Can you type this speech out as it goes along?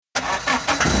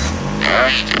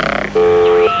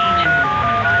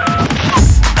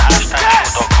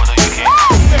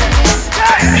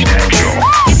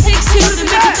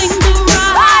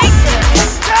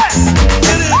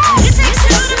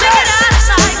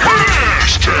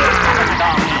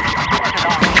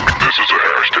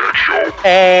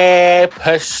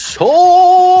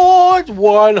Episode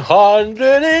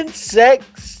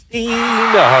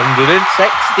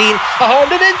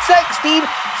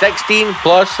 116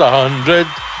 plus 100.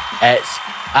 It's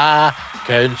a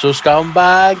council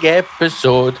scumbag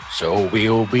episode, so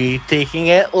we'll be taking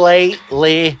it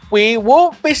lightly. We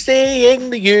won't be saying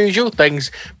the usual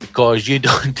things because you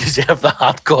don't deserve the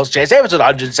hardcore shit. It's episode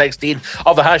 116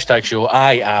 of the Hashtag Show.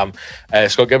 I am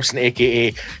Scott Gibson,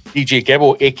 aka DJ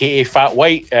Gibble, aka Fat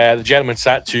White. The gentleman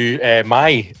sat to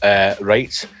my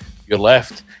right, your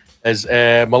left, is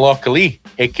Malak Ali,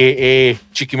 aka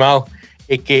Cheeky Mal,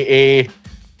 aka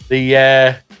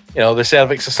the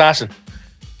cervix assassin.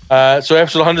 So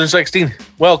episode 116,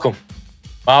 welcome.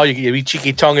 Mal, you get your wee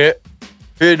cheeky tongue out.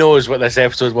 Who knows what this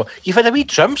episode was? You've had a wee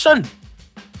trim, son.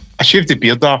 I shaved the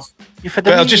beard off. But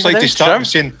I'd just like to start with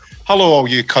saying, hello all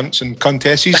you cunts and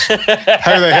cuntesses.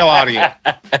 How the hell are you?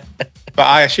 But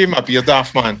I shaved my beard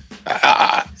off, man.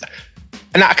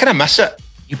 And I kind of miss it.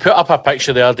 You put up a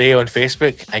picture the other day on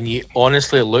Facebook and you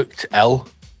honestly looked ill.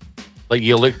 Like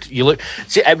you looked.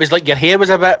 See, it was like your hair was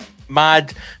a bit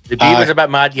mad, the beard was a bit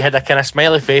mad, you had a kind of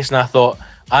smiley face, and I thought,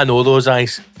 I know those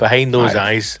eyes. Behind those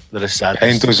eyes, there is sadness.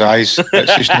 Behind those eyes,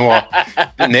 it's just not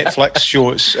a Netflix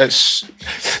show. It's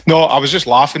no, I was just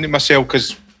laughing at myself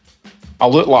because I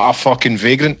look like a fucking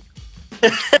vagrant.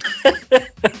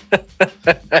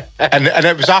 and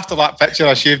it was after that picture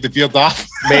I shaved the beard off.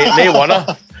 May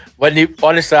wanna. When you,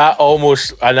 honestly, I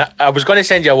was going to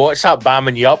send you a WhatsApp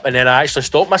bamming you up, and then I actually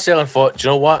stopped myself and thought, do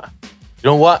you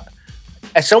know what?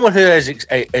 As someone who is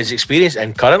experienced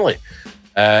and currently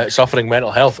suffering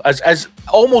mental health, as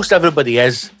almost everybody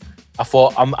is, I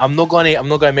thought I'm not going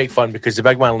to make fun because the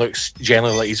big man looks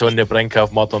generally like he's on the brink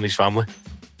of murdering his family.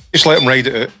 Just let him ride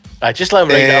it out. Just let him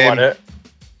ride that one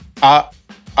out.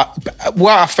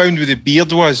 What I found with the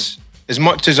beard was, as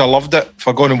much as I loved it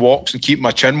for going on walks and keep my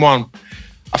chin warm,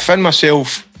 I found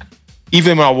myself,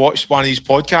 even when I watched one of these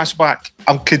podcasts back,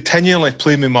 I'm continually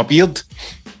playing with my beard.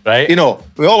 Right. You know,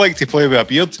 we all like to play with a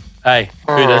beard. Aye.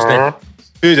 Who doesn't?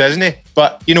 Who doesn't?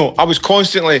 But, you know, I was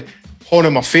constantly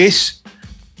honing my face.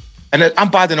 And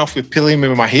I'm bad enough with playing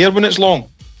with my hair when it's long.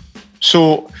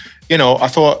 So, you know, I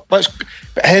thought,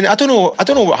 and I don't know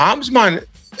what happens, man.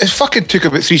 It fucking took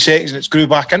about 3 seconds and it's grew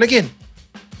back in again.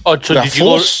 Oh, so did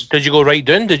you go right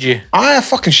down, did you? I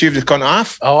fucking shaved the cunt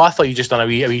off. Oh, I thought you just done a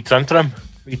wee trim.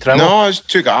 No, I just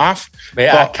took it off. Mate,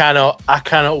 I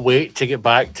cannot wait to get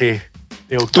back to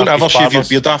the old Don't ever shave your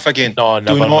beard off again. No,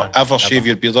 never. Do not ever shave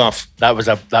your beard off. That was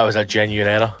a genuine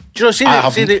error. Do you know,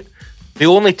 the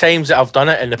only times that I've done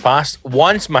it in the past,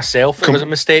 once myself, it was a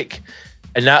mistake,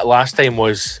 and that last time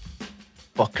was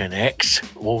fucking X.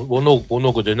 We'll not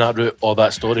go down that route or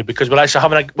that story because we're actually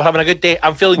having a good day.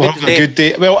 I'm feeling good today. A good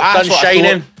day. Well,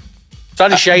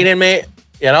 sun's shining, mate.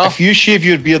 You know. If you shave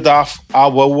your beard off, I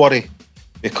will worry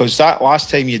because that last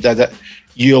time you did it,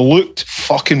 you looked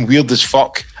fucking weird as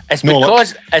fuck. It's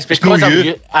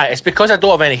because I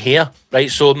don't have any hair,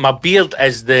 right? So my beard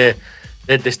is the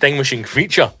distinguishing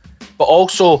feature, but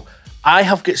also I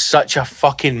have got such a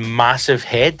fucking massive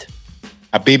head.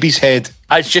 A baby's head.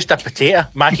 It's just a potato.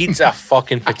 My head's a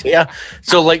fucking potato.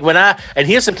 So like and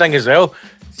here's the thing as well.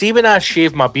 See when I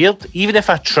shave my beard, even if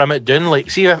I trim it down, like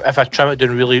see if I trim it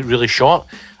down really, really short,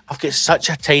 I've got such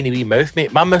a tiny wee mouth,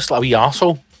 mate. My mouth's like a wee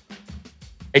arsehole.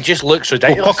 It just looks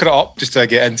ridiculous. We'll pucker it up just to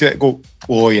get into it. Go,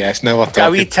 oh yes, now we're talking.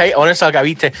 A wee tight, honestly, I got a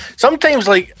wee tight. Sometimes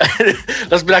like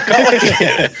there's been a couple of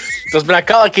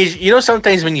occasions, you know,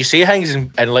 sometimes when you say things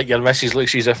and like your missus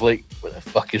looks as if like, what the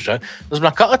fuck is wrong? There's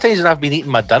been a couple of times when I've been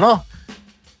eating my dinner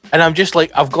and I'm just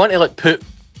like, I've gone to like put,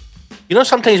 you know,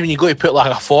 sometimes when you go to put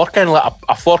like a fork in, like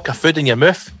a fork of food in your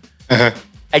mouth,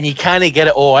 and you can't get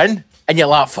it all in, and you're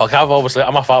like, fuck, I'm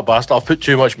a fat bastard, I've put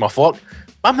too much in my fork.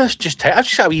 My mouth's just tight. I've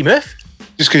just got a wee mouth.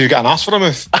 Just because you got an ass for a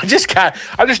mouth. I just can't.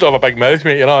 I just don't have a big mouth,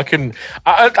 mate. You know, I couldn't.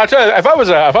 I tell you, if I was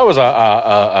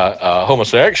a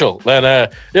homosexual,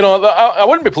 then you know, I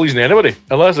wouldn't be pleasing anybody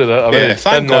unless I very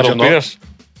thin narrow penis.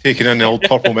 Taking in the old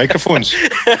purple microphones.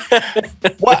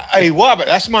 What about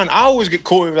this, man? I always get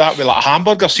quoted with that with like a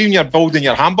hamburger. Seeing you're building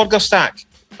your hamburger stack,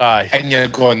 aye, and you're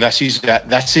going, this is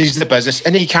the business,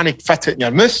 and then you can't fit it in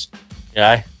your mouth.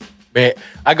 Aye, mate.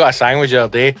 I got a sandwich the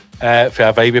other day for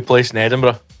a vibey place in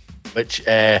Edinburgh. Which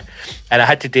and I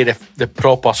had to do the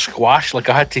proper squash, like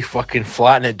I had to fucking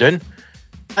flatten it down,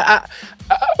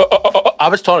 I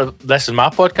was talking this in my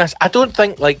podcast. I don't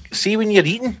think, like, see, when you're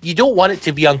eating, you don't want it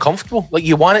to be uncomfortable. Like,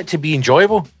 you want it to be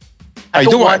enjoyable. I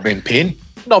don't want to be in pain.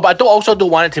 No, but I don't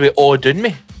want it to be all doing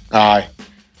me. Aye.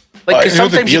 Like, because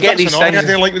sometimes you get these things.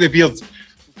 I like with the beard,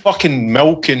 fucking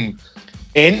milk and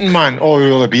anything, man.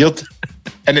 Oh, the beard,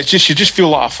 and it's just, you just feel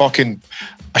like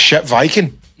a shit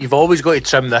Viking. You've always got to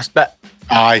trim this bit.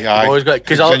 Aye. You've always got,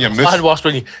 because it's nothing worse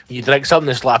when you drink something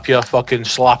and slap your fucking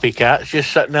slappy cat. It's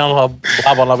just sitting there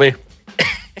blabbering away.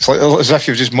 It's like as if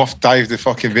you've just muff dived the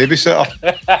fucking babysitter.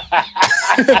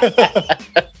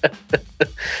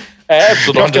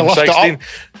 Episode 116.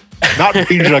 Not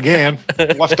Ranger again.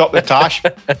 Lift up the tash.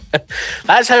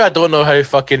 That's how I don't know how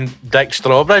fucking Dick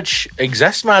Strawbridge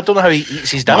exists, man. I don't know how he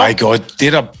eats his dinner. My God,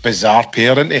 they're a bizarre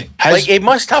pair, aren't they? Like, he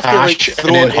must have to like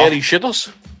throw it where he shooters.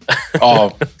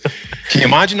 Oh, can you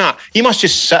imagine that? He must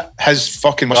just sit his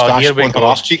fucking moustache on her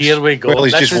arse cheeks. Here we go. While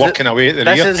he's just walking away at the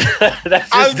rear.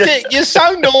 Oh, Dick, you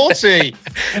sound naughty.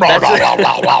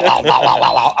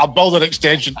 I'll build an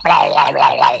extension.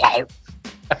 Oh,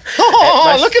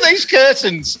 look at these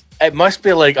curtains. It must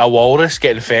be like a walrus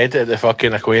getting fed at the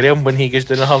fucking aquarium when he goes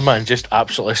down her, man, just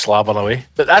absolutely slabbing away.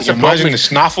 But that's a problem. Imagine the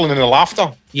snaffling and the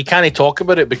laughter. You can't talk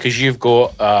about it because you've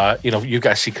got, you've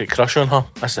got a secret crush on her.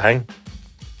 That's the thing.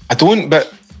 I don't,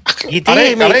 but I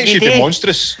think she'd be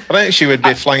monstrous. I think she would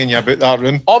be flinging you about that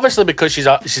room. Obviously, because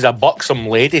she's a buxom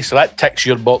lady, so that ticks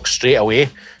your box straight away.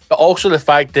 But also the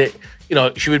fact that,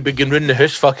 she would be going round the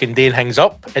house fucking doing things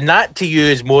up, and that to you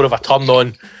is more of a turn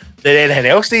on than anything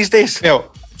else these days. Well,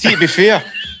 to be fair,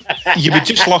 you would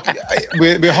just look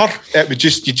with her. It would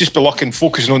just you'd just be looking,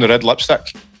 focusing on the red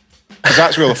lipstick, because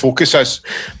that's where the focus is.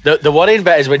 The worrying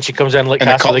bit is when she comes in like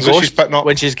Castle the Ghost,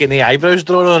 when she's getting the eyebrows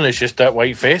drawn on. It's just that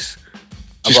white face.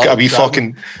 She's got a wee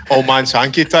fucking old man's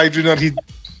hanky tied around her head,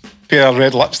 pair of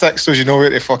red lipsticks, so you know where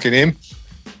to fucking aim.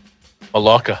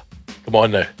 Malaka, come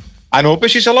on now. I know,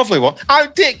 but she's a lovely one. Oh,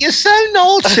 Dick, you're so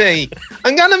naughty.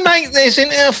 I'm going to make this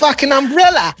into a fucking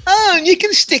umbrella. Oh, and you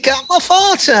can stick up my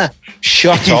farter.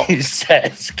 Shut up.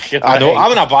 I know,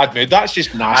 I'm in a bad mood. That's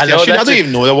just nasty. I don't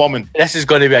even know the woman. This is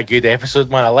going to be a good episode,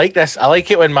 man. I like this. I like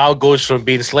it when Mal goes from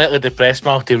being slightly depressed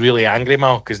Mal to really angry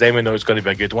Mal, because then we know it's going to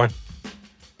be a good one.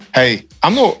 Hey,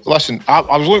 listen, I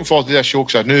was looking forward to this show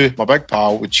because I knew my big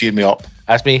pal would cheer me up.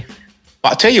 That's me.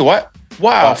 But I tell you what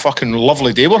a fucking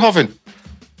lovely day we're having.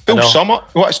 Full summer.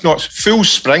 Well, it's not. Full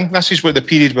spring. This is what the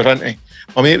period we're into.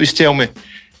 My mate was telling me,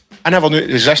 I never knew it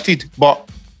existed, but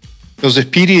there's a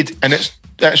period and it's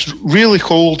really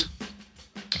cold.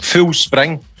 Full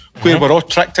spring, where we're all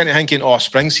tricked into thinking, oh,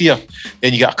 spring's here.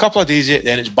 Then you get a couple of days of it,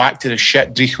 then it's back to the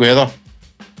shit dreich weather.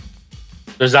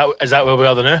 Is that where we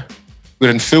are now?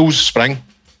 We're in full spring.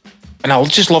 And I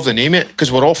just love the name of it,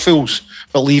 because we're all fools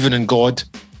believing in God.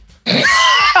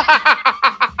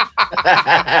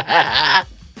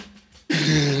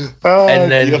 In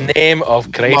the name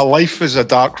of Christ. My life is a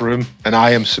dark room, and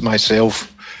I am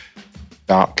myself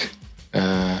dark.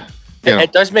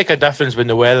 It does make a difference when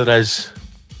the weather is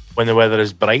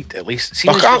bright. At least. See,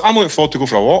 I'm looking forward to go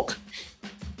for a walk.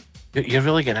 You're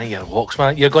really getting into your walks,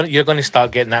 man. You're going to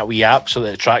start getting that wee app so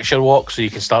that it tracks your walk, so you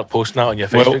can start posting that on your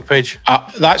Facebook page.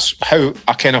 That's how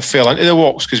I kind of fell into the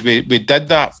walks, because we did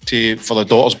that for the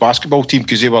daughters' basketball team,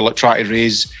 because they were like trying to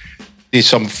raise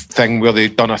something where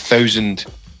they'd done 1,000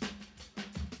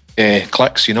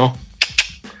 clicks,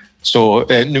 So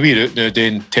we're out now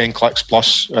doing 10 clicks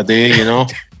plus a day,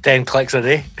 10 clicks a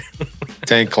day.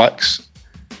 10 clicks.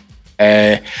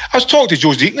 I was talking to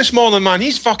Joe Deacon this morning, man.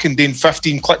 He's fucking doing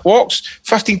 15-click walks,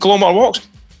 15-kilometre walks.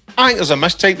 I think there's a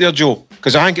mistype there, Joe,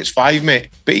 because I think it's 5, mate.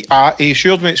 But he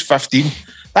assured me it's 15.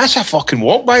 That's a fucking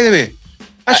walk, by the way.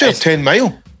 That's your 10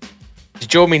 mile. Does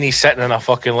Joe mean he's sitting in a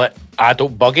fucking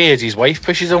adult buggy as his wife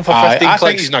pushes him for 15 clicks? I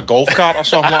think he's in a golf cart or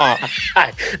something like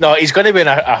that. No, he's going to be in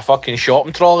a fucking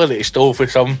shopping trolley that he stole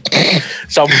from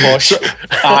some posh,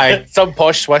 some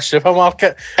posh Swiss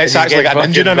supermarket. It's actually got an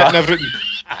engine in it and everything.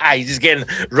 He's just getting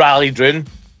rallied round.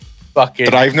 Fucking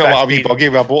driving it like a wee buggy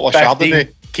with a bottle of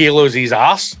Chardonnay. Kilos his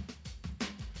ass.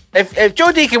 If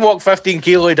Joe D can walk 15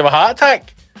 kilos, he'd have a heart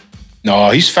attack. No,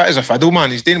 he's fit as a fiddle,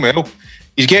 man. He's doing well.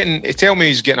 He tell me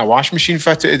he's getting a washing machine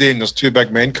fitted today, and there's 2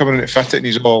 big men coming in to fit it, and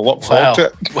he's all up for it.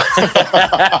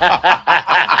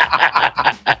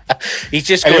 He's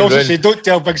just And he going also round. said, "Don't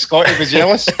tell Big Scotty he was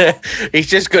jealous." He's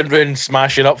just going round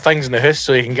smashing up things in the house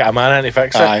so he can get a man in to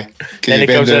fix it. Aye, can Then you he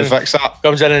bend comes down in- and fix that?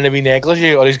 Comes in a wee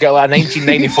negligee, or he's got like a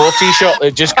 1994 t-shirt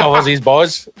that just covers his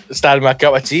balls, standing with a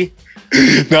cup of tea.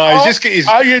 No, he's just got his.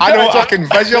 are you I know, doing- I can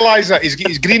visualise it. He's got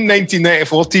his green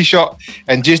 1994 t-shirt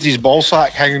and just his ball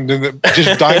sack hanging down,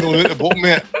 just dangling out the bottom of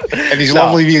it, and his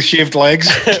lovely wee shaved legs.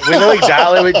 We know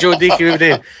exactly what Joe Deakin would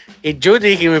do. Joe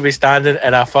Deakin would be standing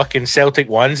in a fucking Celtic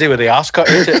onesie with the arse cut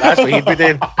out. That's what he'd be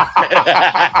doing.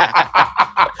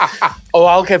 Oh,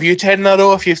 I'll give you 10 in a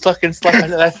row if you fucking slip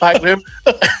into this back room.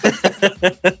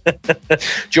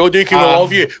 Joe Deakin will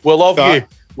love you. We'll love you.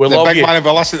 We'll The love big you. man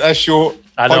will listen to this show,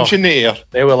 I know. punch in the air.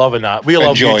 They were loving that. We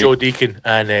love Enjoy. you, Joe Deakin,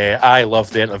 and I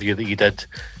loved the interview that you did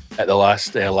at the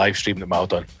last live stream that Mal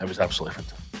done. It was absolutely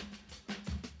fantastic.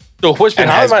 So, what's been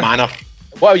In his happening, man? manner.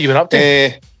 What have you been up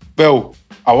to? Well,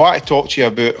 I want to talk to you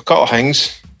about a couple of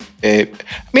things. I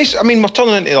mean, we're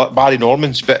turning into like Barry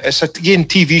Normans, but it's again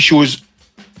TV shows.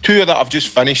 Two that I've just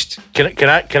finished.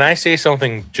 Can I say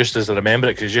something just as I remember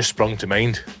it, because it just sprung to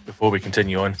mind before we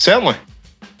continue on? Certainly.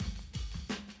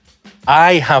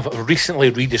 I have recently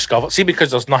rediscovered, see,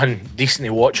 because there's nothing decent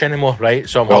to watch anymore, right?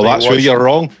 So I'm Well, having to that's where watch- you're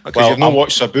wrong, because Well, you've not I'm-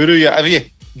 watched Saburu yet, have you?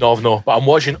 No, but I'm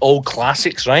watching old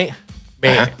classics, right?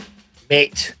 Mate, Uh-huh.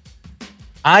 mate,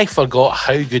 I forgot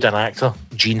how good an actor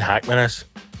Gene Hackman is.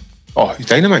 Oh, he's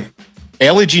dynamite.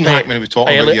 Early Gene Hackman was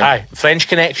talking about you. Aye, French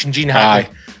Connection, Gene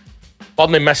Hackman.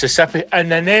 Burnley, Mississippi,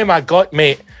 and the name I got,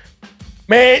 mate.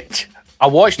 I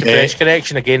watched the Yeah. French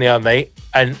Connection again the other night,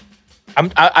 and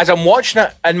as I'm watching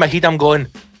it in my head, I'm going,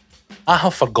 I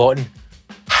have forgotten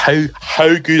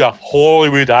how good a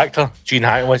Hollywood actor Gene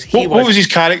Hackman was. What was his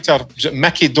character? Was it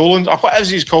Mickey Dolan? Or what is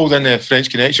he called in the French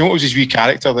Connection? What was his wee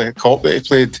character, the cop that he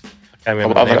played? I can't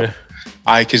remember the name.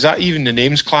 Aye, because that even the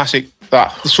name's classic.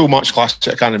 That so much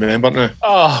classic I can't remember now.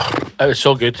 Oh, it was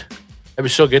so good. It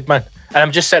was so good, man. And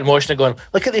I'm just sitting watching it going,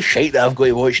 look at the shite that I've got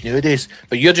to watch nowadays.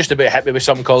 But you're just about to hit me with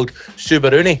something called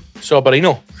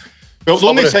Soberino. Well, the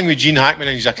only thing with Gene Hackman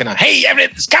is he's a kind of, hey,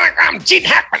 everything's coming from Gene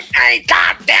Hackman. Hey,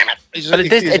 god damn it. He's But a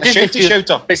shouty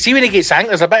shouter. But see when he gets angry,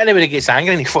 there's a bit in it where he gets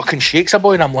angry and he fucking shakes a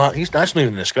boy, and I'm like, that's not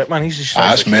even in the script, man. He's just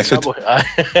That's method.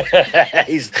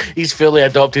 he's fully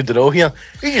adopted the role here.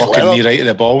 He just Fucking let knee him right to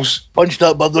the balls. punch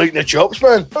that bird right in the chops,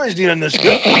 man. That was in the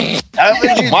script.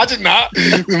 Imagine that.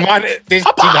 Man, Gene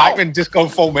Hackman just gone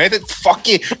full medic. Fuck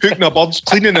you. Hooking a bird's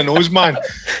cleaning the nose, man. And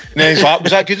then he's like,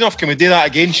 was that good enough? Can we do that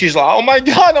again? She's like, oh my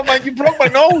God, I'm like, you broke my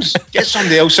nose. Get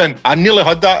somebody else in. I nearly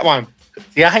had that one.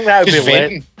 Yeah, I think that would Just be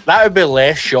venting. that would be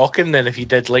less shocking than if you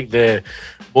did like the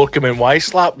Morecambe and Wise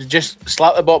slap. Just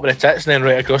slap the bottom of the tits and then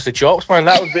right across the chops, man.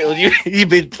 That would be you'd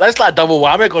be that's like a double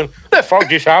whammy going, what the fuck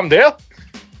just happened there?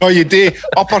 Oh, you do.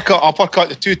 Uppercut,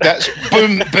 the two tits,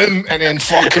 boom, boom, and then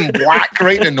fucking whack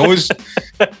right in the nose.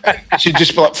 She'd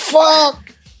just be like, fuck.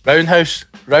 Roundhouse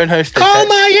to Call tits.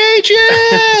 my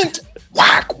agent.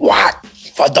 Whack,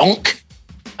 fadunk.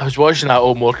 I was watching that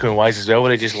old Morecambe and Wise as well,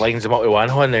 where he just lines him up with one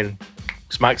hand and then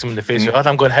smacks him in the face with the other.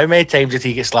 I'm going, how many times did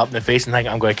he get slapped in the face and think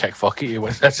I'm going to kick fuck at you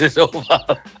when this is over?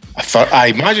 I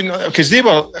imagine, because they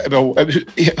were, well, it was,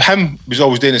 him was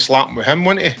always doing the slapping with him,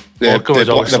 wasn't he? Morecambe was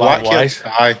always slapping kid. Wise.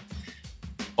 Aye.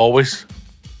 Always.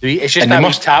 It's just And that they wee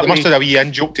must tap have wee- had a wee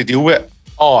in joke to deal with.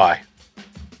 Oh, aye.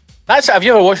 Have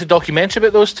you ever watched a documentary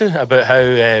about those two? About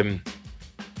how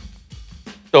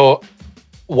so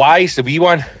Wise, the wee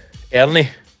one, Ernie,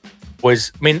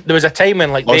 was, I mean, there was a time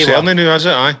when like Oh, they were, certainly knew, is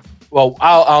it? Aye. well,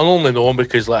 I'll only know him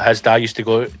because like his dad used to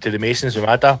go to the Masons with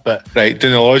my dad, but Right,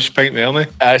 doing the lodge, pint with Ernie.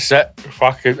 that's it.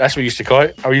 Fuck it. That's what we used to call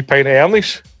it. Are you pint of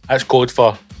Ernie's? That's code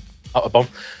for up a bum.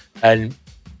 And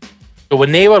so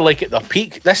when they were like at their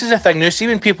peak, this is the thing now. See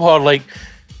when people are like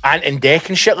Ant and Dec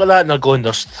and shit like that, and they're going,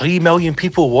 there's 3 million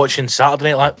people watching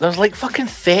Saturday Night Live. There's like fucking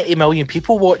 30 million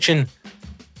people watching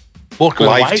Morecambe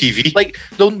and Live Wise. TV. Like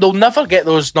they'll never get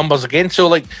those numbers again. So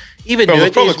like even Well, they're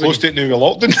nowadays, probably when close to it now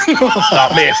with lockdown.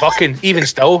 that mate, fucking even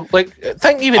still, like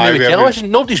think even now Aye, with we have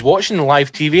television, nobody's watching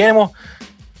live TV anymore.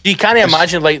 You can't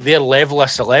imagine like their level of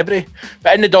celebrity.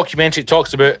 But in the documentary, it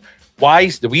talks about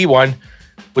Wise, the wee one,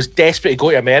 was desperate to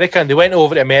go to America, and they went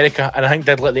over to America, and I think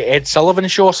did like the Ed Sullivan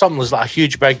show or something. It was like a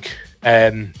huge big,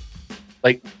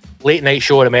 like late night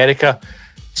show in America.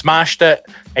 Smashed it,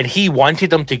 and he wanted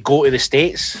them to go to the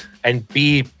States and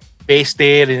be based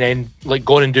there, and then like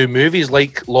go and do movies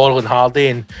like Laurel and Hardy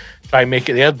and try and make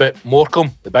it there. But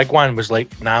Morecambe, the big one, was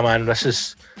like, nah, man,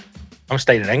 I'm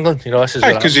staying in England. You know, this is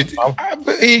where Because I'm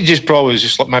from. he just probably was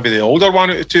just like maybe the older one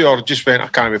out of the two, or just went, I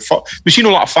can't be fuck. Was he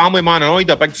not like a family man? I know he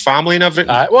had a big family and everything.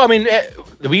 Well, I mean,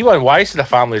 the wee one Wise had a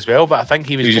family as well, but I think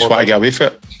he was He just more want to like- get away from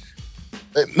it.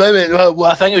 Well,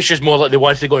 I think it was just more like they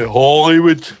wanted to go to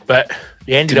Hollywood, but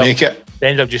they ended To up make it. They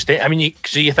ended up just. I mean,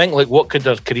 so you think like, what could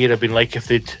their career have been like if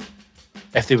they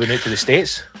went out to the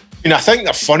States? I mean, I think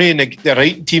they're funny and the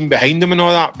right team behind them and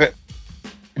all that, but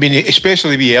I mean,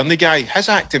 especially the Ernie guy, his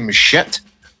acting was shit.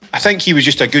 I think he was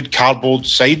just a good cardboard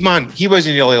sideman. He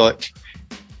wasn't really like.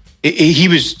 He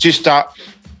was just that.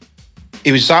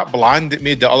 He was that bland that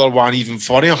made the other one even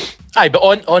funnier. Aye, but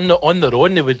on their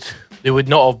own, they would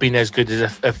not have been as good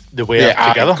as if they were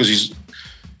together. Because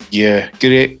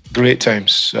great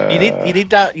times. You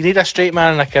need a straight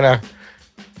man and a kind of,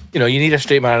 you need a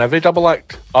straight man in every double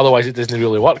act. Otherwise, it doesn't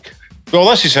really work. Well,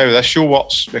 this is how this show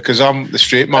works because I'm the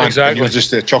straight man and you're just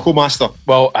the chuckle master.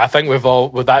 Well, I think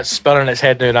with that spinning its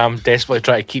head now, and I'm desperately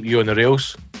trying to keep you on the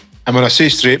rails. And when I say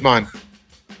straight man,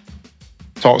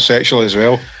 talk sexually as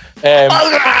well.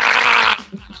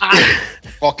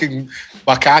 Fucking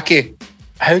macaque.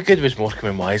 How good was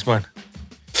Morecambe and Wise, man?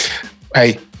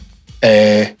 Hey,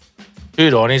 2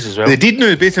 Ronnies as well. They did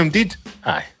now, both of them did.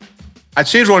 Aye. I'd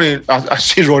say Ronnie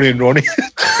and Ronnie.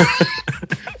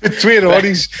 The 2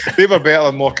 Ronnies, they were better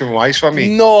than Morecambe and Wise for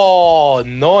me. No.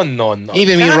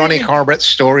 Even me, Ronnie Corbett's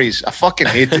stories. I fucking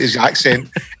hate his accent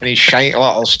and his shite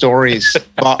little stories.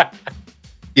 But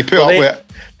you put up with it.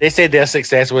 They said their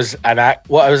success was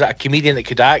a comedian that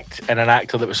could act and an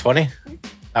actor that was funny.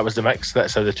 That was the mix.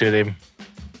 That's how the two of them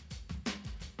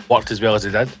worked as well as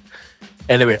they did.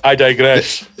 Anyway, I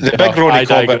digress. The big Ronnie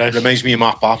Corbett reminds me of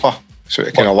my papa. So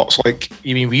it kind of looks like.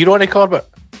 You mean wee Ronnie Corbett?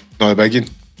 No, the big one.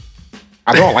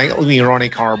 I don't like wee Ronnie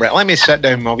Corbett. Let me sit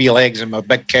down with my wee legs on my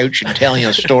big couch and tell you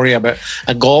a story about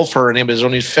a golfer and he was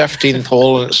on his 15th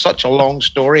hole and it's such a long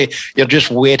story. You're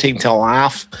just waiting to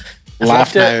laugh.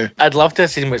 Laugh now. I'd love to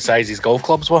see what size his golf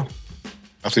clubs were.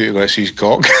 I thought you were going to see his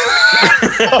cock.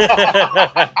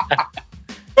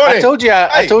 I told you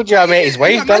I met his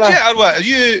wife, didn't I? What? Are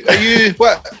you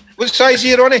what size are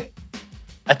you, Ronnie?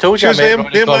 I told you I met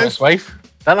Ronnie Corbett's wife,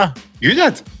 didn't I? You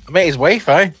did? I met his wife,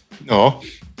 aye. No.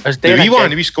 The wee one,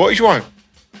 the wee Scottish one.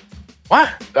 What?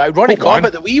 Ronnie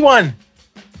Corbett, the wee one.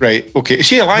 Right, okay. Is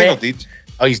he alive or dead?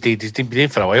 Oh, he's dead. He's been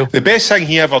dead for a while. The best thing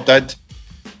he ever did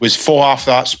was fall off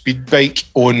that speed bike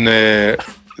on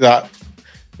that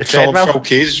treadmill. Phil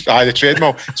K's, the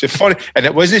treadmill. It's funny, and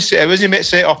it wasn't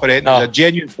set up or anything. No. It was a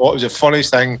genuine thought. It was the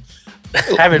funniest thing.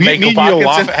 Having Michael Parkinson. You'll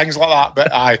laugh at things like that,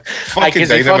 but fucking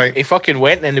dynamite. He fucking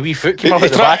went and then the wee foot came up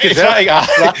at the back. He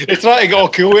tried to get all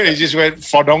cool and he just went,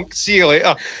 fudunk, see you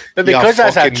later. But because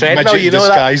that's a treadmill, you know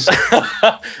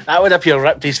that would have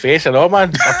ripped his face and all,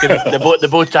 man. the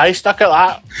bow tie stuck at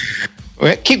that.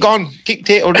 Well, keep going.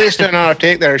 We'll just do another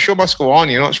take there. The show must go on,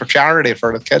 it's for charity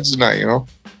for the kids and that,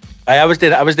 I was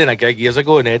doing a gig years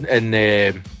ago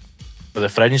in for the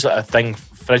Fringe, like a thing,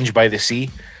 Fringe by the Sea.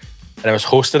 And I was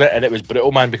hosting it and it was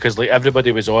brutal, man, because like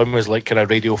everybody was on was like kind of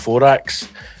Radio 4 acts.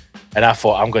 And I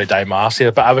thought, I'm going to die my arse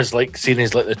here. But I was like seen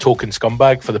as like the token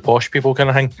scumbag for the posh people kind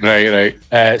of thing.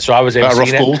 Right. So I was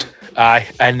rough gold. Aye.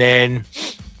 And then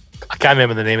I can't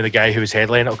remember the name of the guy who was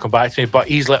headlining. It'll come back to me. But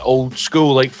he's like old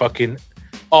school, like fucking...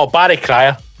 Oh, Barry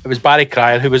Cryer. It was Barry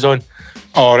Cryer who was on.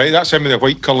 Oh, right. That's him with the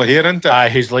white curly hair, isn't it? Aye,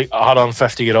 who's like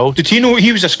 150-year-old. Did he know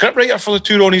he was a scriptwriter for the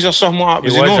 2 Ronnies or something like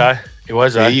that? He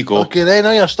was, There you go. Okay, then,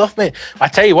 all your stuff, mate. I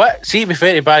tell you what, see, to be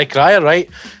fair to Barry Cryer, right?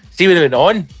 See, when he went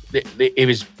on, he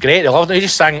was great. They loved it. He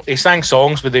sang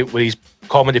songs with his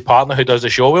comedy partner who does the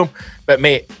show with him. But,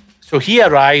 mate, so he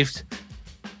arrived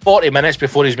 40 minutes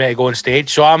before he's meant to go on stage.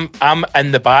 So I'm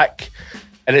in the back,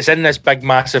 and it's in this big,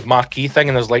 massive marquee thing,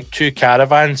 and there's like 2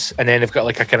 caravans, and then they've got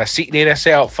like a kind of seating area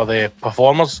set up for the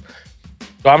performers.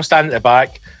 So I'm standing at the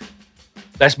back.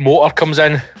 This motor comes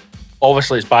in.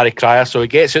 Obviously, it's Barry Cryer, so he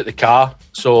gets out the car.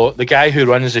 So the guy who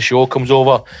runs the show comes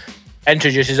over,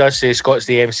 introduces us, says Scott's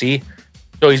the MC.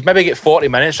 So he's maybe get 40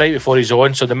 minutes right before he's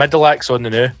on. So the middle act's on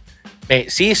the new.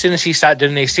 Mate, see, as soon as he sat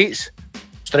down in his seats,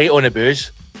 straight on the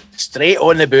booze, straight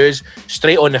on the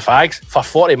fags for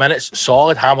 40 minutes,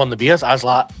 solid hammer on the beers. I was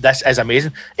like, this is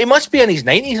amazing. He must be in his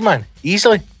 90s, man,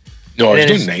 easily. No, he's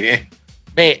doing 90.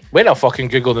 Mate, went to fucking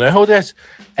Google the now how this.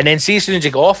 And then see, as soon as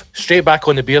you go off, straight back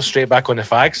on the beer, straight back on the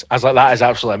fags. I was like, that is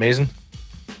absolutely amazing.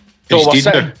 He's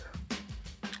dead now?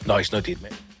 No, he's not dead,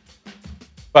 mate.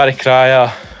 Barry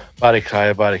Cryer.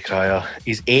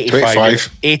 He's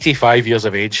 85 years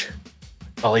of age.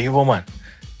 Unbelievable, man.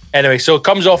 Anyway, so it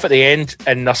comes off at the end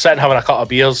and they're sitting having a couple of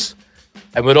beers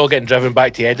and we're all getting driven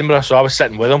back to Edinburgh. So I was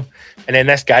sitting with him. And then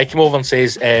this guy came over and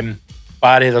says,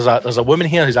 Barry, there's a woman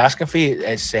here who's asking for you.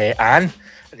 It's Anne.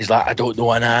 And he's like, I don't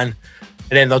know an Anne.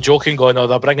 And then they're joking, going, oh,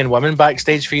 they're bringing women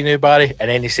backstage for you now, Barry. And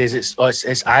then he says,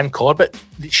 it's Anne Corbett.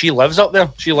 She lives up there.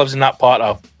 She lives in that part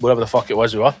of wherever the fuck it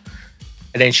was we were.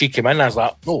 And then she came in and I was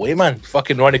like, no way, man.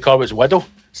 Fucking Ronnie Corbett's widow.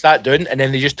 Sat down and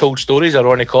then they just told stories of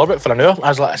Ronnie Corbett for an hour. I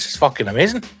was like, this is fucking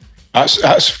amazing.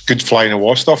 That's good fly in the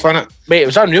wall stuff, isn't it? Mate, it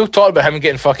was unreal. Talking about him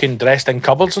getting fucking dressed in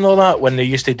cupboards and all that when they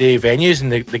used to do venues,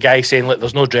 and the guy saying, like,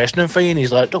 there's no dressing room for you, and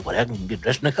he's like, don't worry, I can get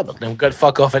dressed in a cupboard. And then got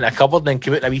fuck off into a cupboard and then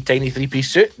come out in a wee tiny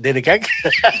 3-piece suit, do the gig.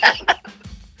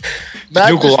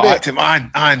 You go like that to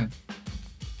man.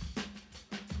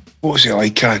 What was he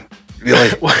like, Can?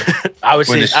 Really? I would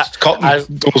when say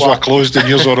curtain doors were closed and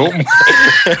yours were open.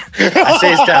 I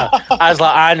says to her, I was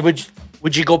like, Anne,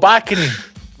 would you go back and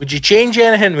would you change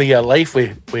anything with your life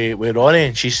with Ronnie?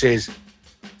 And she says,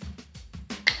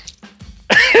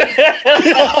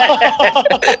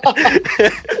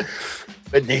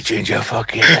 wouldn't they change your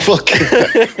fucking And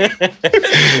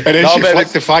then she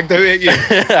flicked the fag out at you.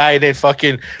 I then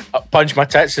fucking punch my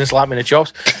tits and slap me in the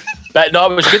chops. But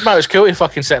no, it was good, man. It was cool to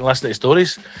fucking sit and listen to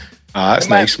stories. That's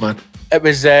nice, man. It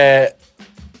was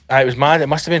mad. It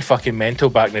must have been fucking mental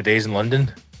back in the days in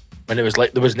London when it was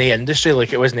like there was no industry,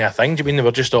 like it wasn't a thing. Do you mean they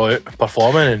were just all out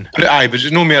performing? And but it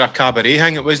was no more a cabaret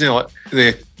hang. It wasn't like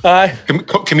the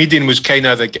comedian was kind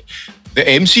of the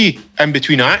MC in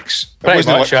between acts. It pretty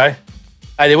wasn't much, like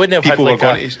they wouldn't have people had were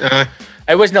like going to.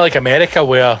 It wasn't like America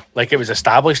where like it was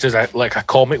established as a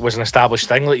comic was an established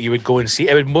thing. Like you would go and see.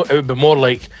 It would be more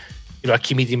like, you know, a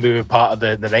comedian would be part of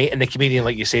the night, and the comedian,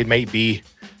 like you said, might be,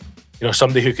 you know,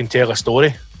 somebody who can tell a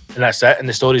story, and that's it. And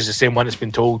the story is the same one that's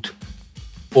been told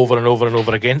over and over and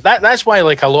over again. That's why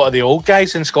like a lot of the old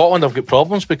guys in Scotland have got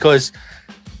problems, because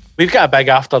we've got a big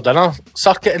after dinner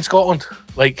circuit in Scotland.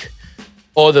 Like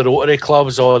all the Rotary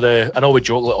clubs, I know we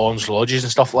joke like Orange Lodges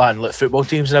and stuff like that, and like football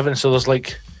teams and everything. So there's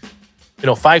like, you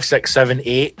know, 5, 6, 7,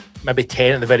 8, maybe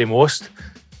 10 at the very most,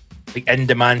 like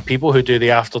in-demand people who do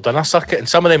the after-dinner circuit, and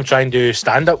some of them try and do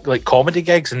stand-up, like comedy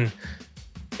gigs, and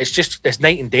it's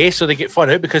night and day, so they get fun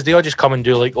out because they all just come and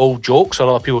do like old jokes or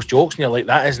other people's jokes, and you're like,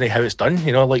 that isn't how it's done,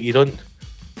 you know, like you don't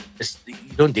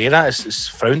do that, it's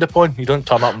frowned upon. You don't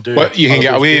turn up and do. But you can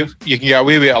get away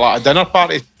with it like a dinner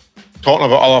party, talking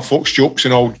about other folks' jokes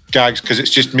and old gags, because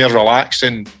it's just more relaxed.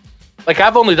 And like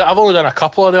I've only done a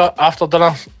couple of the after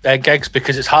dinner gigs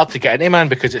because it's hard to get into, man,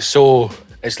 because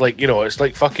it's like, you know, it's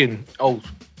like fucking old,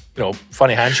 you know,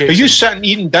 funny handshakes. Are you sitting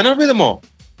eating dinner with them all?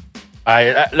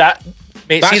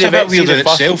 Mate, that's a bit weird in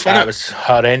itself, isn't it? It was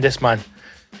horrendous, man.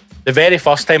 The very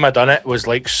first time I done it was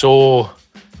like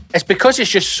it's because it's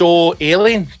just so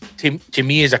alien to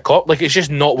me as a cop. Like it's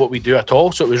just not what we do at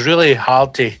all. So it was really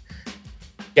hard to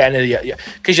get into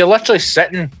because you're literally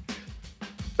sitting.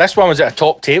 This one was at a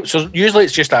top table, so usually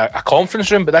it's just a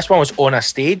conference room, but this one was on a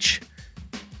stage.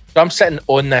 So I'm sitting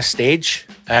on this stage,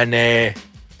 and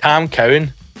Tam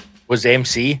Cowan was the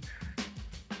MC,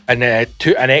 and an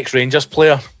ex-Rangers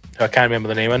player, who I can't remember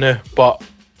the name of now, but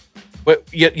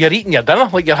you're eating your dinner,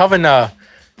 like you're having a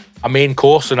main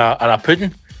course and a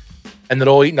pudding, and they're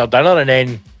all eating their dinner, and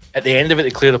then at the end of it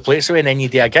they clear the plates away, and then you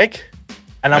do a gig.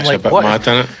 And I'm like, what? Mad,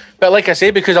 isn't it? But like I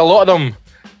say, because a lot of them,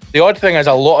 the odd thing is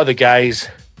a lot of the guys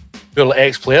who are like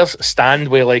ex-players stand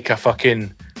with like a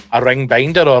ring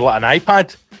binder or like an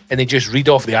iPad, and they just read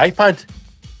off the iPad,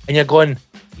 and you're going,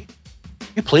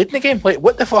 you played in the game? Like,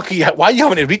 what the fuck are you? Why are you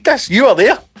having to read this? You were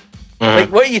there.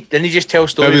 Like, what are you? And they just tell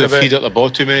stories maybe about. Maybe feed at the ball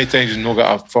too many times and not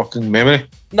got a fucking memory.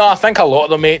 No, I think a lot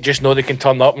of them, mate, just know they can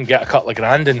turn up and get a couple of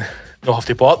grand and not have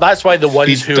to bother. That's why the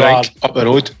ones who are up the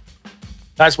road.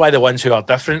 That's why the ones who are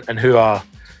different and who are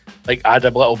like add a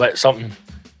little bit something,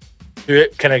 who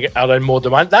kind of are in more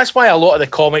demand. That's why a lot of the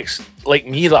comics like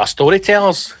me that are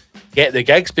storytellers get the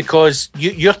gigs, because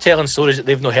you're telling stories that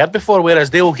they've not heard before, whereas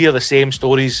they'll hear the same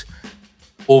stories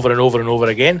over and over and over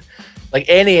again. Like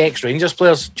any ex-Rangers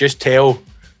players just tell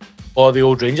all the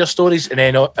old Rangers stories, and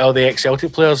then all the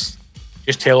ex-Celtic players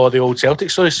just tell all the old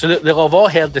Celtic stories, so they'll have all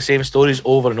heard the same stories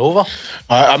over and over.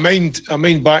 I mind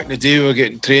back in the day we were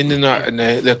getting trained in that, and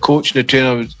the coach and the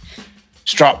trainer would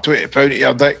strap £20 at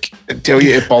your dick and tell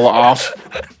you to pull it off.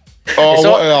 Oh,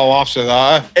 what are the laughs of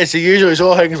that? It's the usual. It's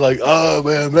all things like, well,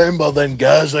 remember then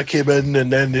Gaza came in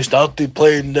and then they started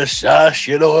playing the sash,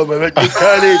 you know, you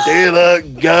can't do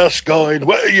that, Gascoigne,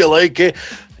 what do you like it?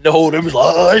 And the whole room was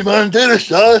like, aye man, do the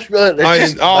sash, man.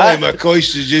 Ali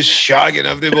McCoist was just shagging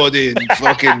everybody, and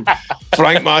fucking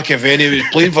Frank McAvenny was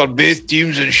playing for both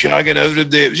teams and shagging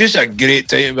everybody. It was just a great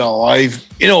time to be alive.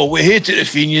 You know, we hated the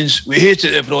Fenians, we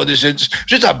hated the Protestants. It was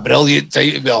just a brilliant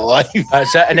time to be alive.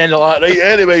 That's it. And then they're like, right,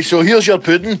 anyway, so here's your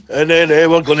pudding, and then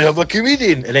we're going to have a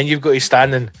comedian, and then you've got to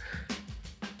stand and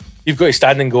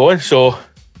go on. So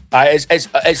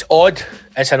it's odd.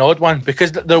 It's an odd one,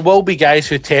 because there will be guys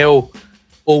who tell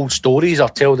old stories or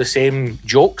tell the same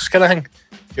jokes kind of thing. Do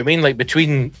you know what I mean? Like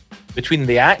between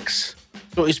the acts,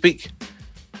 so to speak.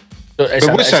 So But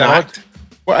what's an act?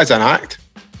 What is an act?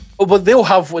 Oh, but they'll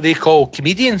have what they call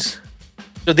comedians.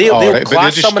 So they'll Right, but they're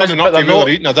class just someone as, standing but up to they're people not.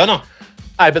 eating a dinner.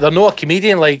 Aye, but they're not a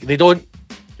comedian. Like they don't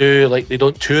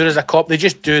tour as a cop. They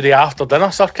just do the after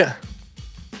dinner circuit.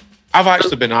 I've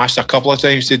actually been asked a couple of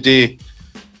times today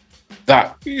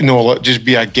that, like, just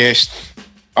be a guest.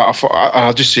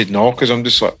 I just said no, because I'm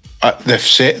just like, they've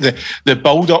set the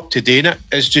build up to doing it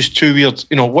is just too weird.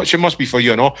 What it must be for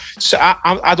you, So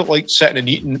I don't like sitting and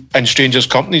eating in strangers'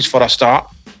 companies for a start.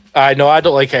 I know, I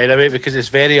don't like it anyway because it's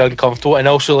very uncomfortable, and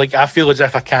also like I feel as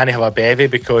if I can't have a bevy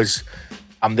because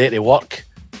I'm there to work.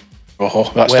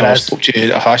 Oh, that's the last spoke to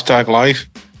you at hashtag live.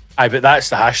 Aye, but that's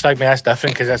the hashtag, man. That's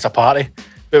different because it's a party.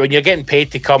 But when you're getting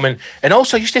paid to come in, and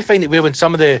also I used to find it weird when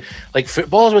some of the like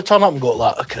footballers would turn up and go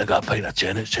like, "Oh, can I get a pint of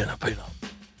gin? It's a pint of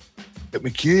get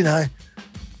me queuing, aye.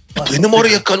 Playing tomorrow,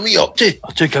 you can we up to?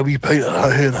 I'll take a wee pint of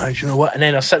that here, you know what? And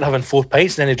then they're sitting having 4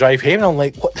 pints, and then they drive home, and I'm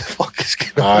like, what the fuck is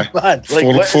going on, man?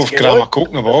 Like, fourth gram of coke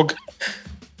in the bog.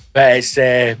 But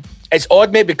it's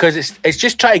odd, mate, because it's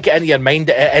just trying to get into your mind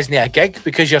that it isn't a gig,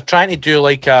 because you're trying to do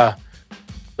like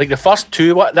the first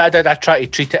two what that I did, I try to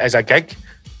treat it as a gig,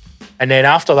 and then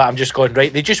after that I'm just going,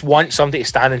 right, they just want somebody to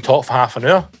stand and talk for half an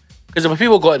hour, because if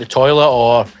people go to the toilet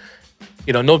or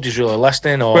nobody's really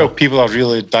listening, or people are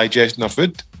really digesting their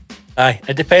food. Aye,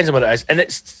 it depends on what it is. And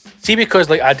it's, see, because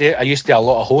like I used to do a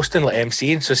lot of hosting, like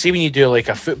MCing, so see when you do like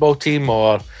a football team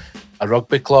or a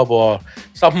rugby club or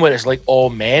something where it's like all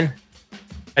men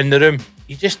in the room,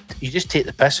 you just take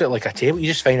the piss out like a table. You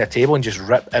just find a table and just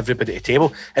rip everybody to the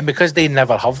table. And because they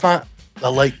never have that, they're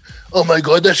like, oh my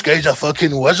God, this guy's a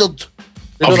fucking wizard.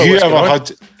 Have you ever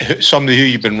had somebody who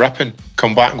you've been ripping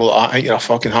come back and go, I think you're a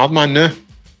fucking hard man now?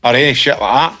 Or any shit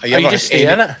like that? You just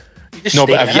stay in it. No,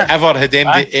 but have you ever had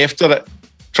anybody after it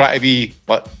try to be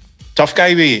like tough guy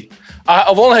with you?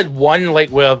 I've only had one, like,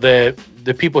 where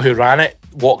the people who ran it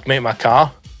walked me out of my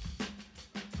car.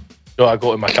 So I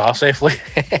got in my car safely.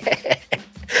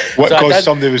 Because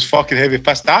somebody was fucking heavy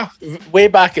pissed off? Way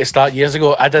back at the start, years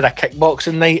ago, I did a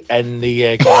kickboxing night in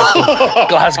the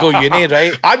Glasgow Uni,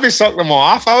 right? I'd be sucking them all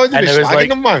off. I would be slagging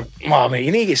them, man. Oh, mate,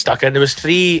 you need to get stuck in. There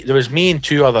was me and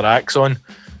 2 other acts on.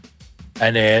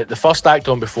 And the first act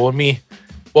on before me,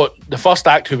 the first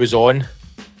act who was on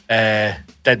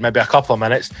did maybe a couple of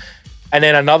minutes, and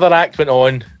then another act went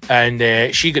on,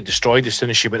 and she got destroyed as soon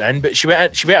as she went in. But she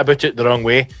went about it the wrong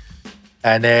way,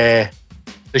 and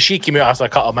so she came out after a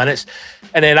couple of minutes,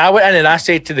 and then I went in and I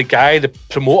said to the guy, the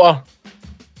promoter,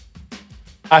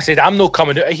 I said, I'm not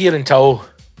coming out of here until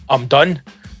I'm done.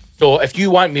 So if you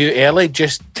want me out early,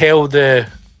 just tell the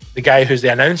guy who's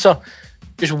the announcer,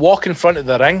 just walk in front of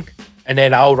the ring. And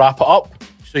then I'll wrap it up.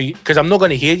 So, because I'm not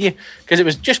going to hear you, because it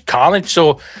was just carnage.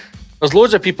 So there's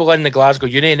loads of people in the Glasgow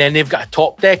Uni, and then they've got a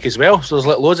top deck as well. So there's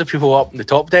like loads of people up in the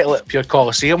top deck, like pure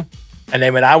Coliseum. And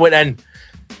then when I went in,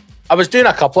 I was doing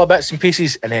a couple of bits and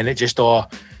pieces, and then it just all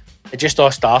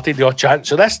started, the odd chant.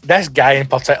 So this guy in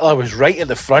particular was right at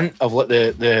the front of like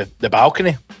the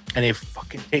balcony, and he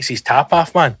fucking takes his tap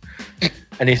off, man,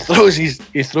 and he throws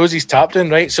his tap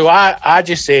down, right. So I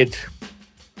just said,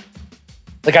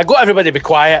 like, I got everybody to be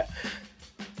quiet,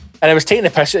 and I was taking the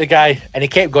piss at the guy, and he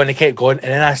kept going, and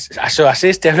then I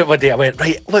says to everybody, I went,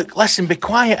 right, look, listen, be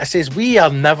quiet. I says, we are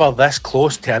never this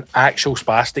close to an actual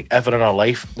spastic ever in our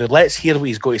life. Now let's hear what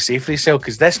he's got to say for himself,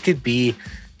 because this could be,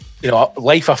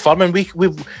 life affirming.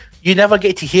 You never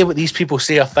get to hear what these people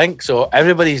say or think, so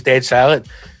everybody's dead silent.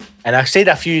 And I said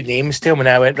a few names to him, and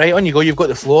I went, right, on you go, you've got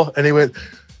the floor. And he went,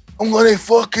 I'm going to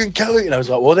fucking kill you. And I was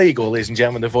like, well, there you go, ladies and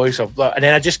gentlemen, the voice of that. And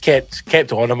then I just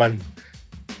kept on him, and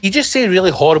you just say really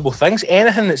horrible things,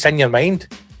 anything that's in your mind.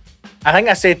 I think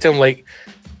I said to him, like,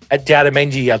 do I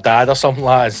remind you of your dad or something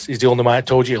like that? He's the only man that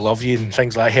told you he loved you and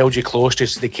things like that, held you close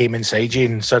just as they came inside you,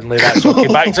 and suddenly that's what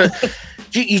came back to it.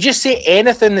 You just say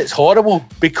anything that's horrible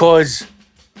because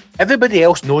everybody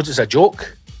else knows it's a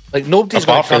joke. Like, nobody's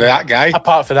apart from that guy.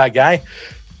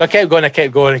 So I kept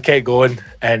going,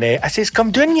 and I says,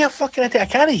 come down, you fucking idiot. I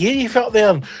can't hear you out there.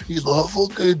 And he's like,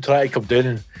 fucking try to come down,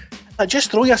 and like,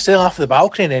 just throw yourself off the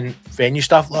balcony, and then venue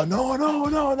staff like, no. And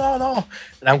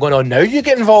I'm going, oh, now you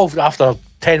get involved after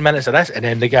 10 minutes of this. And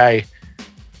then the guy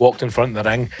walked in front of the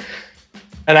ring,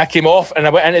 and I came off, and I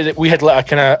went into we had like a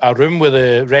kind of a room where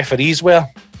the referees were,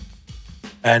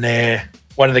 and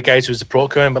one of the guys who was the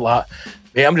procurator, but like,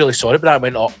 mate, I'm really sorry, but I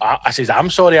went, I says, I'm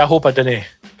sorry, I hope I didn't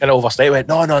kind of overstay. He went,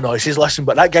 no. He says, listen,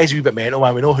 but that guy's a wee bit mental,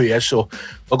 man. We know who he is, so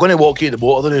we're going to walk you to the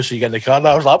motor now, so you get in the car. And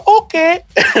I was like, okay.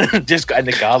 Just got in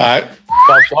the car.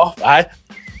 Fucked off.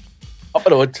 Up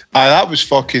the road. That was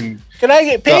fucking... Can I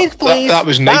get paid, please? That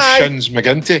was nice shins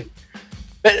McGinty.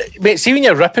 But mate, see when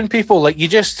you're ripping people, like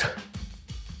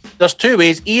there's two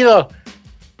ways. Either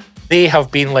they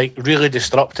have been like really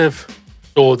disruptive,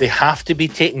 so they have to be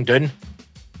taken down.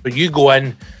 But you go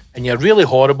in and you're really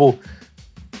horrible,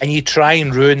 and you try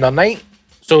and ruin their night,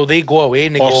 so they go away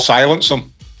and they go silence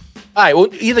them. Aye, well,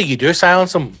 either you do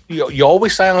silence them, you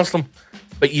always silence them,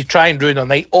 but you try and ruin their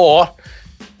night, or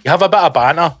you have a bit of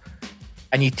banter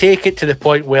and you take it to the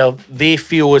point where they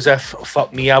feel as if,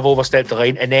 fuck me, I've overstepped the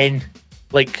line, and then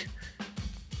like,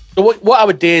 so what I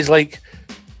would do is like,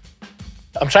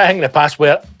 I'm trying to think in the past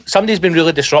where somebody's been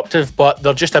really disruptive, but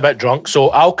they're just a bit drunk, so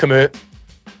I'll come out,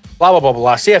 blah, blah, blah,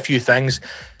 blah, say a few things,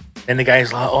 and the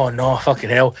guy's like, oh no, fucking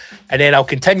hell. And then I'll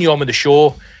continue on with the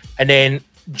show, and then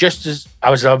just as I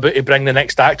was about to bring the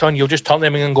next act on, you'll just turn to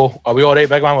them and go, are we all right,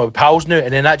 big man? We're pals now.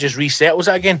 And then that just resettles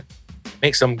it again.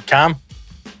 Makes them calm.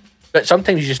 But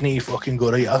sometimes you just need to fucking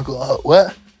go, right, I'll go, what?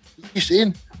 What are you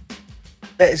saying?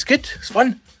 It's good. It's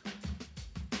fun.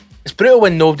 It's brutal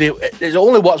when it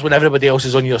only works when everybody else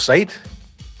is on your side.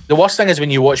 The worst thing is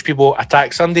when you watch people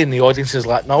attack somebody and the audience is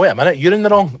like, no, wait a minute, you're in the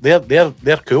wrong.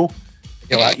 They're cool.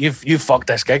 You're like, you've fucked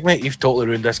this gig, mate. You've totally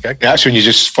ruined this gig. That's when you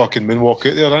just fucking moonwalk out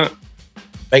there, isn't it?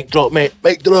 Mic drop, mate.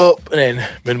 Mic drop. And then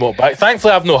moonwalk back.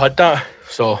 Thankfully, I've not had that.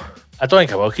 So I don't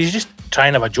think I will. Because you just try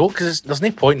and have a joke. Because there's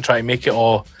no point in trying to make it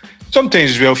all...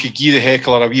 Sometimes as well, if you give the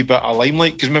heckler a wee bit of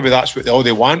limelight, because maybe that's what all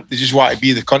they want. They just want to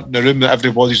be the cunt in the room that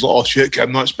everybody's like, oh shit,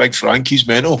 Kim, that's Big Frankie's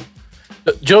mental.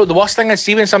 Do you know, the worst thing is,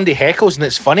 see when somebody heckles and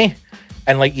it's funny,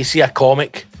 and like you see a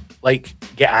comic like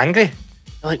get angry,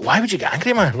 you're like, why would you get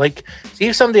angry, man? Like, see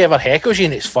if somebody ever heckles you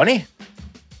and it's funny,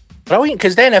 brilliant,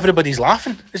 because then everybody's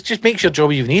laughing. It just makes your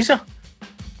job even easier.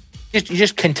 You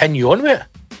just continue on with it.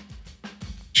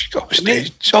 She's up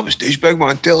the stage, big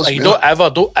man. Tell us. Like,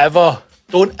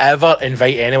 don't ever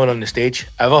invite anyone on the stage,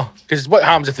 ever. Because what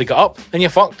happens if they get up? Then you're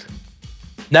fucked.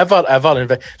 Never, ever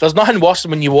invite. There's nothing worse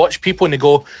than when you watch people and they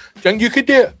go, you could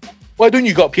do it. Why don't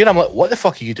you go up here? I'm like, what the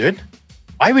fuck are you doing?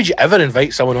 Why would you ever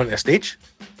invite someone onto the stage?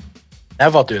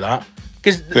 Never do that.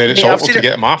 Because it's awful to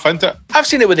get them off, isn't it? I've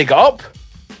seen it when they get up.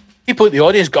 People at the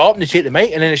audience got up and they take the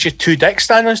mic, and then it's just two dicks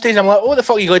standing on stage. I'm like, what the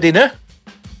fuck are you going to do now?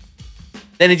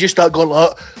 Then they just start going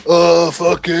like, oh,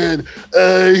 fucking,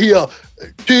 here,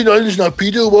 2 nuns and a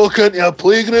pedo walk into a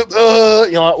playgroup.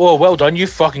 You're like, oh, well done, you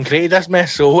fucking created this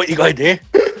mess, so what you got to do?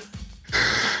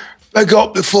 Big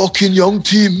up the fucking young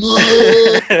team.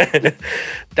 Did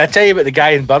I tell you about the guy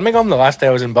in Birmingham the last time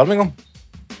I was in Birmingham?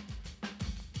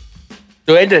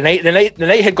 So end of the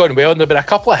night had gone well, and there'd been a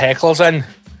couple of hecklers in,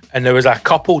 and there was a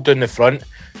couple down the front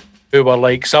who were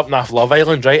like something off Love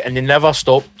Island, right? And they never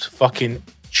stopped fucking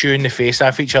chewing the face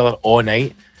off each other all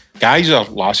night. Guys or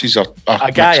lassies or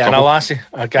a guy and a lassie.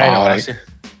 A guy and a lassie. Right.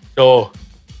 So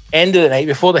end of the night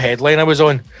before the headliner was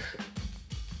on,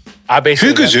 I basically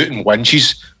who goes out and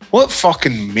whinges? What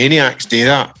fucking maniacs do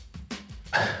that?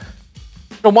 You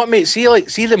know what, mate? See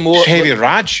the more heavy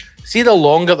Raj. See the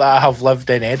longer that I have lived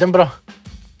in Edinburgh,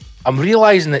 I'm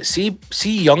realising that see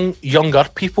younger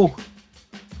people,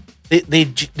 they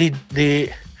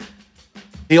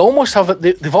almost have it.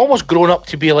 They've almost grown up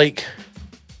to be like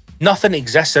nothing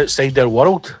exists outside their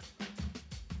world.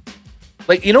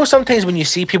 Like, you know, sometimes when you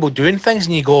see people doing things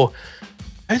and you go,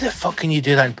 how the fuck can you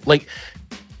do that? Like,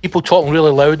 people talking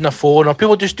really loud on their phone, or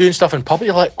people just doing stuff in public.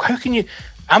 You're like, how can you?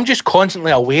 I'm just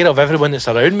constantly aware of everyone that's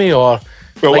around me, or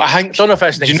well, like, I think, don't know if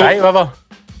it's an anxiety or whatever.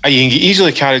 You can get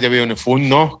easily carried away on the phone,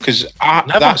 no, because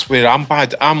that's where I'm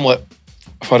bad. I'm like,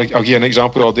 I'll give you an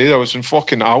example the other day. I was in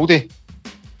fucking Aldi,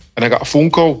 and I got a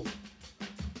phone call,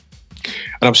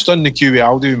 and I'm stood in the queue with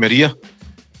Aldi with Maria,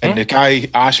 and the guy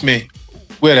asked me,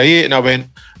 where are you? And I went,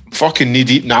 I'm fucking knee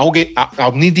deep in Aldi.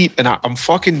 I'm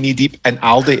fucking knee deep in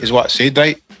Aldi, is what I said,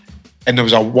 right? And there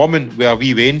was a woman with a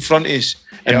wee way in front of us,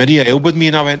 and Maria elbowed me,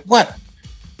 and I went, what?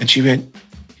 And she went,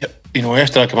 you know,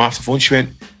 after I come off the phone, she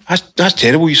went, that's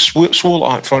terrible, you swore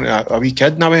like in front of a wee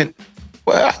kid. And I went,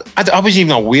 well, I wasn't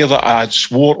even aware that I had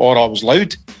swore or I was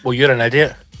loud. Well, you're an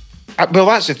idiot. Well,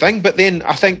 that's the thing, but then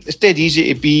I think it's dead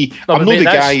easy to be, I'm not the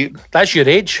guy. That's your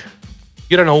age.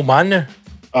 You're an old man now.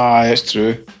 It's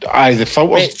true. The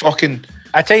filter's fucking.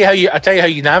 I tell you how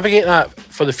you navigate that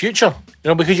for the future. You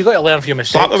know, because you got to learn from your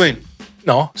mistakes. Start the way.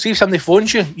 No, see if somebody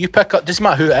phones you, you pick up. Doesn't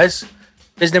matter who it is.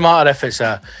 Doesn't matter if it's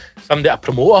somebody, a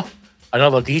promoter,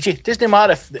 another DJ. Doesn't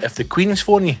matter if the Queen's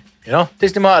phone you. You know,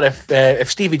 doesn't matter if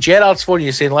Stevie Gerrard's phoning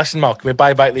you saying, "Listen, Mark, can we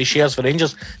buy back these shares for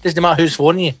Rangers?" Doesn't matter who's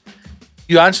phoning you.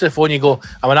 You answer the phone, you go,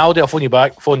 "I'm an Aldi, I'll phone you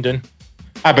back." Phone down.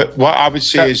 But what I would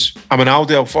say is, I'm an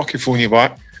Aldi, I'll fucking phone you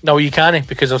back. No, you can't,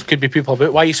 because there could be people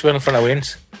about. Why are you swearing in front of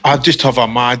Wayne's? I just have a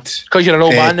mad. Because you're an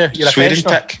old man now. You're swearing a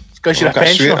pensioner. tick. Because you're a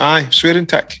pensioner. Swearing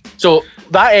tick. So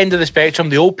that end of the spectrum,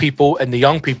 the old people and the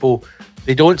young people,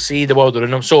 they don't see the world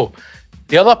around them. So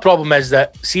the other problem is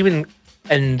that, see, when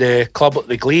in the club at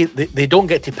the Glee, they don't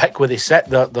get to pick where they sit.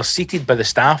 They're seated by the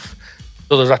staff.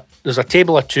 So there's a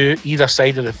table of 2 either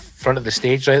side of the front of the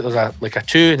stage, right? There's a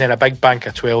 2 and then a big bank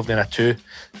of 12 and then a 2.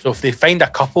 So if they find a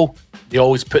couple, they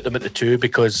always put them at the 2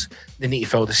 because they need to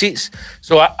fill the seats.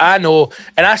 So I know,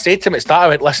 and I said to him at the start, I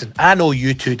went, listen, I know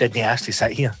you two didn't ask to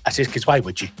sit here. I said, because why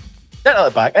would you? Sit at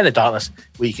the back in the darkness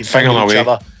where you can finger each away.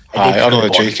 other. I know the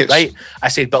jackets. Right? I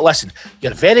said, but listen,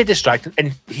 you're very distracted.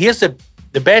 And here's the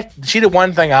best, see the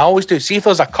one thing I always do, see if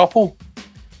there's a couple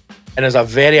and there's a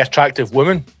very attractive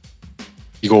woman.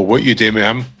 You go, what you doing with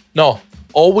him? No,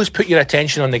 always put your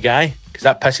attention on the guy because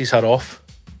that pisses her off.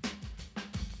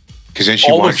 Because then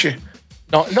she wants you.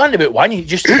 No, not about one. You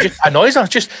just annoys her.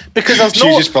 Just because there's She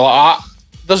just be like,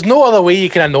 there's no other way you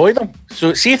can annoy them.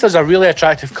 So see if there's a really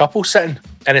attractive couple sitting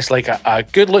and it's like a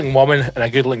good-looking woman and a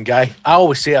good-looking guy. I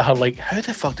always say to her, like, how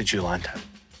the fuck did you land him?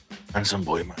 Handsome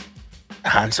boy, man. A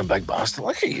handsome big bastard.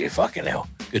 Look at you, fucking hell.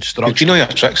 Good structure. Do you know your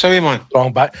tricks away, man?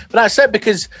 Strong back. But that's it,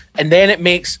 because, and then it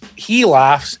makes, he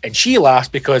laughs and she laughs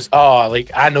because,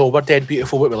 like, I know we're dead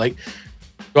beautiful, what we like.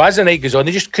 So as the night goes on,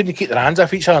 they just couldn't keep their hands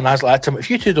off each other, and I was like to them, if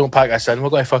you two don't pack this in, we're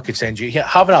going to fucking send you here.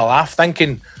 Having a laugh,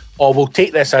 thinking, oh, we'll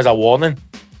take this as a warning.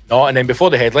 No, and then before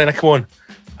the headliner come on,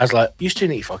 I was like, you two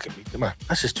need to fucking beat them, man.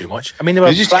 This is too much. I mean, they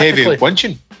were just heavy and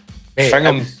punching.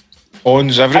 Finger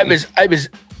ons, everything. It was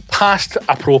past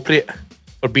appropriate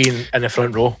for being in the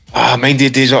front row. Mind the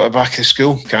days out the back of the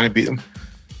school, can't beat them.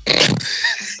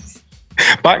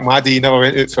 Back in my day, you never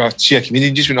went out for a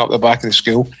comedian, just went up the back of the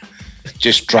school,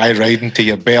 just dry riding to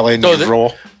your belly and your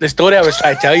raw. The story I was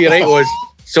trying to tell you, right, was,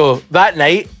 so that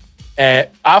night,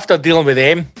 after dealing with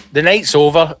them, the night's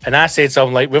over, and I said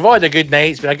something like, we've all had a good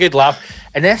night, it's been a good laugh,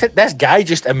 and then this guy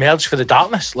just emerged for the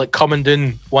darkness, like coming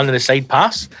down one of the side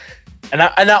paths. And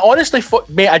I honestly thought,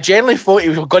 mate, I genuinely thought he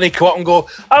was going to come up and go,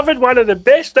 I've had one of the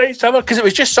best nights ever, because it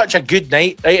was just such a good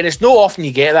night, right? And it's not often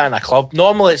you get that in a club.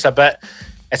 Normally it's a bit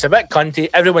cunty.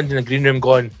 Everyone's in the green room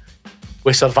going,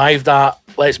 we survived that,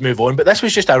 let's move on. But this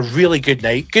was just a really good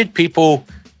night. Good people,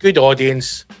 good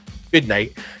audience, good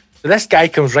night. So this guy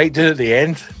comes right down at the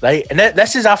end, right? And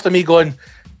this is after me going,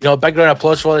 big round of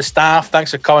applause for the staff,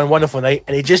 thanks for coming, wonderful night.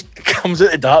 And he just comes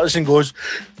out the darkness and goes,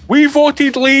 we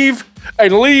voted leave,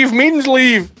 and leave means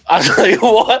leave. I was like,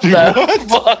 what the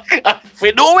fuck?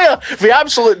 For nowhere, for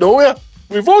absolute nowhere.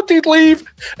 We voted leave,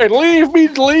 and leave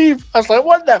means leave. I was like,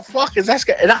 what the fuck is this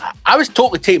guy? And I was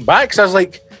totally taken back, because I was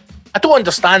like, I don't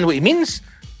understand what he means.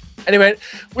 And he went,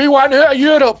 we want out of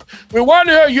Europe. We want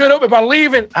out of Europe and we're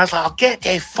leaving. I was like, oh, get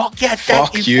the fuck you.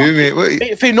 Fuck you,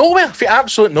 mate. For nowhere, for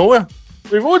absolute nowhere.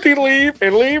 We voted leave,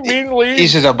 and leave means leave.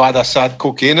 He's just a bad of sad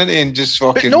cocaine in it and just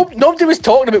fucking... But nobody was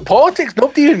talking about politics.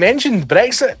 Nobody even mentioned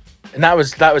Brexit. And that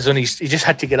was on his... He just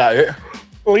had to get that out.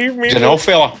 Leave me. He's an old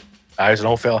fella. He's an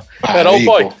old fella. An old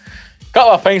boy.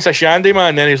 Couple of pints of shandy, man.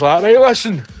 And then he's like, right,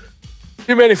 listen.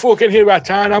 Too many folk in here with a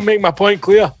tan. I'll make my point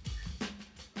clear.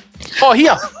 Oh,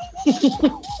 here.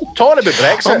 Talking about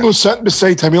Brexit. I'm not sitting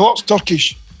beside him. He looks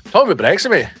Turkish. Talking about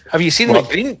Brexit, mate. Have you seen what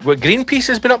Greenpeace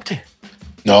has been up to?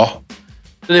 No.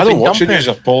 So I don't watch the news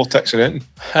of politics or anything.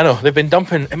 I know. They've been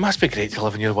dumping... It must be great to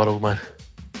live in your world, man.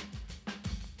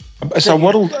 It's a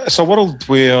world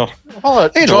where...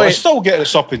 Well, I still get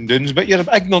its up and downs, but you're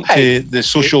ignorant to the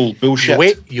social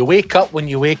bullshit. You wake up when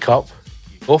you wake up,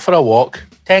 you go for a walk,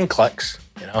 10 clicks,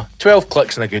 12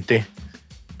 clicks on a good day.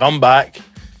 Come back,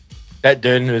 sit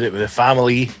down with the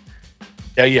family,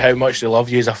 tell you how much they love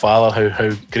you as a father, how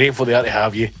grateful they are to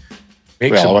have you.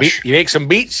 You make some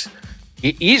beats,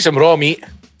 you eat some raw meat,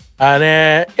 and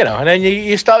and then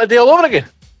you start the day all over again.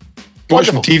 Watch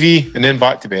some TV and then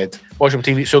back to bed. Watch some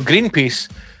TV. So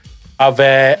Greenpeace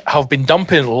have been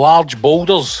dumping large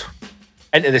boulders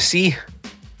into the sea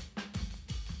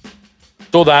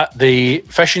so that the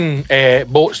fishing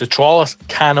boats, the trawlers,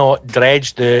 cannot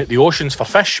dredge the oceans for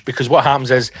fish, because what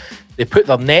happens is they put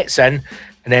their nets in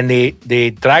and then they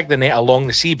drag the net along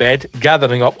the seabed,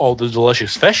 gathering up all the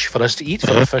delicious fish for us to eat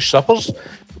for the fish suppers.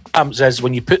 What happens is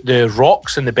when you put the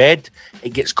rocks in the bed,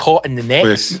 it gets caught in the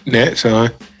nets. With nets, aye.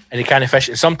 And you can't fish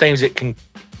it. Sometimes it can...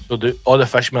 So all the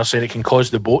fishermen are saying it can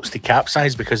cause the boats to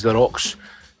capsize because the rocks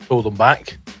pull them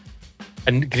back.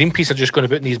 And Greenpeace are just going to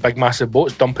put in these big massive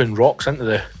boats dumping rocks into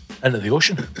the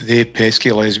ocean. They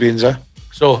pesky lesbians,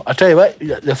 So I tell you what,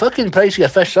 the fucking price of your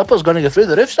fish supper is going to go through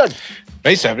the roof, son.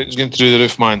 Price everything's going through the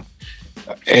roof, man.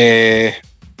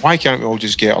 Why can't we all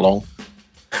just get along?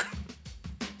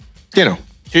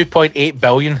 2.8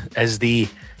 billion is the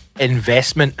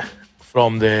investment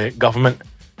from the government.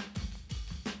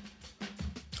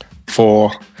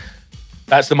 For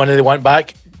That's the money they want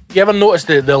back. You ever notice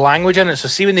the language in it? So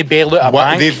see when they bail out a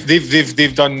bank,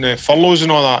 they've done furloughs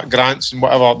and all that, grants and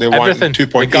whatever. They want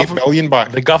 $2.8 billion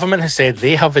back. The government has said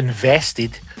they have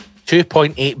invested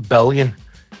 $2.8 billion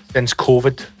since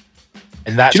COVID,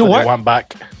 and that's what they want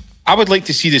back. I would like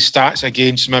to see the stats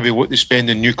against maybe what they spend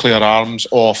in nuclear arms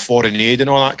or foreign aid and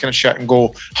all that kind of shit, and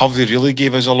go, have they really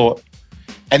gave us a lot?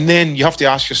 And then you have to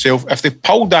ask yourself, if they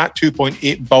pulled that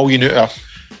 $2.8 billion out of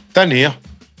thin air,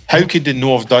 how could they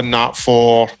not have done that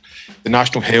for the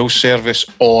National Health Service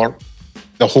or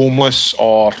the homeless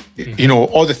or,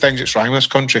 all the things that's wrong with this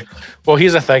country? Well,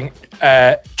 here's the thing.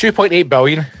 $2.8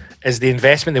 billion is the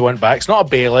investment they want back. It's not a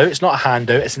bailout. It's not a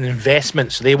handout. It's an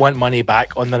investment. So they want money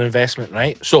back on their investment,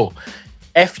 right? So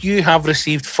if you have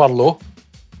received furlough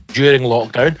during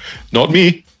lockdown... Not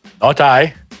me. Not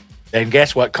I. Then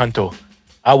guess what, cunto?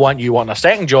 I want you wanting a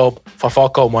second job for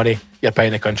fuck all money. You're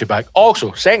paying the country back.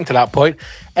 Also, second to that point,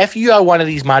 if you are one of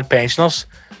these mad pensioners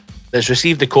that's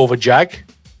received the COVID jag,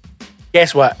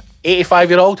 guess what?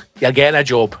 85-year-old, you're getting a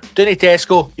job. Doing it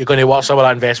Tesco, you're going to want some of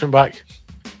that investment back.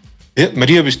 Yeah,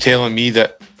 Maria was telling me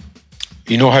that,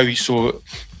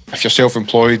 if you're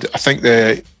self-employed, I think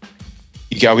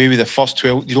you get away with the first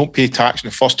 12, you don't pay tax on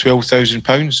the first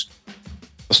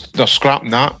 £12,000. They're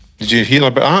scrapping that. Did you hear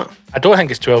about that? I don't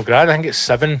think it's 12 grand. I think it's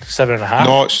 7.5.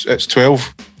 No, it's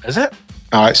 12. Is it?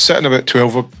 It's sitting about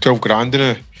 12 grand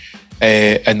now.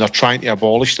 And they're trying to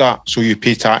abolish that, so you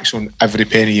pay tax on every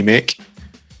penny you make.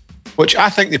 Which I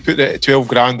think they put it at 12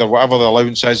 grand or whatever the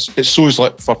allowance is. It's so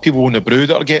like for people on the brew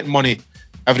that are getting money,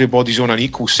 everybody's on an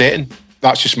equal setting.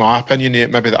 That's just my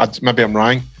opinion. Maybe I'm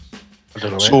wrong. I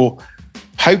don't know. So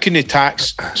how can they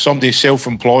tax somebody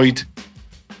self-employed?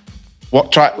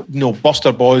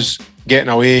 Buster boys getting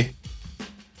away,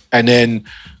 and then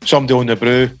somebody on the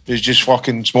brew who's just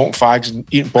fucking smoking fags and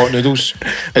eating pot noodles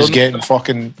is getting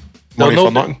fucking money for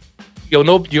nothing.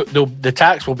 The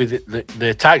tax will be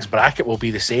the tax bracket will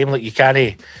be the same. Like you can't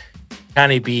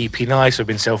be penalised for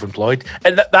being self-employed,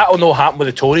 and that'll not happen with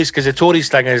the Tories, because the Tories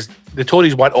thing is the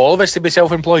Tories want all of us to be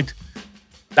self-employed.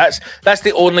 That's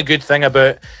the only good thing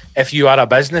about if you are a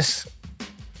business,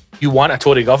 you want a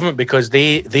Tory government, because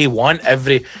they want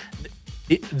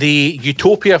the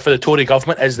utopia for the Tory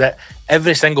government is that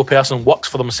every single person works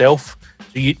for themselves.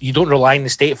 So you don't rely on the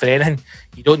state for anything.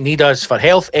 You don't need us for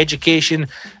health, education,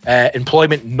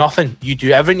 employment, nothing. You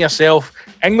do everything yourself.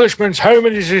 Englishman's how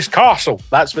many is his castle?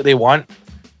 That's what they want.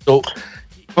 So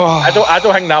I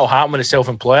don't think that'll happen with the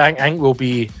self-employed. I think we'll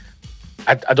be.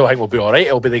 I don't think we'll be all right.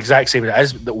 It'll be the exact same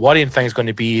as it is. The worrying thing is going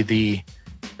to be this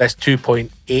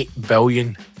 £2.8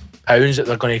 billion that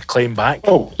they're going to claim back.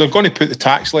 Oh, they're going to put the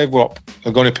tax level up.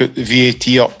 They're going to put the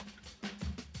VAT up.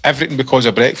 Everything because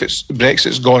of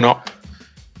Brexit's gone up.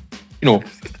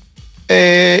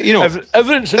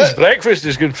 Everything since breakfast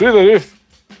is going through the roof.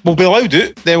 We'll be allowed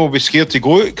out, then we'll be scared to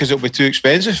go out because it'll be too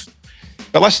expensive.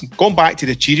 But listen, going back to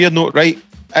the cheerier note, right?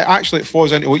 It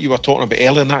falls into what you were talking about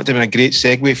earlier, and that'd have been a great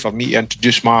segue for me to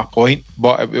introduce my point.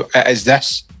 But it is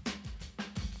this: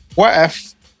 what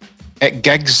if at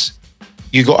gigs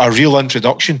you got a real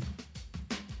introduction?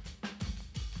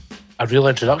 A real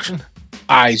introduction?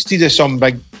 Aye, instead of some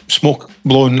big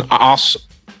blowing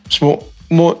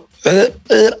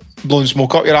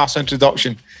smoke up your ass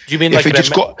introduction. Do you mean if it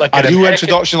just got a real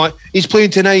introduction, like he's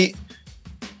playing tonight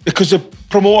because the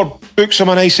promoter books him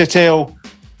a nice hotel.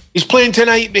 He's playing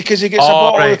tonight because he gets a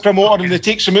bottle of the promoter and they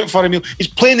takes him out for a meal. He's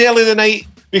playing early the night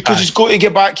because he's got to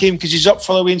get back home because he's up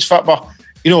for the Wayne's Fitbar.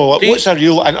 What's a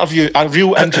real interview, a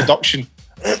real introduction?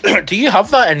 Do you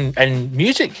have that in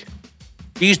music?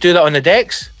 Do you do that on the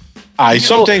decks? Aye,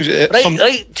 sometimes.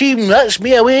 Right, team, that's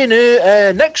me away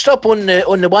now. Next up on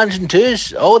the ones and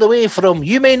twos, all the way from,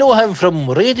 you may know him from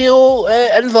Radio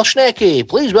Inversnecky.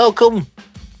 Please welcome.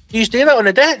 Do you do that on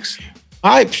the decks?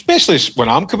 Aye, especially when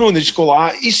I'm coming on, they just go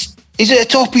like, he's at the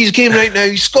top of his game right now.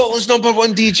 He's Scotland's number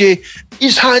one DJ.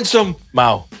 He's handsome.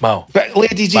 Mau. But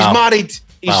ladies, he's married.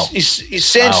 He's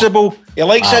sensible. He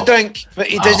likes a drink, but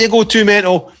he doesn't go too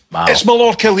mental. It's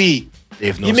Mallorca Lee.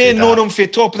 You may have known him for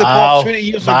Top of the Pops 20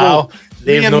 years ago. You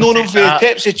may have known him for the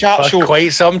Pepsi Chat Show.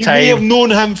 Quite some time. You may have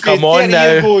known him for 30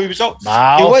 years ago. He was up.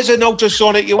 He was an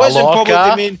Ultrasonic. He was in Public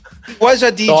Domain. He was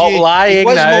a DJ. Stop lying he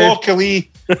was now. Mallorca Lee.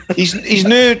 He's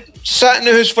now sat in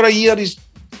the house for a year.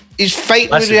 He's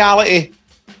fighting with reality.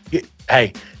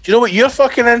 Hey, do you know what your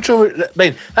fucking intro?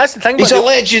 That's the thing. He's a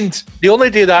legend. They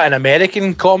only do that in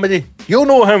American comedy. You'll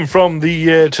know him from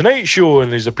the Tonight Show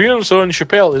and his appearance on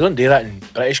Chappelle. They don't do that in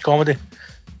British comedy.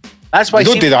 That's why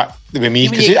they don't do that with me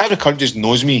because every country just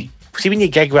knows me. See, when you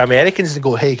gig with Americans and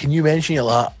go, "Hey, can you mention your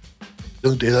that?"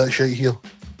 Don't do that shit here.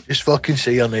 Just fucking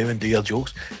say your name and do your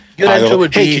jokes. Your intro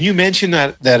would hey, be... can you mention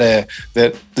that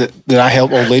I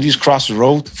help old ladies cross the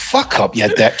road? Fuck up, you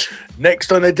dick.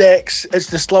 Next on the decks, it's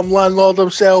the slum landlord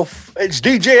himself. It's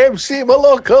DJ MC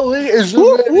Malockley. Is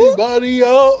there anybody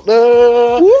out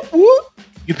there?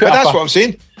 You put But that's what I'm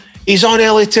saying. He's on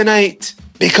early tonight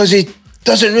because he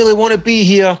doesn't really want to be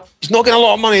here. He's not getting a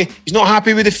lot of money. He's not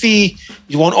happy with the fee.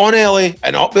 You want on early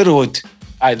and up the road.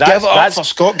 Aye, Give it up for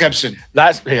Scott Gibson.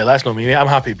 That's not me, mate. I'm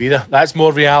happy to be there. That's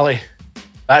more reality.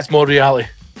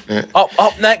 Yeah.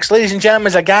 Up next, ladies and gentlemen,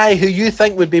 is a guy who you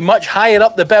think would be much higher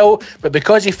up the bill, but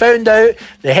because he found out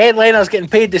the headliner's getting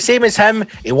paid the same as him,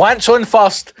 he wants on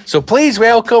first. So please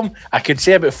welcome, I could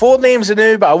say about 4 names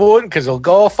now, but I won't because they'll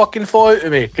go fucking fall out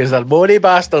of me because they're money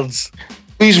bastards.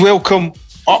 Please welcome,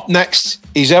 up next,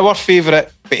 he's our favourite,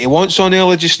 but he wants on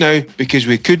early just now because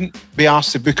we couldn't be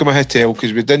asked to book him a hotel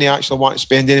because we didn't actually want to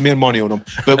spend any more money on him.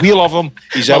 But we love him.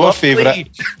 He's our favourite.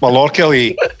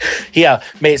 Malorkelly. Here,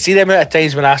 mate, see the amount of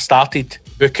times when I started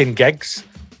booking gigs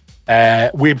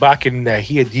way back in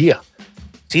here.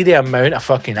 See the amount of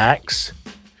fucking acts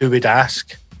who would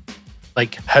ask,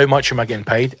 like, how much am I getting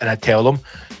paid? And I'd tell them,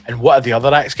 and what are the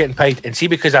other acts getting paid? And see,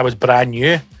 because I was brand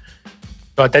new,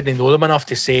 so I didn't know them enough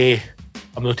to say,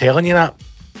 I'm not telling you that.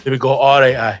 They would go, all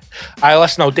right, I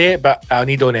listen, I'll do it, but I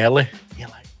need on early. You're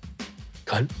like,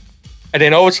 cunt. And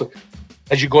then obviously,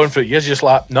 as you're going through years, you're just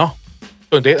like, no,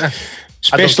 don't do it then.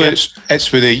 Especially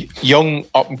it's with the young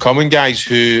up and coming guys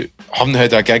who haven't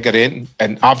had a gig or anything,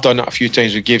 and I've done it a few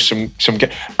times. We gave some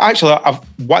actually,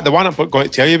 the one I'm going to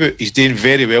tell you about, he's doing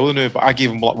very well now. But I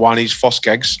gave him like one of his first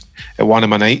gigs at one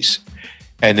of my nights,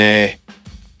 and I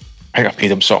think I paid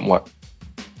him something like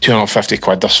 250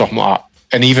 quid or something like that.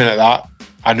 And even at that,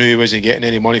 I knew he wasn't getting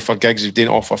any money for gigs. He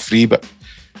didn't offer free,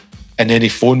 and then he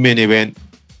phoned me and he went,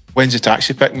 "When's the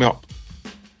taxi pick me up?"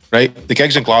 Right, the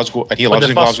gig's in Glasgow, and he lives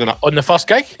in Glasgow. On the first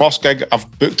gig? First gig,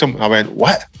 I've booked him. I went,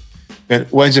 "What?" He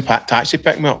went, "When's the taxi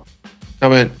pick me up?" I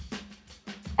went,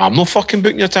 "I'm not fucking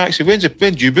booking your taxi. When do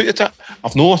you book your taxi?" I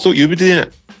thought you were doing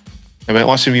it. I went,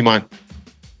 "Listen, wee man,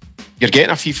 you're getting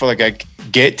a fee for the gig.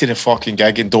 Get to the fucking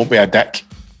gig and don't be a dick."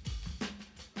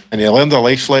 And he learned a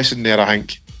life lesson there, I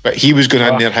think. But he was going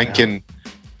in there thinking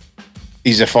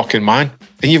he's a fucking man.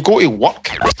 And you've got to work.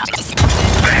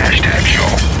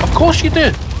 Of course you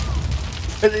do.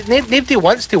 But nobody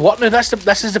wants to work now.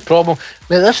 This is the problem.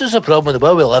 Well, this is the problem with the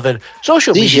world we live in.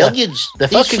 Social media. The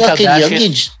fucking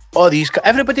Kardashians.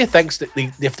 Everybody thinks that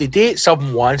if they date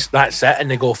someone once, that's it, and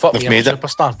they go, fuck me, I'm a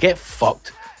superstar. Get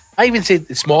fucked. I even said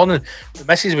this morning, the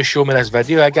missus was showing me this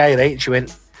video, a guy, right? And she went,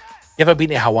 "You ever been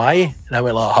to Hawaii?" And I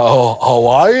went like, "Oh,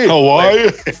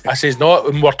 Hawaii?" I says, "No."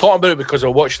 And we're talking about it because we're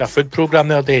watching a food program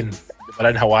the other day, and we're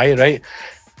in Hawaii, right?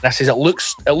 And I says, it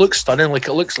looks stunning, like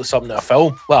it looks like something in a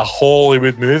film, like a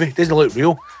Hollywood movie. It doesn't look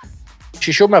real.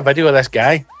 She showed me a video of this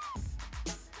guy,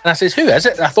 and I says, "Who is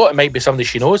it?" And I thought it might be somebody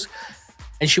she knows.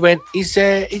 And she went, he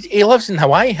lives in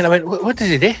Hawaii. And I went, "What does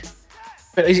he do?"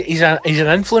 But he's an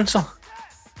influencer.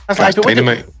 I was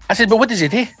like, I said, "But what does he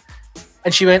do?"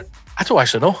 And she went, "I don't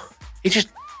actually know. He just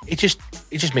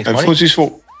makes money. Influences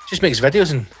folk. Just makes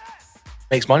videos and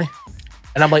makes money."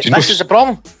 And I'm like, this is the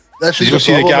problem. Did you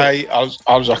see the guy?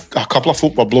 I was a couple of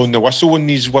folk were blowing the whistle on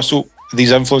these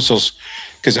influencers,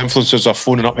 because influencers are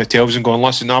phoning up hotels and going,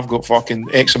 "Listen, I've got fucking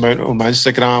X amount on my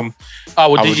Instagram. Oh,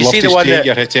 well, did you see the one that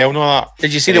your hotel and all that?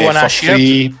 Did you see the one I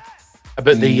shared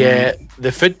about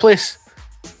the food place?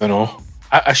 I know.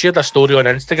 I shared a story on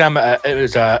Instagram. It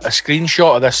was a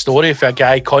screenshot of this story for a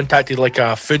guy contacted like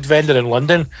a food vendor in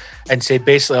London and said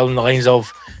basically along the lines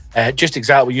of just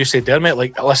exactly what you said there, mate.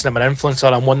 Like, "Listen, I'm an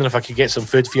influencer. I'm wondering if I could get some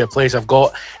food for your place. I've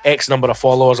got X number of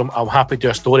followers. I'm happy to do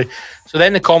a story." So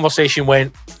then the conversation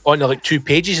went on to like 2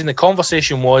 pages, and the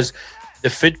conversation was the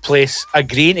food place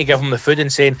agreeing to give him the food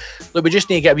and saying, "Look, we just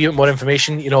need to get a bit more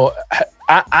information, you know,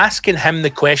 asking him the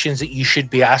questions that you should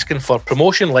be asking for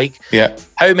promotion, like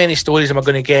how many stories am I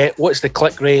going to get, what's the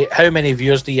click rate, how many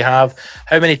viewers do you have,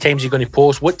 how many times are you going to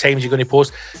post, what times are you going to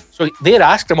post." So they're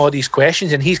asking him all these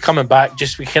questions, and he's coming back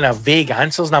just with kind of vague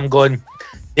answers, and I'm going,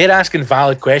 they're asking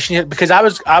valid questions, because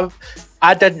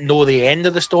I didn't know the end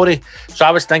of the story. So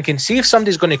I was thinking, see if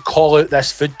somebody's going to call out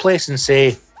this food place and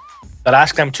say they're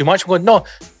asking him too much. I'm going, no,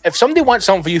 if somebody wants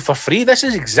something for you for free, this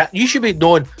is you should be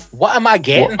knowing, what am I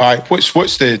getting? What's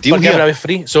the deal here? Giving away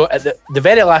free. So at the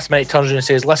very last minute, he turns around and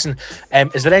says, "Listen,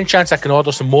 is there any chance I can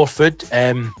order some more food?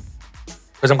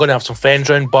 Because I'm going to have some friends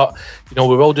round, but you know,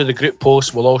 we will do the group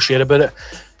post, we'll all share about it."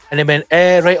 And they went,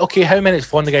 right, okay, how many is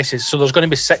for? And the guy says, "So there's going to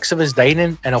be 6 of us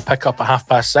dining, and I'll pick up at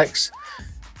 6:30.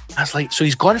 I was like, so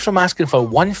he's gone from asking for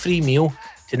 1 free meal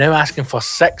to now asking for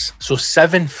 6, so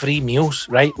 7 free meals,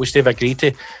 right? Which they've agreed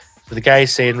to. So the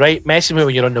guy's saying, right, message me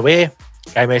when you're on the way.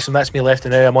 Guy messaged him, that's me left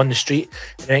and now, I'm on the street.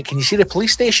 And he went, can you see the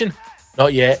police station?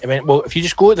 Not yet. He went, well, if you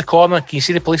just go to the corner, can you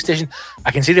see the police station?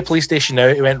 I can see the police station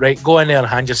now. He went, right, go in there and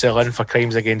hand yourself in for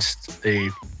crimes against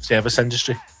the service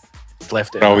industry.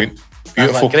 Left it. Brilliant.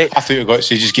 Beautiful. Like, great. I thought you were going to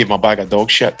say just gave my bag of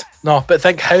dog shit. No, but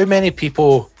think how many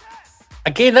people,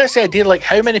 again, that's the idea, like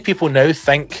how many people now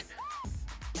think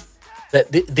that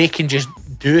they can just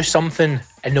do something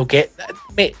and they'll get,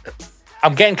 mate,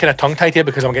 I'm getting kind of tongue-tied here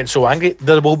because I'm getting so angry.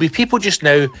 There will be people just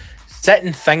now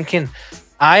sitting thinking,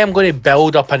 I am going to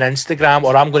build up an Instagram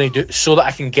or I'm going to do so that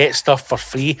I can get stuff for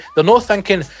free. They're not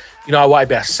thinking, you know, I want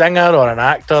to be a singer or an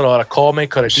actor or a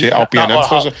comic or a I'll be an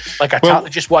influencer. Like they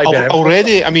just want to be an influencer.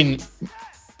 Already, I mean,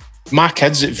 my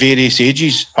kids at various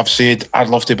ages have said, I'd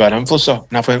love to be an influencer.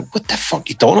 And I went, what the fuck are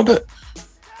you talking about?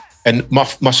 And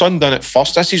my son done it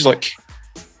first. This is like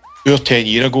 10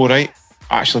 years ago, right?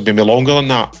 Actually, been me longer than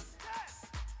that.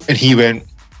 And he went,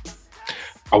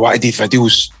 I want to do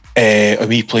videos of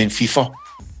me playing FIFA.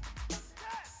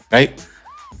 Right?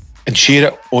 And share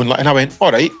it online. And I went,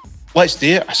 all right, let's do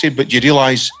it. I said, but do you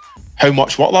realise how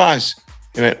much work that is?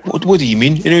 He went, what do you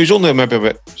mean? You know, he was only maybe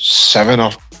about 7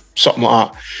 or something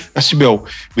like that. I said, well,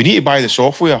 we need to buy the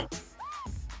software.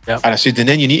 Yep. And I said, and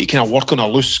then you need to kind of work on a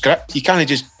loose script. You can't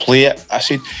just play it. I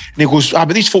said, and he goes, but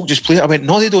these folk just play it. I went,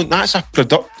 no, they don't. That's a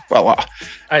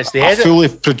a fully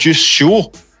produced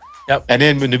show. Yep. And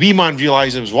then when the wee man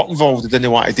realised there was work involved, he didn't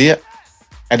want to do it.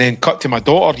 And then cut to my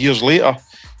daughter years later.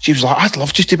 She was like, I'd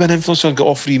love just to be an influencer and get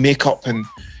all free makeup. And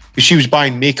she was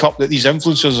buying makeup that these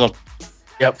influencers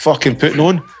are fucking putting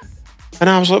on. And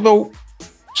I was like, well,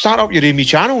 start up your Amy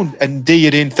channel and do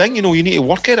your own thing. You know, you need to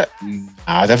work at it.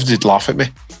 Everybody'd laugh at me.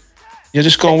 You're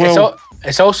just going, well,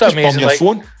 it's also amazing like,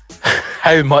 phone.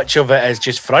 How much of it is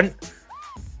just front.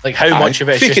 Like how much of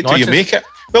it is just nonsense. Fake it till you make it.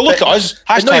 Well, look at us.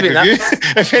 Hashtag review.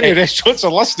 If any restaurants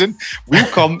are listening, we'll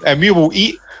come and we will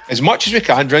eat as much as we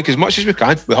can, drink as much as we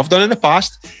can. We have done in the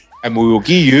past, and we will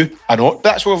give you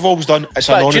that's what we've always done. It's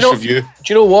an honest review. Do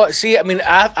you know what? See, I mean,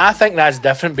 I think that's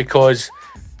different because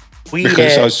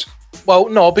it's us. Well,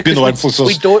 no, because we're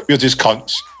just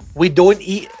cunts. We don't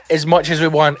eat as much as we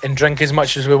want and drink as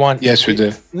much as we want. Yes, we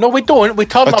do. No, we don't. We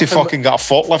turn up. To fucking get a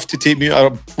forklift to take me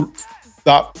out of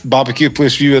that barbecue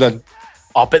place we were in.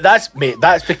 Oh, but that's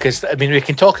because, I mean, we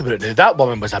can talk about it now. That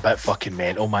woman was a bit fucking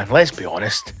mental, man. Let's be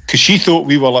honest. Because she thought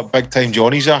we were like big time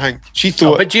Johnnies, I think. She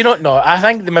thought. But do you not know? I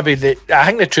think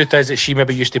the truth is that she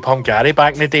maybe used to pump Gary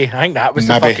back in the day. I think that was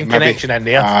the fucking connection in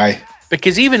there. Aye.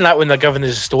 Because even that when they're giving us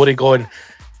a story going,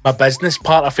 my business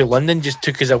partner for London just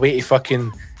took us away to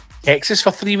fucking Texas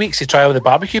for 3 weeks to try out the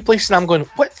barbecue place, and I'm going,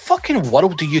 what fucking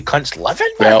world do you cunts live in,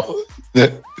 man?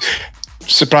 Well,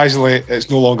 surprisingly,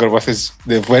 it's no longer with us.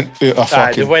 They've went out of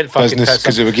fucking business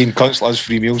because they were getting cunts as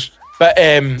free meals. But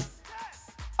a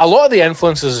lot of the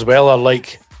influencers as well are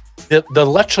like, they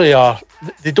literally are,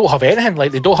 they don't have anything.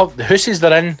 Like, they don't have, the houses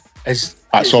they're in is,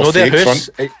 that's all fake house,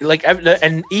 front. Like,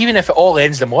 and even if it all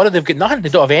ends tomorrow, they've got nothing. They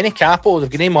don't have any capital. They've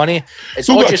got no money. It's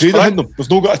all just front. They've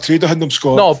not got a trader in them,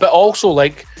 Scott. No, but also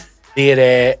like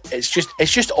it's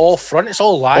just all front. It's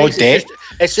all lies. All debt.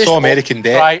 It's just all American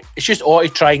debt. It's just all to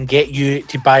try and get you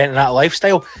to buy into that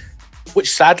lifestyle,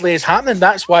 which sadly is happening.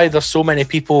 That's why there's so many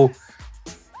people.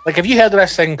 Like, have you heard of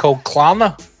this thing called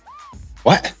Klarna?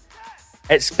 What?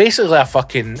 It's basically a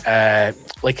fucking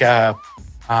like a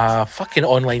fucking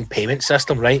online payment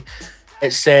system, right?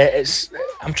 It's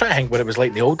I'm trying to think what it was like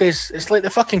in the old days. It's like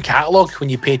the fucking catalogue when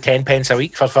you pay 10 pence a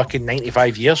week for fucking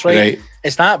 95 years, right?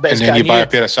 It's that, but and it's then you buy a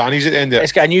pair of sannies at the end of it.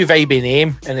 It's got a new vibey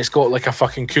name and it's got like a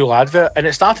fucking cool advert, and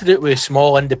it started out with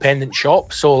small independent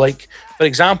shops. So like, for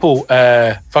example,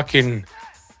 fucking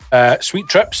Sweet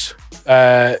Trips,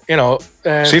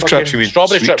 Safe Trips, you mean?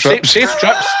 Strawberry Trips. Safe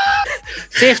Trips.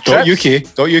 Safe Trips.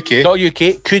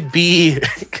 .uk could be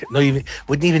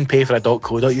wouldn't even pay for a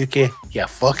 .co.uk. You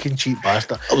fucking cheap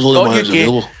bastard. That was only one that was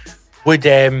available. Would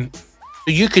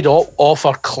so you could offer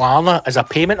Klarna as a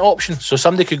payment option, so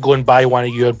somebody could go and buy one of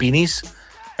your beanies.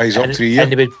 Up to a year.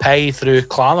 And they would pay through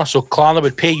Klarna. So Klarna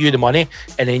would pay you the money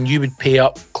and then you would pay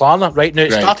up Klarna. Right now,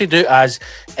 it started out as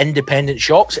independent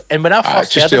shops. And when I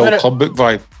first heard about it, club book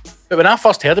vibe. But when I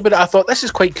first heard about it, I thought this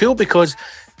is quite cool because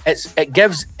it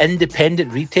gives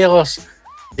independent retailers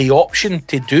the option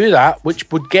to do that, which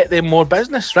would get them more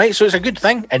business, right? So it's a good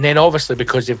thing. And then obviously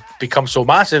because they've become so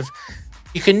massive,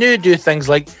 you can now do things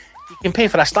like you can pay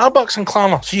for a Starbucks in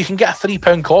Klarna, so you can get a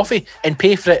 £3 coffee and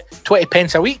pay for it 20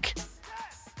 pence a week.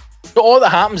 So all that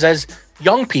happens is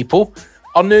young people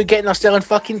are now selling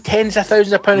fucking tens of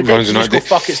thousands of pounds a day. So just go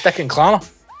fuck it, stick in Klarna.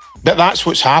 But that's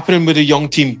what's happening with the young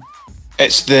team.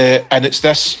 And it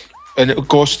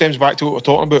stems back to what we're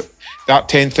talking about. that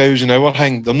 10,000 hour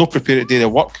thing, they're not prepared to do the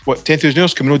work. What, 10,000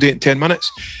 hours? Can we not do it in 10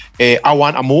 minutes? I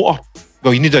want a motor.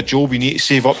 Well, you need a job, you need to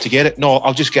save up to get it. No,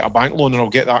 I'll just get a bank loan and I'll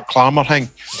get that Clamor thing.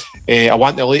 I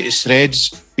want the latest threads,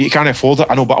 but you can't afford it.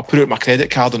 I know, but I'll put it on my credit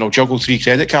card and I'll juggle 3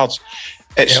 credit cards.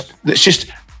 It's just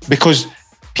because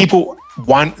people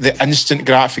want the instant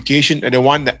gratification and they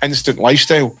want the instant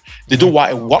lifestyle. They don't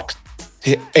want to work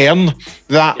to earn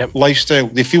that lifestyle.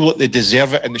 They feel like they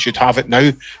deserve it and they should have it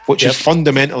now, which is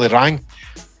fundamentally wrong.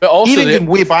 But also, even going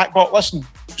way back, but listen,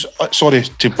 sorry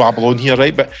to babble on here,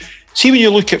 right? But see, when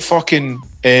you look at fucking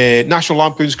National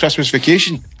Lampoon's Christmas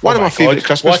Vacation, one of my favourite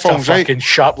Christmas films, right? What a fucking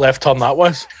sharp left turn that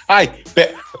was. Aye,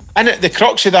 but the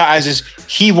crux of that is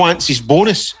he wants his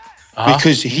bonus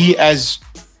because he is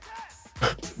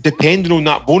depending on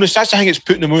that bonus. That's the thing that's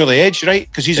putting him over the edge, right?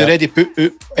 Because he's already put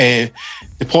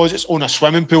deposits on a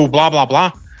swimming pool, blah, blah,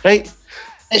 blah, right?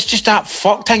 It's just that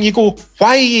fuck thing. You go,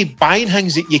 why are you buying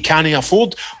things that you can't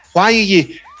afford? Why are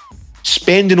you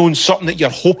spending on something that you're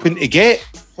hoping to get?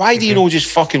 Why do you not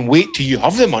just fucking wait till you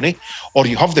have the money or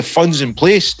you have the funds in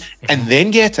place and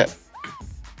then get it?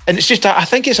 And it's just that I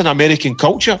think it's an American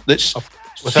culture that's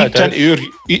seeped into your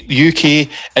UK,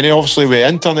 and then obviously with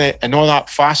internet and all that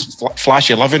fast,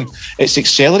 flashy living, it's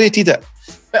accelerated it.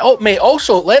 But mate,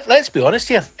 also let's be honest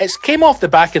here. It came off the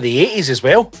back of the 80s as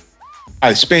well.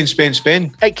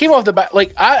 Spend. It came off the back.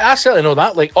 Like I certainly know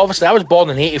that. Like obviously, I was born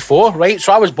in '84, right?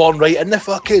 So I was born right in the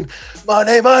fucking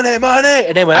money.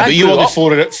 And then when I you grew were up, the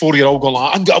 4-year-old going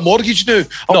like, I've got a mortgage now.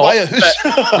 I'll buy a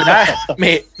house.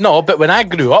 But when I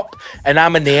grew up and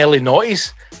I'm in the early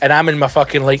noughties and I'm in my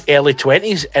fucking like early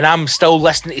 20s and I'm still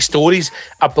listening to stories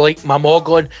of like my mom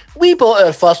going, we bought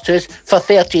our first house for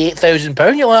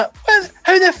 £38,000. You're like, what?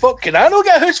 How the fuck can I not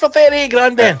get a house for 38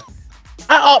 grand then?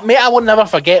 Mate, I will never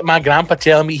forget my grandpa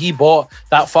telling me he bought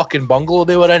that fucking bungalow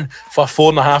they were in for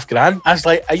 4.5 grand. I was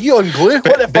like, are you on glue?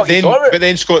 What the fuck are you talking about? But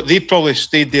then, Scott, they probably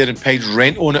stayed there and paid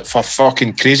rent on it for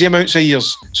fucking crazy amounts of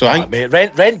years. So I think...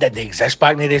 Mate, rent didn't exist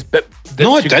back in the days. But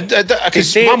it did.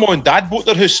 Because my mum and dad bought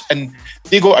their house and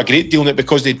they got a great deal on it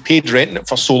because they'd paid rent in it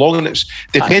for so long, and it's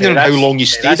depending on how long you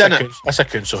stayed in it. That's a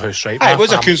council house, right? It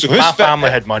was a council house. My family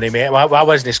had money, mate. I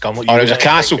wasn't scum. It was a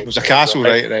castle. It was a castle,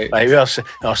 right. Like we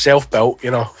were self-built,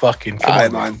 you know, fucking come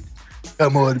on, man.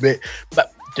 Come on, mate.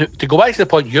 But to go back to the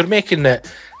point you're making, that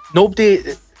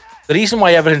the reason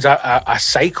why everything's a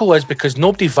cycle is because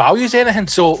nobody values anything.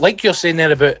 So like you're saying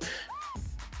there about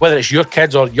whether it's your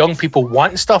kids or young people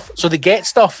wanting stuff, so they get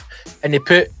stuff and they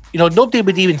put, you know, nobody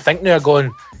would even think now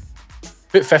going,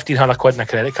 put 1,500 quid in a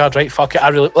credit card, right? Fuck it, I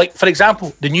really, like, for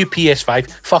example, the new PS5,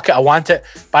 fuck it, I want it,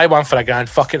 buy one for £1,000,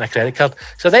 fuck it, in a credit card.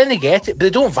 So then they get it, but they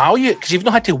don't value it because you've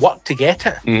not had to work to get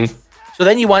it. Mm-hmm. So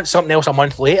then you want something else a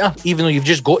month later, even though you've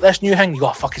just got this new thing, you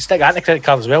got to fucking stick that in the credit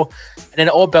card as well. And then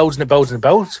it all builds and it builds and it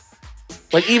builds.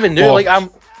 Like, even now,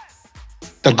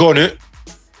 they're going out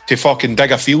to fucking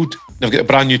dig a field. They've got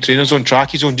brand new trainers on,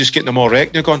 trackies on, just getting them all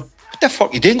wrecked. They're going, what the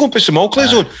fuck you doing? Go and put some all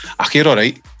clothes on. Okay, all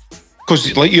right.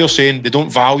 Because like you're saying, they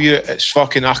don't value it. It's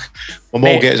fucking, my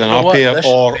mom gets an up here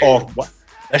or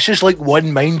this is like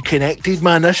one mind connected,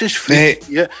 man. This is free.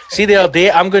 Yeah. See, the other day,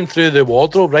 I'm going through the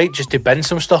wardrobe, right, just to bin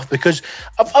some stuff because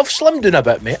I've slimmed down a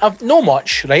bit, mate. I've no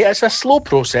much, right? It's a slow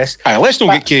process. Aye, let's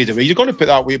not get carried away. You're going to put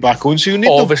that weight back on, so you need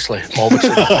obviously. Right? So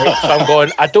I'm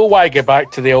going, I don't want to get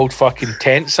back to the old fucking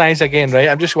tent size again, right?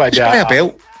 I'm just want to be a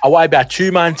belt. I want to be a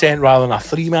 2-man tent rather than a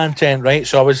 3-man tent, right?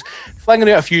 So I was flinging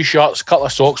out a few shirts, a couple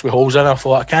of socks with holes in. I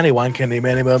thought, I can't wank in them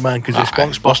anymore, man, because the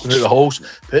spunk's busting out the holes.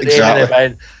 Put them in the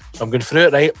bin. So I'm going through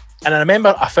it, right? And I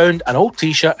remember I found an old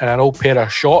t-shirt and an old pair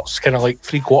of shorts, kind of like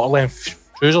 3/4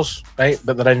 length trousers, right?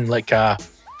 But they're in like a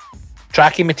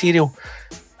tracking material.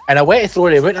 And I went to throw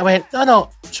it out and I went, no.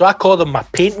 So I call them my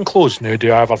painting clothes. Now,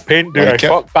 do I ever paint? Do I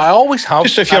fuck? But I always have.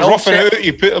 Just if you're roughing out,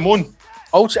 you put them on.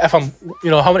 Also, if I'm, you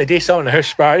know, having to do something in the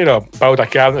house, but, you know, build a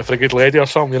cabinet for a good lady or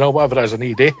something, you know, whatever it is I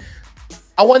need to do.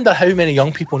 I wonder how many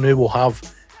young people now will have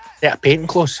set of painting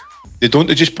clothes. They don't,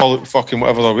 they just pull out fucking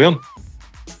whatever they're wearing.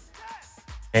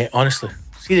 Honestly.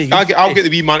 See, I'll get the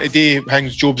wee man today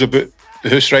hangs jobs about the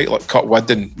house, right, like cut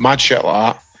wood and mad shit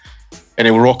like that. And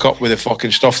he'll rock up with the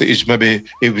fucking stuff that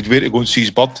he would wear to go and see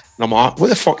his bird. And I'm like, what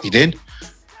the fuck are you doing?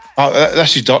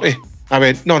 This is dirty. I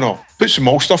went, no, put some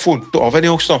old stuff on. Don't have any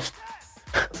old stuff.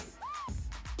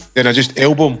 Then I just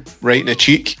elbow him right in the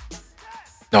cheek.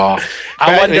 No.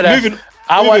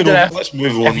 Let's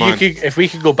move on, man. If we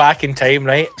could go back in time,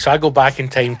 right? So I go back in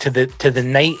time to the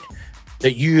night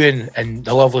that you and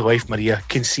the lovely wife Maria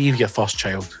conceive your first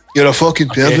child. You're a fucking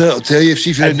pervert, I'll tell you. If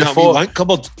she found that wee wank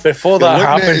cupboard. Before that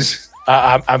happens,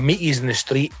 I meet you in the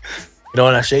street You know,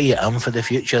 and I say you am for the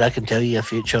future, I can tell you your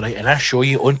future, right? And I show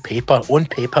you on paper,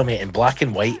 mate, in black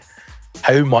and white,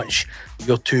 how much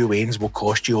your two Waynes will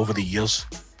cost you over the years.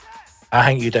 I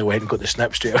think you'd have went and got the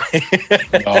snip straight away.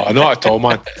 No, not at all,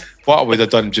 man. What I would have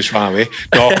done, just ran away.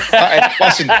 No,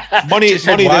 listen, money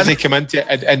doesn't come into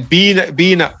it, and being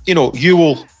you know, you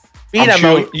will being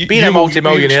a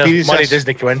multi-millionaire, money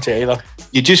doesn't come into it either.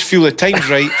 You just feel the time's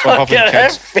right for having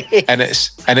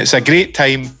kids, and it's a great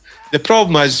time. The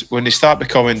problem is when they start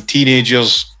becoming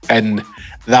teenagers and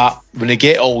that when they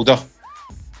get older.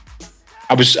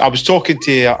 I was talking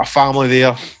to a family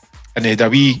there, and they had a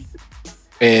wee.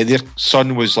 Their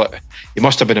son was like, he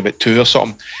must have been about 2 or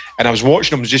something, and I was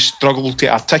watching him just struggle to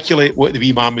articulate what the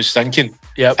wee man was thinking.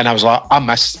 Yep. And I was like,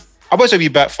 I was a wee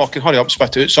bit fucking hurry up,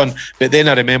 spit out, son. But then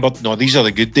I remembered, no, these are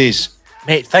the good days.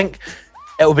 Mate, think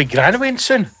it'll be Granwayne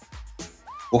soon.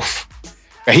 Oof.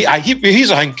 Here's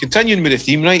the thing, continuing with the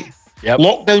theme, right? Yep.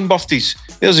 Lockdown birthdays.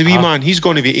 There's a wee man, he's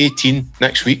going to be 18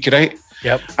 next week, right?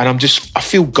 Yep. And I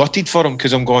feel gutted for him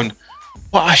because I'm going,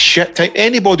 what a shit time.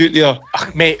 Anybody out there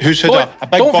mate, who's had a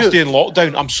big birthday in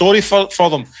lockdown, I'm sorry for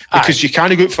them because you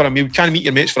can't go out for a meal, you can't meet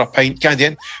your mates for a pint, can't do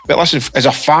anything. But listen, as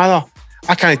a father,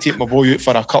 I can't take my boy out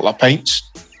for a couple of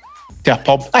pints to a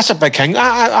pub. That's a big thing.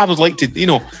 I would like to, you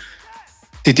know,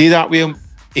 to do that with him.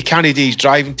 He can't do his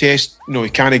driving test. You know, he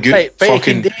can't go out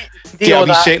fucking get a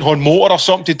wee second-hand motor or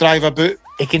something to drive about.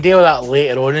 He can deal with that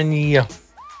later on in the year.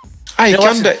 Aye,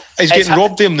 but he's getting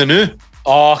robbed of him the new.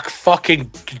 Oh, fucking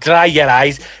dry your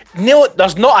eyes. No,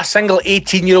 there's not a single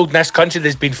 18-year-old in this country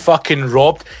that's been fucking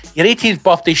robbed. Your 18th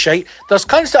birthday shite. There's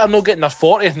cunts that are not getting their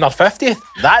 40th and their 50th.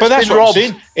 That's what robbed. I'm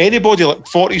saying. Anybody like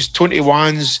 40s,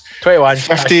 21s,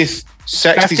 50th,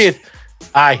 60th. 50th.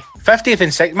 Aye, 50th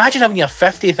and 60th. Imagine having your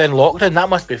 50th in lockdown. That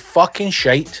must be fucking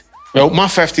shite. Well, my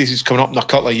 50th is coming up in a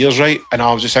couple of years, right? And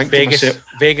I was just thinking Vegas, to myself,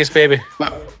 Vegas, baby.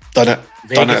 Done it.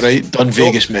 Vegas. Done it, right? Done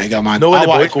Vegas mega, man. No, I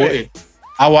want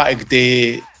to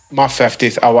do my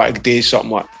 50th. I want to do something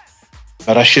like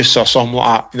Mauritius or something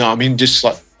like that. You know what I mean? Just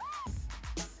like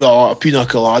a pina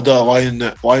colada lying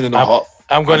in a hut.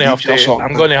 I'm going to have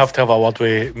to have a word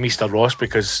with Mr. Ross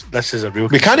because this is a real.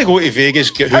 We can't go to Vegas,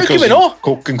 get hookers, how can we know?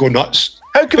 Coke and go nuts.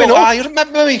 How can we know? You're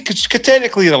maybe because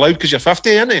technically you're allowed because you're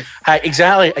 50, aren't you?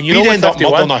 Exactly. And you know end up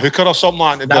murdering a hooker or something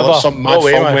like that. Never. Some mad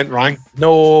film went wrong.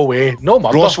 No way. No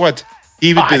murder. Ross would.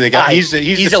 He would be the guy. He's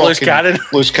the loose cannon.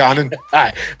 Loose cannon.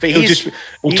 Aye, but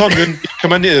we'll turn around,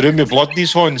 come into the room with blood in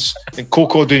his hands and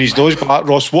Coco doing his nose. But like,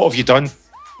 Ross, what have you done?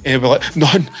 And he'll be like,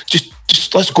 none. Just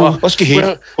let's go. Let's get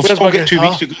here. We've still got 2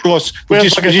 weeks to go, Ross. We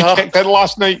just checked in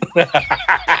last night.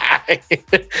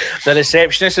 The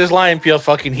receptionist is lying pure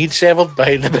fucking heat severed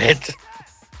behind the bed.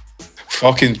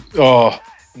 Fucking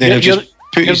Then your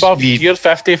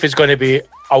 50th is going to be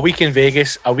a week in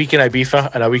Vegas, a week in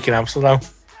Ibiza, and a week in Amsterdam.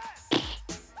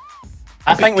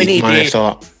 I think we need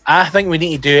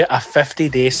to do a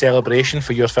 50-day celebration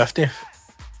for your 50th.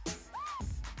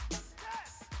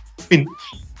 I mean,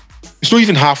 it's not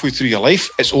even halfway through your life.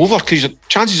 It's over because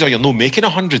chances are you're not making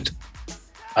 100.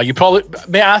 You probably,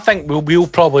 mate. I think we'll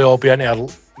probably all be in our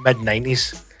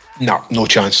mid-90s. No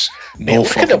chance.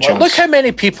 Chance. Look how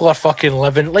many people are fucking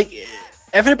living. Like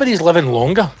everybody's living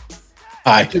longer.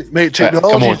 Aye, mate.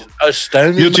 Technology. Come on,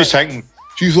 astounding. You're just thinking.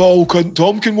 She's all,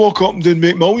 Tom can walk up and do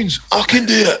make millions. I can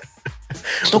do it.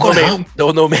 It's not going to happen.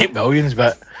 No, make millions,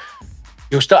 but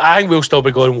I think we'll still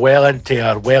be going well into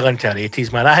our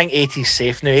 80s, man. I think 80s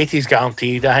safe now. 80s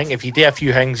guaranteed. I think if you do a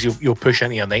few things, you'll push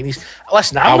into your 90s.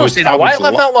 Listen, I'm not saying I want to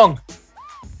live that long.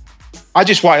 I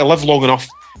just want to live long enough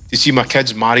to see my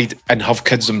kids married and have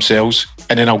kids themselves,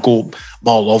 and then I'll go,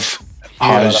 my love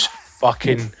has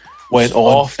fucking went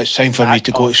on. It's time for me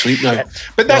to go to sleep now.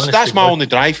 But that's my only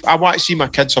drive. I want to see my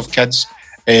kids have kids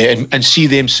and see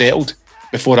them settled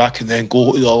before I can then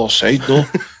go to the other side, no?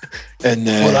 And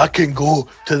I can go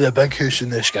to the big house in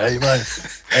the sky, man,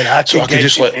 and I can get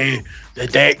just the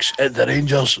decks at the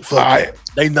Rangers for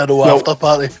 9-0 after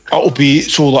party. It'll be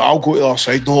so like I'll go to the other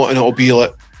side, no, and it'll be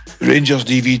like Rangers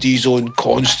DVDs on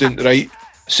constant, right?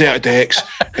 Set of decks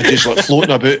and just like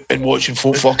floating about and watching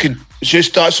folk fucking. It's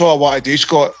just that's all I want to do,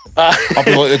 Scott. I'll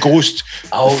be like the ghost.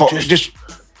 I'll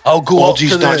go up to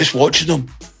just watching them.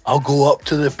 I'll go up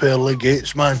to the pearly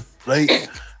gates, man, right?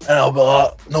 And I'll be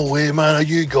like, no way, man, are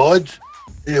you God?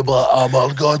 And you'll be like, I'm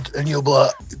our God. And you'll be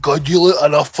like, God, you look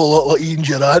an awful lot like Ian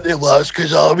Gerrard. And that's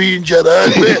because I'm Ian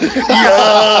Gerrard, mate.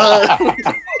 Yeah.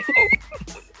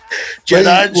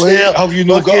 Gerrard's there. Have you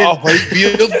not got a white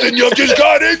beard and you've just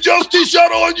got an injustice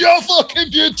shirt on your fucking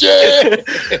beauty?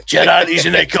 Gerrard is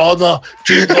in the corner.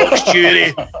 Jukebox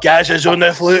Jury. Gaz is on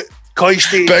the flute.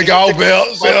 Coisty. Big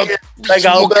Albert, Big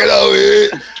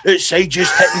Albert. Outside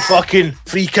just hitting fucking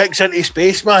free kicks into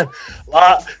space, man.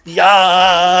 Like,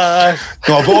 yeah.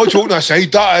 No, but all joking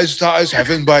aside, that is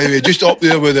heaven, by the way. Just up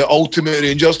there with the Ultimate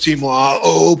Rangers team, like,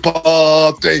 oh,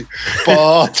 party.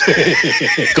 God,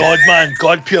 man.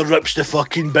 God pure rips the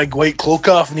fucking big white cloak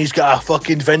off and he's got a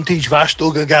fucking vintage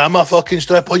Vasto Gagama fucking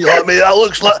strip on. You're like, mate, that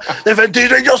looks like the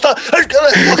vintage Rangers stuff. It's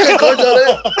got it. Fucking God,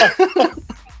 on it.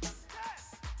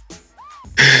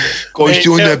 Gosh,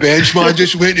 on the bench, man,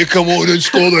 just waiting to come on and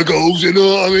score the goals, you know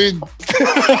what I mean?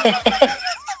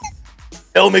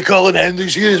 Tell me Colin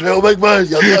Hendry's here as well, big man.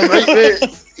 You're damn right, mate.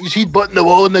 He's headbutting the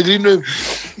wall in the green room.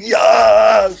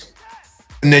 Yes!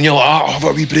 And then you're like, oh, have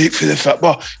a wee break for the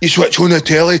football. You switch on the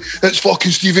telly, it's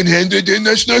fucking Stephen Hendry doing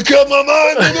the snooker, my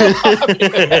man. You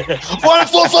know?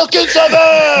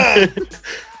 1-4-7!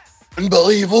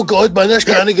 Unbelievable, God, man, this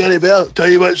can't get any better. Tell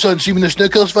you what, son, see when the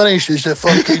snooker's finished, it's the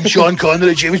fucking Sean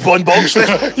Connery, James Bond box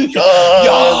fest.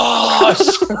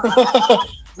 Yes!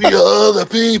 We are the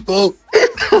people.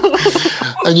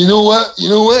 And you know what?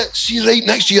 See, right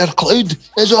next to your cloud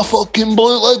is a fucking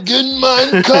Boiler Lagoon,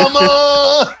 man. Come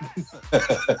on!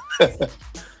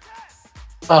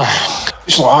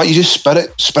 It's like you just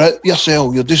spirit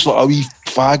yourself. You're just like a wee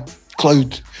fag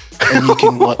cloud. And you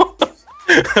can like...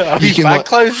 A wee fag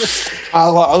cloud? I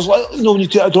was like, when you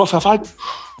take a draw for a fag,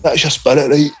 that's your spirit,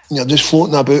 right? And you're just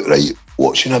floating about, right?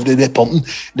 Watching every day pumping.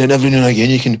 And then every now and again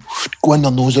you can go in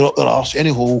their nose or up their arse,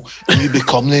 any hole, and you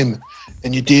become them.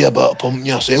 And you do a bit of pumping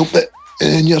yourself, but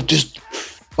and then you're just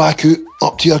back out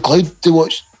up to your cloud to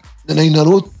watch the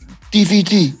 9-year-old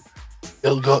DVD.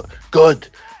 God,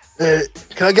 can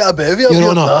I get a bevy up Your here?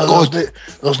 Honour, God.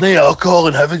 There's no alcohol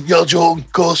in heaven. You're joking.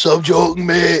 Of course I'm joking,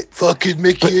 mate. Fucking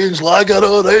Mickey and Lager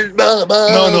all right, man.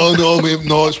 No, mate,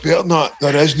 no, it's better than that.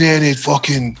 There isn't any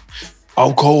fucking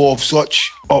alcohol of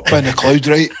such up in the cloud,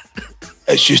 right?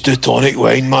 It's just a tonic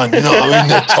wine, man. You know what I mean?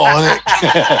 The tonic.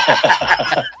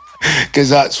 Because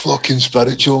that's fucking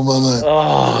spiritual, man.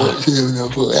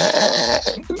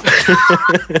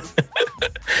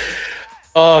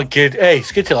 Oh, good. Hey,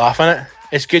 it's good to laugh, isn't it?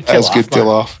 It's good to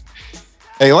laugh.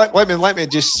 Hey, let me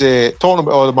just talking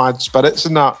about all the mad spirits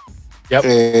and that. Yep.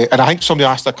 And I think somebody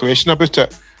asked a question about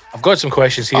it. I've got some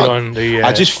questions here on the...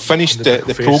 I just finished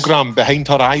the programme Behind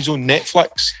Her Eyes on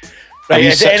Netflix. Right,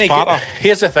 here's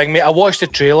the thing, mate. I watched the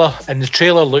trailer and the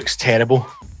trailer looks terrible.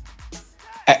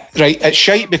 Right, it's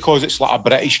shite because it's like a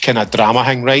British kind of drama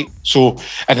thing, right? So,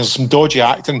 and there's some dodgy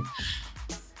acting.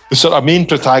 The sort of main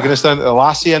protagonist in it, the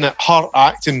lassie in it, her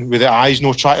acting with the eyes,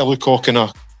 trying to look all kind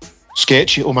of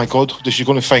sketchy. Oh my God, is she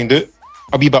going to find out?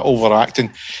 A wee bit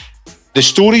overacting. The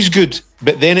story's good,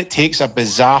 but then it takes a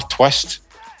bizarre twist,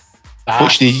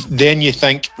 which then you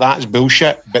think that's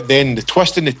bullshit. But then the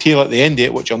twist in the tail at the end of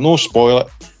it, which I'll no spoil it,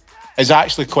 is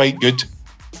actually quite good.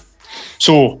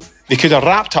 So they could have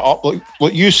wrapped it up,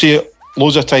 like you say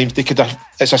loads of times, they could have,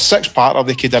 it's a 6-parter,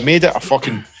 they could have made it a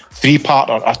fucking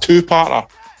 3-parter, a 2-parter,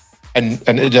 and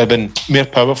it would have been more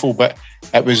powerful, but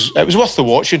it was worth the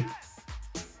watching.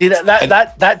 See,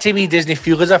 that to me doesn't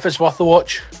feel as if it's worth the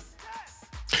watch.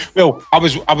 Well, I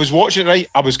was watching it, right?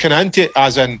 I was kind of into it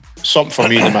as in something for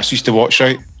me and the missus to watch,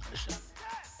 right?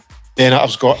 Then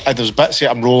there's bits of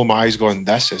it I'm rolling my eyes going,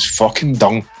 this is fucking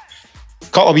dung. A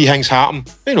couple of wee things happen.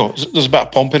 There's a bit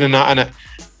of pumping and that in it.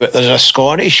 But there's a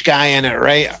Scottish guy in it,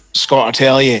 right? Scott, I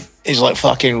tell you, he's like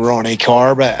fucking Ronnie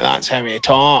Corbett. That's how he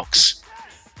talks.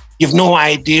 You've no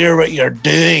idea what you're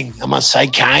doing. I'm a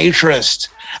psychiatrist.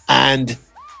 And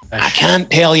I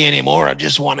can't tell you anymore. I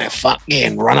just want to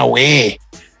fucking run away.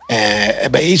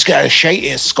 But he's got a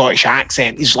shitty Scottish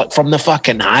accent. He's like from the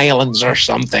fucking Highlands or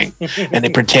something. And he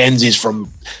pretends he's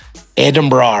from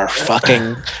Edinburgh or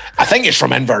fucking... I think it's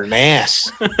from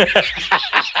Inverness.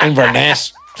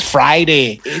 Inverness.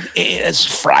 Friday. It's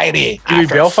Friday.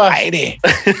 Friday.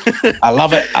 I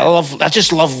love it. I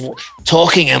just love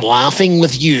talking and laughing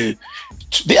with you.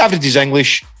 The average is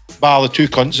English, bar the 2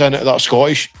 cunts in it that are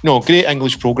Scottish. No, great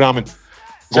English programming.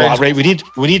 Well, right, we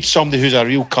need somebody who's a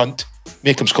real cunt.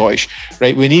 Make him Scottish.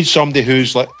 Right, we need somebody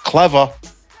who's like clever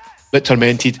but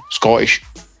tormented, Scottish.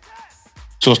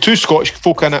 So there's 2 Scottish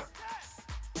folk in it.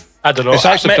 I don't know. It's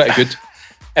actually pretty good.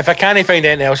 If I can't find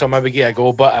anything else, I'll maybe get a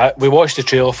go. But we watched the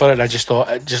trailer for it and I just thought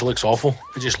it just looks awful.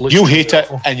 It just looks. You hate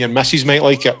awful. It and your missus might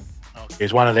like it. Okay,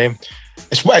 it's one of them.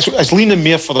 It's leaning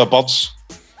more for the birds.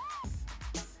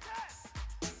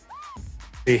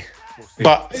 We'll see.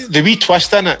 But the wee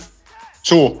twist in it.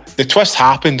 So the twist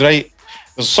happened, right?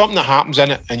 There's something that happens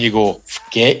in it and you go,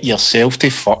 get yourself to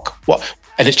fuck. What?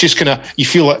 And it's just kind of, you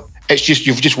feel like it's just,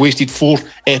 you've just wasted 4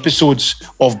 episodes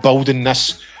of building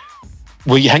this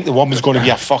where you think the woman's going to be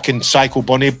a fucking psycho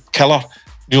bunny killer,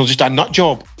 you know, just a nut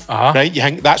job, right? You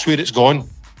think that's where it's gone,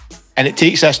 and it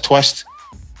takes this twist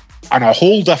in a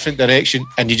whole different direction,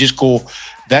 and you just go,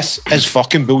 this is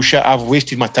fucking bullshit. I've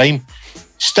wasted my time.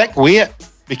 Stick with it,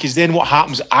 because then what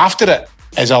happens after it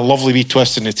is a lovely wee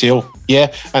twist in the tail.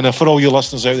 Yeah, and for all you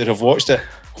listeners out there who've watched it,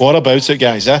 what about it,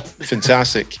 guys?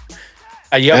 Fantastic.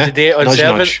 Are you up to date on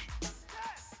Servant?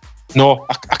 No,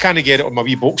 I can't get it on my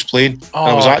wee box playing. And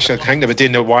I was actually thinking about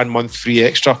doing the 1 month free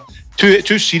extra. Two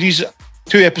series,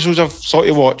 2 episodes I've sought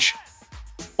to watch.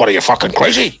 What, are you fucking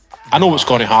crazy? I know what's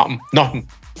going to happen. Nothing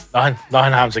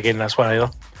happens again in this one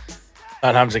either.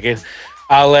 Nothing happens again.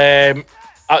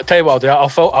 I'll tell you what I'll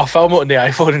do. I'll film it on the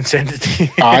iPhone and send it to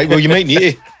you. Aye, well, you might need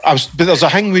to. But there's a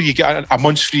thing where you get a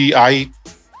month's free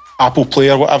Apple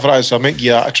Play or whatever it is. I might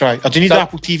give that a try. Or do you need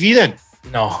Apple TV then?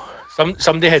 No.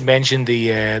 Somebody had mentioned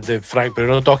the Frank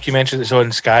Bruno documentary that's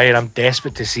on Sky, and I'm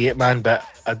desperate to see it, man. But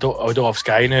I don't have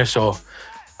Sky now, so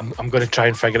I'm going to try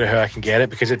and figure out how I can get it,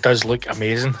 because it does look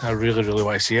amazing. I really, really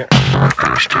want to see it.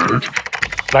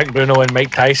 Frank Bruno and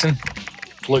Mike Tyson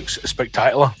looks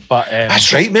spectacular. But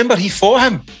that's right. Remember, he fought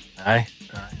him. Aye.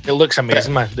 It looks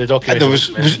amazing, man. The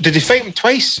documentary. Did they fight him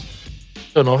twice?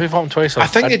 Don't know if he fought him twice. I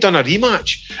think they'd done a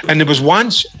rematch, and there was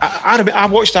once I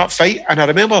watched that fight, and I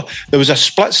remember there was a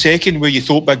split second where you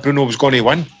thought Big Bruno was going to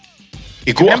win.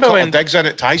 He got a couple of digs in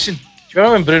at Tyson. Do you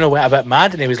remember when Bruno went a bit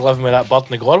mad and he was living with that bird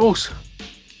in the Gorbals?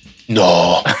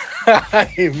 No.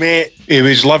 Mate. He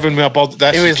was living with a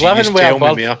bird. He was living with a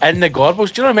bird in the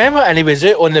Gorbals. Do you remember? And he was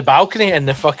out on the balcony in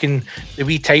the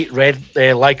wee tight red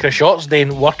lycra shorts,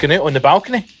 then working out on the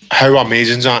balcony. How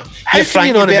amazing is that? How hey, Frank,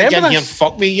 you better get in here and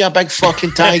fuck me, you big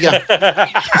fucking tiger.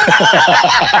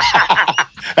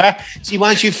 See,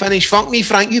 once you finish, fuck me,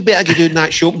 Frank, you better get doing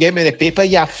that show and get me the paper,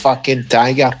 you fucking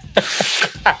tiger.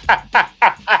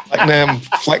 Like them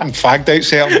flicking fagged out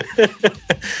something.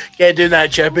 Get doing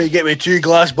that, Chippy, get me 2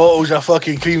 glass bottles of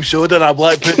fucking cream soda and a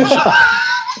black pudding.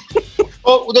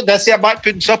 Oh, that's a black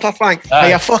pudding supper, Frank.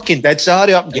 Hey, I fucking did, so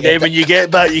hurry up. And then when you get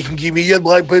back, you can give me your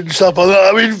black pudding supper.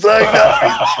 I mean, Frank.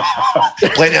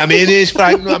 Plenty of mayonnaise,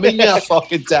 Frank. I mean, you're a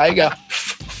fucking tiger.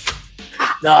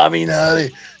 No, I mean,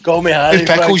 Harry. Call me Harry. Who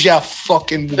pickles your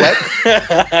fucking whip?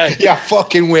 Your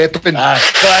fucking weapon.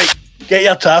 Frank, get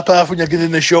your tap off when you're getting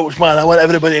in the shops, man. I want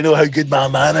everybody to know how good my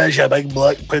man is, you big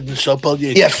black pudding supper. You.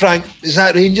 Yeah, Frank, is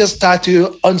that Rangers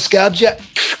tattoo unscabbed yet?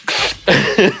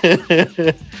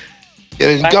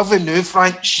 You're in Govan now,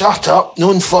 Frank. Shut up. No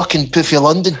one fucking Puffy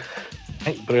London. I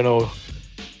think Bruno.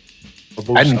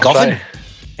 In Govan?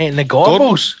 In the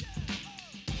Gorbals.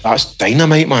 That's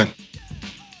dynamite, man.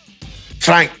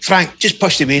 Frank, just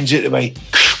push the veins out the way.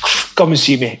 Come and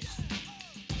see me.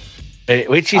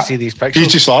 Wait till you see these pictures.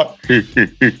 He's just like,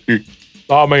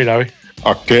 not me now.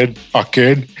 I can.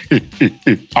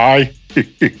 Aye.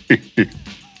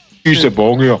 Use the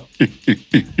bong here.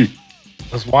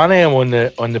 There's one of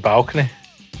them on the balcony.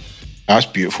 That's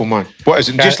beautiful, man. What is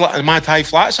it? Just like the Mad High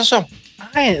Flats or something?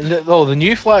 Aye, the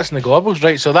new flats in the Gorbals,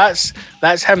 right? So that's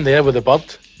him there with the bird.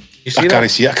 You see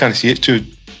I can't see it too.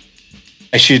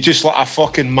 Is she just like a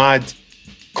fucking mad,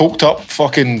 coked up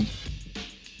fucking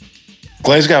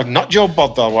Glasgow nut job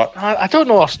bird or what? I don't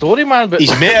know her story, man. But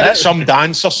he's met her at some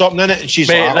dance or something, innit? And she's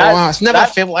like, I've never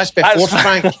felt this before,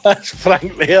 Frank. That's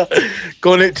Frank there,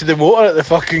 going out to the motor at the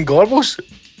fucking Gorbals.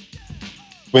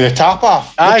 With the tap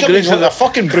off. Aye, Look at the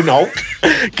fucking Bruno Hulk.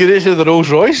 Get into the Rolls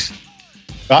Royce.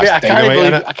 That's I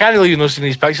can't believe you've not seen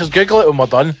these pictures. Google it when we're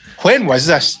done. When was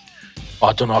this?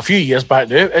 I don't know, a few years back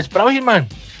now. It's brilliant, man.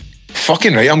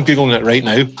 Fucking right, I'm Googling it right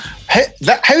now. How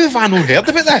have I not heard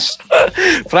about this?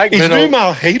 Frank He's Bruno. He's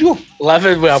my hero.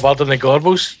 Living with a bird in the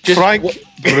Gorbals. Frank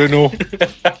Bruno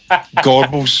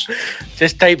Gorbals.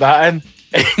 Just type that in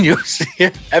and you'll see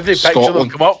it. Every picture will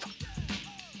come up.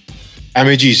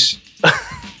 Images.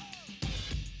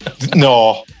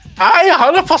 No. Aye,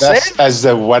 100%. This is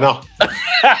the winner.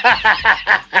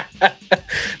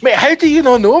 Mate, how do you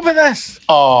not know about this?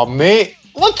 Oh, mate.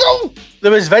 Look at him.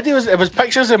 There was videos, there was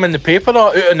pictures of him in the paper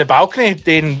out on the balcony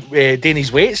doing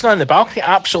his weights on the balcony.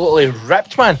 Absolutely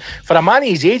ripped, man. For a man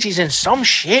his age, he's in some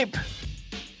shape.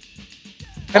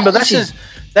 Remember, this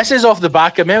is off the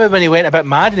back. I remember when he went a bit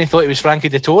mad and he thought he was Frankie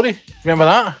Dettori. Remember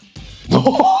that? No.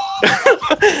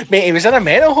 Mate, he was in a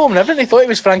mental home and everything. He thought he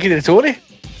was Frankie Dettori.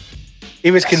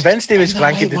 He was convinced he was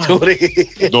Frankie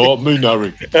Dettori. No,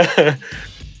 Moonari.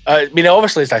 I mean,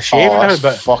 obviously it's a shame,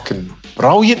 but fucking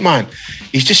brilliant, man.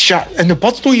 He's just shot, and the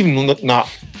birds don't even look that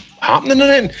happening or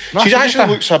anything. She actually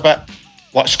looks a bit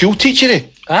like school teacher-y.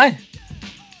 Aye.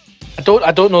 I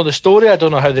don't know the story. I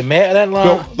don't know how they met or anything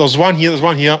like that. There's one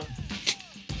here.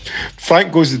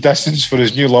 Frank goes the distance for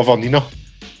his new lover, Nina.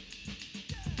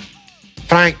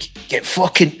 Frank, get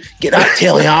that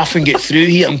telly off and get through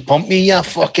here and pump me, you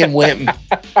fucking weapon.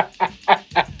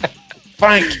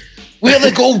 Frank, wear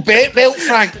the gold belt,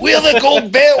 Frank. Wear the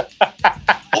gold belt.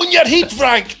 On your head,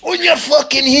 Frank. On your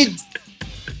fucking head.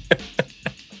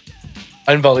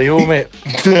 Unbelievable, mate.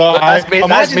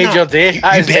 That's made your day.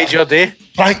 That has made your day.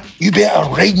 Frank, you better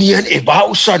ride me into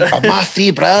battle, son. With my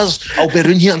 3 bras, I'll be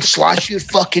around here and slash your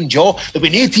fucking jaw. There'll be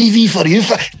no TV for you.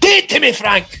 Dead to me,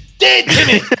 Frank. Dead to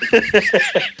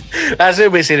me. That's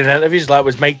what we said in interviews. Like,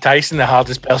 was Mike Tyson the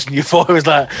hardest person you fought? It was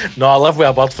like, no, I lived with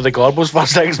a bird for the Gorbals for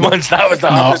 6 months. That was the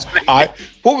hardest.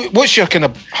 What's your kind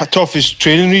of toughest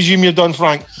training regime you've done,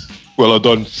 Frank? Well, I've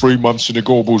done 3 months in the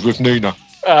Gorbals with Nina.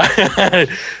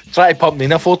 Try to pump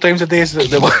Nina 4 times a day is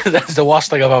that's the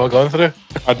worst thing I've ever gone through.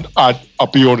 I'll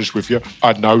be honest with you, I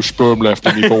had no sperm left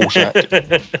in my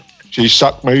ballsack. She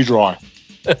sucked me dry.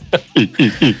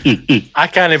 I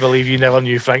can't believe you never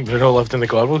knew Frank Bruno lived in the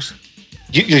Gorbals.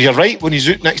 You're right, when he's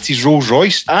out next to his Rolls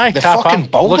Royce. Aye, the fucking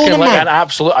build looking on him, like man. an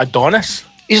absolute Adonis.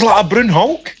 He's like a Brune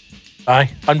Hulk. Aye,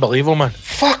 unbelievable, man.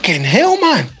 Fucking hell,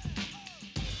 man.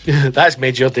 That's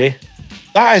made your day.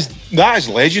 That is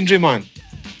legendary, man.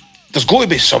 There's got to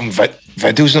be some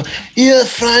videos now. Yeah,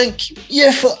 Frank.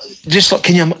 Yeah, just like,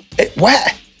 can you...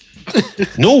 What?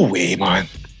 No way, man.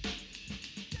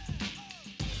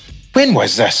 When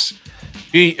was this?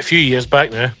 A few years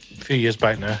back now. Is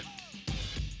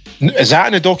that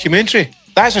in a documentary?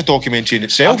 That's a documentary in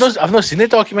itself. I've not seen the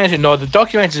documentary. No, the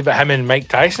documentary's about him and Mike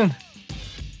Tyson.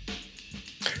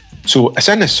 So it's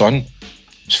in the Sun.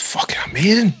 It's fucking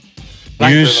amazing.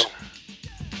 News.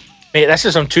 Mate, this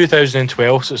is from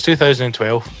 2012, so it's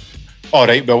 2012. All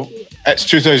right, well, it's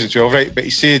 2012, right? But he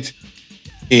said,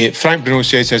 Frank Bruno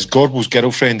says his Gorbals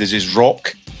girlfriend is his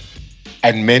rock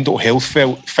in mental health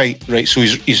fight, right? So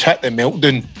he's hit the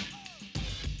meltdown.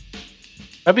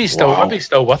 Maybe he's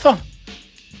still with her.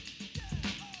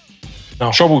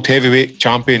 No. Troubled heavyweight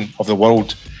champion of the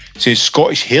world says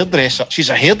Scottish hairdresser. She's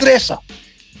a hairdresser.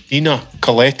 Nina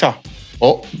Coletta.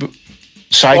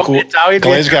 Psycho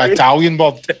Glasgow Italian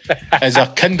bird is a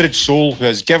kindred soul who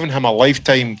has given him a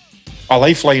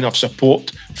lifeline of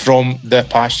support from the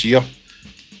past year.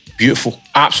 Beautiful.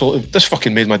 Absolutely. This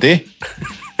fucking made my day.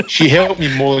 She helped me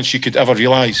more than she could ever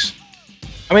realise.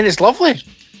 I mean, it's lovely.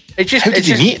 How did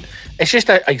you meet? It's just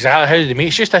exactly how did they meet?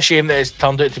 It's just a shame that it's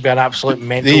turned out to be an absolute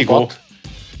mental There you go. bird.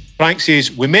 Frank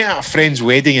says, we met at a friend's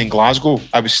wedding in Glasgow.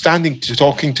 I was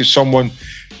talking to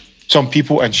some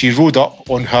people, and she rode up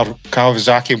on her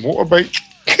Kawasaki motorbike.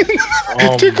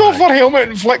 Took off her helmet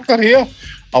and flicked her hair.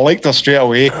 I liked her straight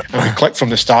away, and we clicked from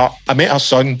the start. I met her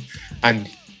son, and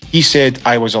he said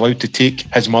I was allowed to take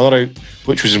his mother out,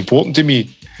 which was important to me.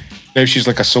 Now she's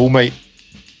like a soulmate.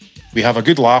 We have a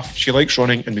good laugh. She likes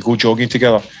running, and we go jogging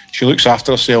together. She looks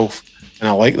after herself, and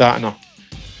I like that in her.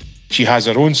 She has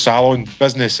her own salon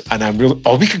business, and I'm really...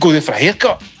 Oh, we could go there for a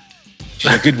haircut.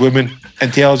 She's a good woman,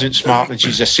 intelligent, smart, and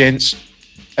she's a sense.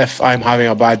 If I'm having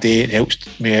a bad day, it helps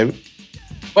me out.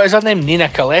 What is her name? Nina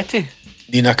Coletta?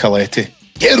 Nina Coletta.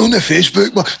 Get her on the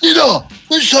Facebook, man. Nina,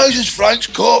 what size is Frank's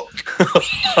cock?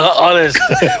 Honest,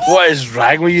 what is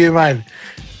wrong with you, man?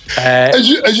 As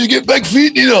you get big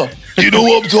feet, Nina. You know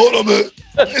what I'm talking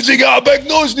about. Has he got a big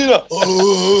nose, Nina?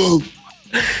 Oh.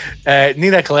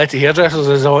 Nina Coletta Hairdressers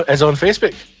is on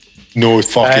Facebook. No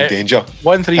fucking danger.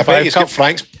 135. I bet he's got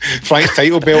Frank's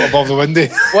title belt above the window.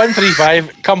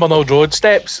 135 Cumbernauld Road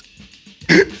Steps.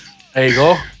 There you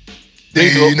go.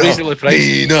 Reasonably priced.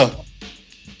 Nina.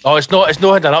 Oh, it's not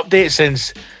had an update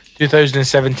since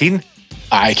 2017.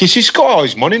 Aye, because he's got all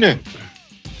his money now.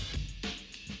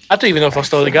 I don't even know if they're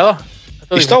still together.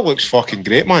 He still looks fucking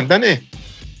great, man, doesn't he?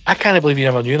 I can't believe you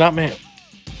never knew that, mate.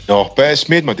 No, but it's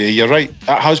made my day. You're right.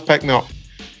 That has picked me up.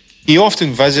 He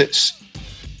often visits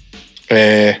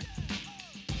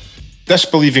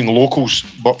disbelieving locals,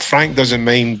 but Frank doesn't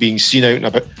mind being seen out and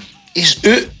about. He's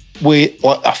out with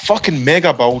like a fucking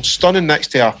mega build, stunning next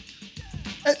to her.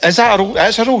 Is that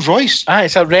it's a Rolls Royce? Ah,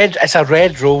 it's a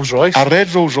red Rolls Royce. A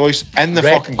red Rolls Royce in the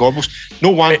fucking Gorbals.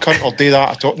 No one cunt will do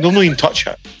that at all. They'll not even touch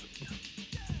it.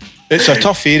 It's a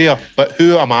tough area, but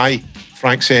who am I?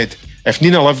 Frank said, if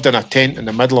Nina lived in a tent in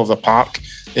the middle of the park,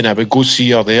 then I would go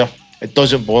see her there. It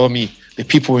doesn't bother me. The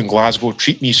people in Glasgow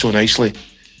treat me so nicely.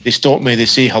 They stop me, they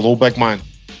say, hello, big man.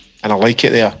 And I like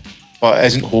it there. But it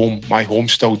isn't home. My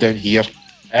home's still down here.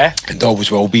 And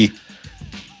always will be.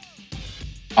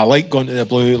 I like going to the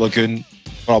Blue Lagoon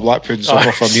or a black pudding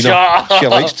supper for Nina. shut She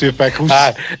up. likes 2 pickles.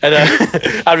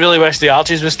 And I really wish the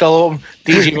Archies was still open.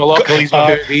 DJ McLaughlin's my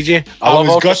favourite DJ. I love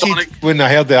was gutted Ultrasonic. when I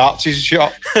heard the Archies shut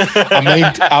up.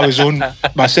 I was on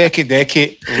my second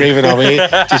decade raving away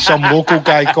to some local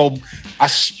guy called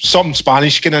some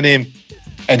Spanish kind of name,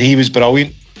 and he was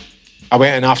brilliant. I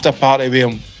went an after party with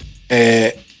him,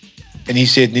 and he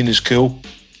said Nina's cool.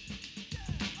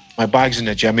 My bag's in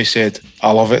the gym, he said.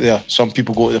 I love it there. Some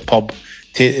people go to the pub,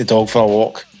 take the dog for a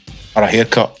walk or a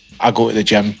haircut. I go to the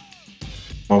gym.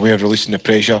 My way of releasing the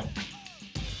pressure.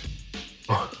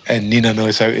 And Nina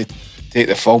knows how to take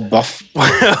the full buff.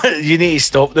 You need to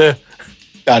stop there.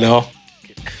 I know.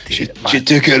 She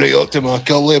took it right up to my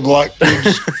curly black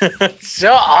boobs.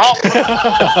 Shut up.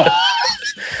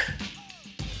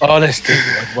 Honestly,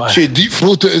 wow. She deep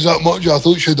throated us that much. I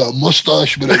thought she had a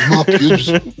moustache, but it's my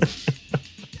pubes.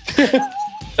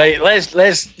 Right,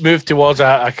 let's move towards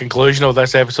a conclusion of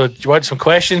this episode. Do you want some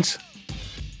questions?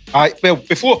 Aye, well,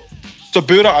 before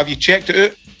Sabura, have you checked it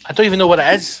out? I don't even know what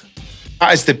it is.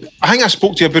 That is I think I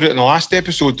spoke to you about it in the last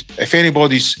episode. If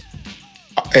anybody's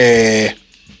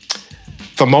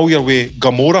familiar with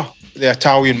Gomorrah, the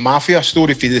Italian mafia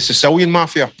story for the Sicilian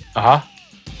mafia,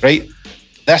 right?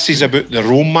 This is about the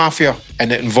Rome mafia,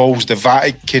 and it involves the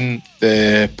Vatican,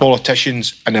 the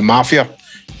politicians, and the mafia.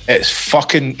 It's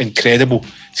fucking incredible.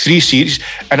 3 series,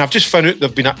 and I've just found out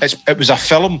it was a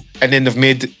film, and then they've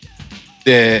made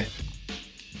the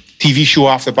TV show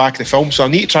off the back of the film. So I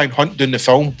need to try and hunt down the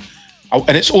film,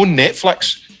 and it's on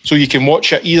Netflix, so you can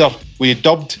watch it either with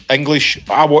dubbed English.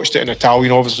 I watched it in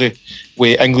Italian, obviously,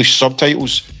 with English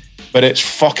subtitles, but it's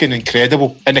fucking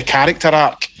incredible. And the character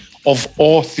arc of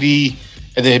all 3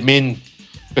 of the main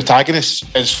protagonists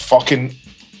is fucking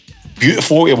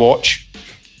beautiful to watch.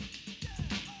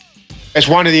 It's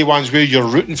one of the ones where you're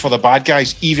rooting for the bad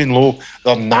guys, even though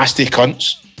they're nasty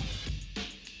cunts.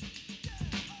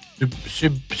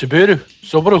 Sabura.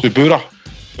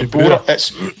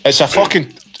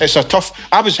 It's a tough.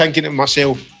 I was thinking to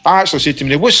myself, I actually said to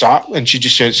me, what's that? And she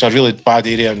just said it's a really bad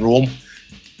area in Rome.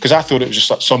 Because I thought it was just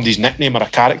like somebody's nickname or a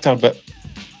character, but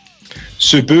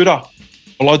Subura,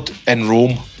 Blood in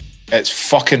Rome. It's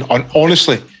fucking,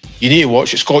 honestly, you need to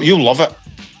watch it, Scott. You'll love it.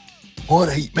 All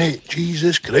right, mate.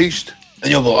 Jesus Christ. And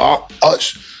you're like,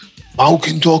 that's Mal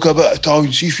can talk a bit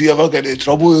Italian. See if you ever get into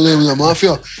trouble with the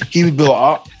mafia, he would be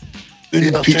like that.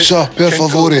 Un pizza, per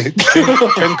favore.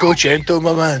 Cinquecento,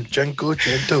 my man.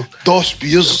 Cinquecento. Dos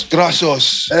beers,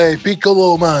 gracias. Hey,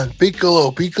 piccolo, man.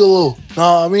 Piccolo. Know what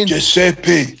I mean?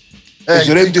 Giuseppe. Hey, Is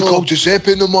there anybody Piccolo. called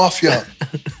Giuseppe in the mafia?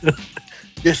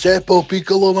 Giuseppe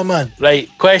Piccolo, my man. Right,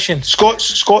 question.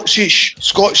 Scottish.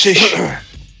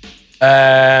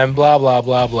 Blah blah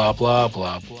blah blah blah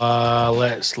blah blah.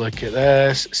 Let's look at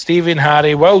this. Stephen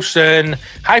Harry Wilson.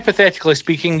 Hypothetically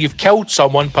speaking, you've killed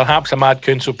someone, perhaps a mad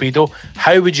council pedo.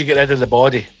 How would you get rid of the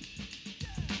body?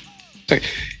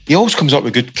 He always comes up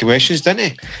with good questions, doesn't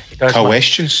he? He does,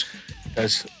 Questions. He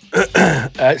does.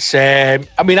 It's.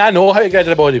 I mean, I know how to get rid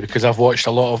of the body because I've watched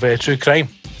a lot of true crime.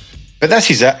 But this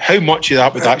is it. How much of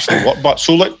that would actually work? But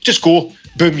so just go.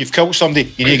 Boom! You've killed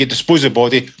somebody. You need to dispose of the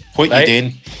body. What Right. you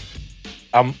doing?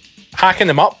 I'm hacking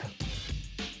them up.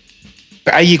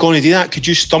 But are you going to do that? Could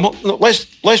you stomach? No, let's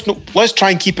try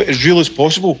and keep it as real as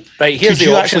possible. Right, here's Could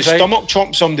the you options, actually right? stomach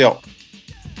chomp somebody up?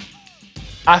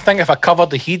 I think if I covered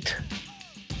the head,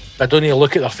 I don't need to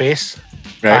look at their face.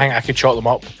 Right. I think I could chop them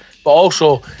up. But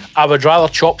also, I would rather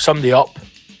chop somebody up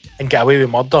and get away with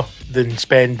murder than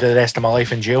spend the rest of my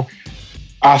life in jail.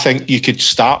 I think you could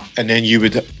start and then you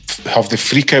would have the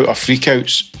freak out or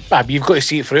freakouts. But you've got to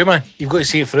see it through, man. You've got to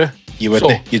see it through. You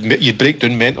wouldn't. You'd break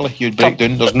down mentally. You'd break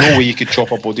down. There's no way you could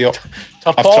chop a body up.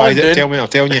 I've tried it. I'm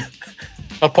telling you.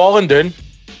 Tarpaulin down.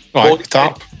 All right,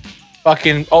 tap.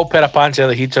 Fucking all pair of pants in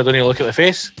the head so I don't need to look at the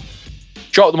face.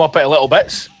 Chop them up into little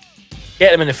bits.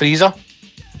 Get them in the freezer.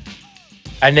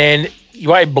 And then you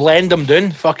want to blend them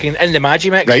down fucking in the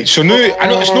Magimix. Right, so now, I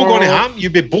know it's not going to happen.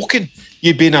 You'd be boking.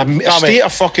 You'd be in a state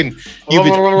of fucking... You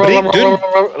would break down.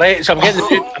 Right, so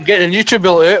I'm getting the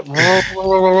Nutribullet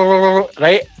out.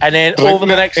 Right, and then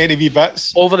over Any wee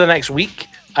bits. the next week,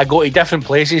 I go to different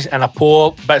places and I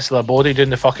pour bits of their body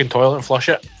down the fucking toilet and flush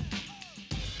it.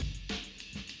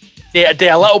 Yeah, do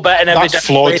a little bit in every That's different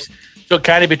flawed. place. So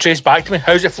can it be traced back to me?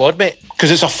 How's it flawed, mate?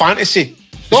 Because it's a fantasy.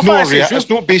 Not fantasy, It's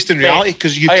not based in reality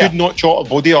because you could not chop a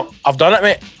body up. I've done it,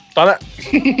 mate. Done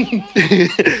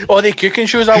it. All the cooking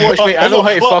shows I watch, mate. I know how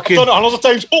to fucking... I've done it 100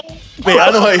 times. Oh. Mate,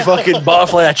 I know how to fucking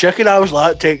butterfly a chicken. I was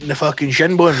like taking the fucking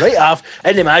shin bone right off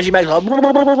in the Magimix. Like,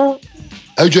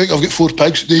 how do you think I've got 4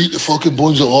 pigs? They eat the fucking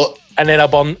bones a lot. And then I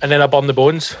burn the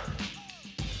bones.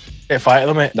 Set fire to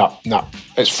them, mate. Nah,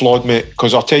 it's flawed, mate.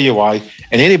 Because I'll tell you why.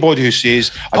 And anybody who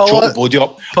says I Pull chop it- the body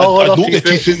up, pull I it knock off the your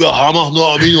teeth out with a hammer. Know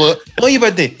what I mean? Like, no, you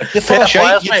wouldn't. You're full of shit.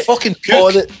 fires, You mate. fucking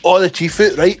All cook. the teeth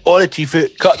out, right? All the teeth out.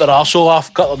 Cut their arsehole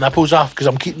off. Cut their nipples off because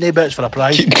I'm keeping the bits for a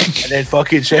prize. And then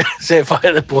fucking set fire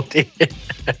to the body.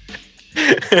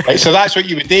 Right, so that's what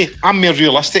you would do. I'm more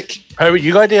realistic. How would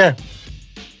you go do?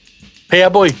 Pay a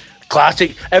boy.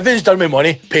 Classic. Everything's done with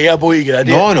money. Pay a boy, you get a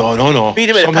deal. No. Beat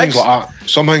him with the Some things pigs. like that.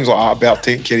 Some things like that. About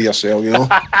taking care of yourself, you know.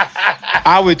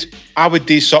 I would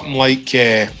do something like,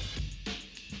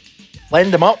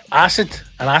 Blend them up. An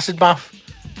acid bath.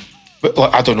 but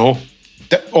like I don't know.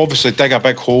 Obviously, dig a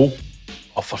big hole.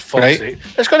 Oh, for fuck's Right. sake.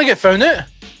 It's going to get found out.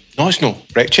 No, it's no.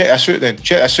 Right, check this out then.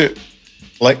 Check this out.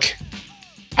 Like,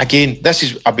 again,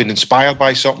 I've been inspired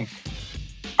by something.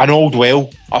 An old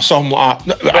well or something like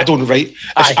that. No, I don't, right?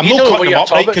 Aye, I'm you not know cutting what them you're up,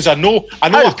 right? talking- Because I know Aye.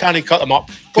 I can't cut them up.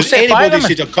 Well, Because set fire anybody them.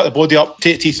 says I'll cut the body up,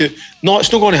 take teeth out. No,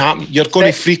 it's not going to happen. You're going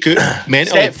to Set- freak out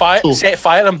mentally. So Set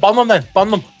fire and burn them then.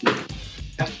 Burn them.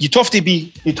 you'd have to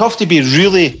be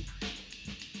really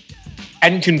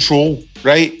in control,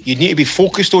 right? You need to be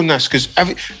focused on this because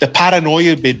the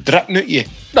paranoia would be dripping at you.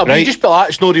 No, but right? you just be like,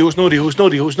 it's no real, it's no real, it's no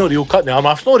real, it's no real, cutting the arm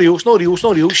off, it's no real, it's no real, it's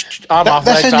no real, arm off,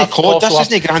 This legs isn't off, COD, torso this off,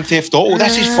 isn't Grand Theft Auto,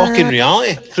 this is fucking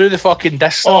reality. through the fucking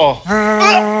disc. Oh,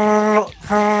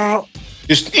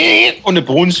 just on the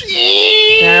bones.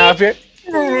 Yeah, have you?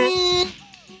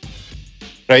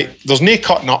 Right, there's no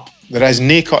cutting up. There is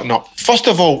no cutting up. First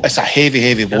of all, it's a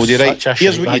heavy body, right? Such a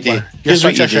Here's shite what you bag, do. man. You're Here's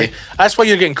what such you a do. shite. That's why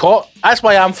you're getting caught. That's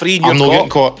why I'm free and you're I'm not caught. getting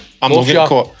caught. I'm Both not getting you are.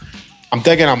 caught. I'm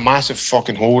digging a massive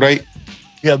fucking hole, right?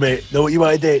 Yeah, mate. Know what you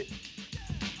want to do?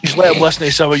 Just let him listen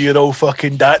to some of your old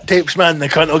fucking dat tapes, man. The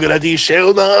cunt will get a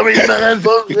decel, know what I mean, man?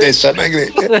 Fuck it. That's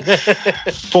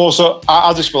it, so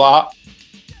I just be like,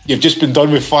 you've just been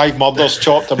done with 5 murders,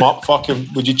 chopped them up, fucking,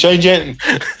 would you change anything?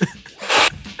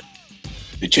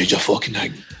 You change a fucking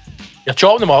thing. You're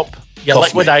chopping them up, you're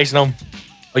Tough, liquidising them,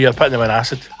 or you're putting them in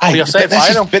acid. Or Aye, you're setting but, fire this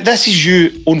to is, them. but this is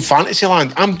you on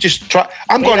Fantasyland. I'm just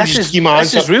I'm Mate, going to this just is- give my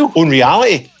this answer is real. on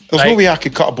reality. There's no Right. way I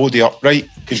could cut a body up, right?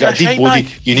 Because You're a a dead shite body,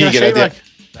 bag. you need You're to a get rid shite of it.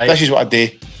 bag. This is what I do.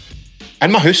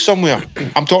 In my house somewhere,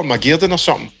 I'm talking my Gearden or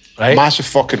something. Right. Massive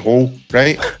fucking hole,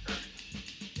 right?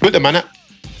 Put them in it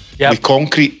Yep. with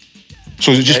concrete.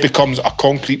 So it just Right. becomes a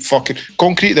concrete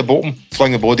at the bottom,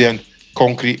 fling the body in,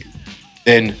 concrete.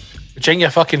 Then Which ain't your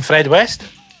fucking Fred West.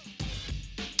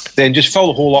 just fill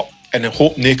the hole up and then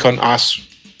hope they can't ask.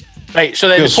 Right, so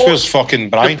then Where's fucking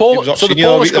Brian? He was up so the seeing you the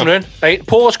other police week come there. round, right? The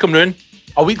police come round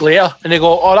a week later and they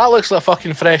go, oh, that looks like a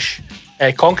fucking fresh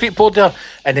concrete poured there.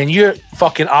 And then your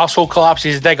fucking arsehole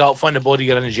collapses, dig up, find the body,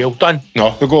 you're in the jail. Done.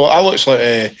 No, they go, that looks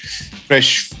like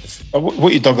fresh.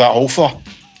 What you dug that hole for?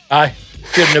 Aye.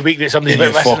 During the week that somebody's You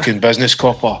been missing. fucking business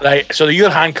copper. Right, so you're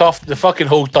handcuffed, the fucking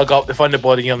hole's dug up, they find the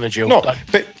body, you're in the jail. No, Done.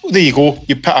 but there you go.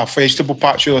 You put a vegetable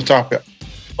patch over the top of it.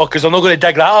 Oh, because they're not going to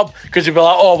dig that up. Because they'll be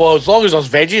like, oh, well, as long as there's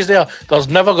veggies there, there's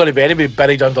never going to be anybody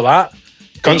buried under that.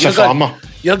 Cunt's a You're going- farmer.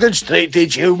 You're going straight to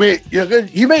jail, mate.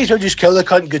 You might as well just kill the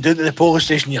cunt and go down to the police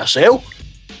station yourself.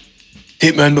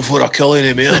 Take me in before I kill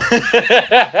any more.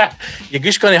 You're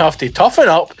just going to have to toughen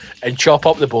up and chop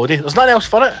up the body. There's nothing else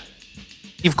for it.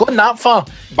 You've gone that far.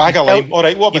 Bag of You've lime. killed- All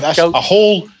right, what you've about this? killed- A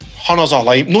whole hunters of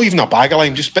lime. Not even a bag of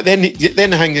lime. But then the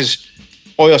thing is,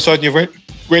 all of a sudden you went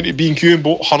to B&Q and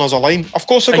bought hunters of lime. Of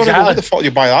course they're going to go, Exactly. what the fuck do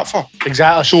you buy that for?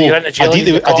 Exactly. So you're in the jail. I'd and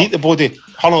you get caught. eat the body,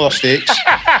 hunter of steaks.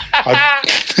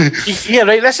 Yeah,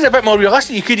 right. This is a bit more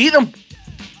realistic. You could eat them.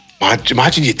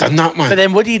 Imagine you done that, But man.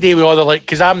 then what do you do with all the, like,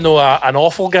 because I'm no an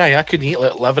awful guy. I couldn't eat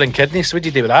like liver and kidneys. What do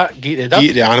you do with that? Get it up.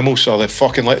 Eat the animals or the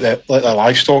fucking like the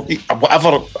livestock,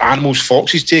 whatever animals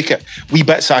foxes take it, wee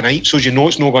bits at night, so you know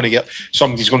it's not going to get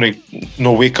somebody's going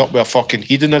to wake up with a fucking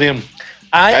head in their ear.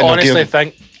 I And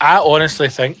honestly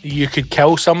think you could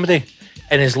kill somebody,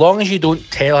 and as long as you don't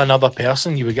tell another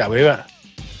person, you would get away with it.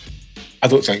 I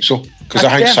don't think so, because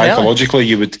I think Definitely. psychologically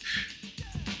you would.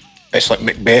 It's like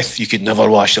Macbeth. You could never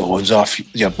wash the horns off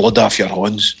your blood off your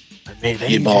horns. Mate, then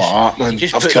You'd you be like, ah, man, you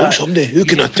just I've put killed that- somebody. Who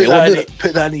can I Put tell that, about it?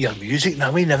 put that into your music, and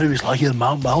I mean, everybody's like, your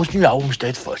Mal's new album's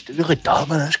dead first. It's really dark,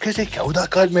 man. That's because they killed that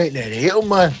guy, mate, and they hate him,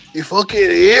 man. They fucking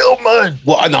hate him, man.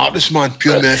 What an artist, man!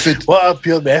 Pure method. What a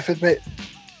pure method, mate.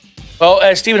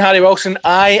 Well, Stephen Harry Wilson,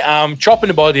 I am chopping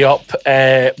the body up,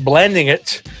 blending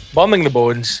it, burning the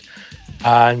bones,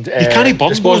 and can't burn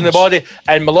disposing the bones. body.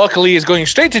 And Malaka Lee is going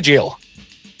straight to jail.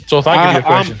 So thank you for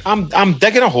your question. I'm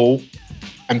digging a hole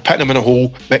and putting them in a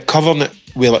hole, but covering it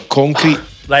with like concrete.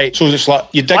 Right. So it's like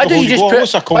you dig Why a don't hole, you you just go, put-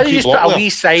 what's a why don't you concrete just put block a there? wee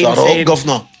sign It's a rock, saying-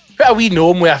 governor. Put a wee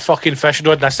gnome with a fucking fishing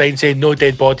rod and a sign saying no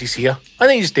dead bodies here. I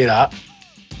think you just do that.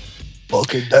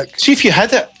 Fucking dick. See if you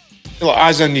hid it. Like,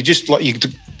 as in, you just like you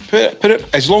put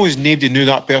it as long as nobody knew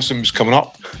that person was coming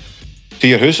up to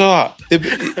your house or that.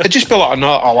 It'd just be like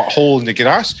a hole in the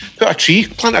grass.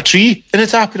 Plant a tree in the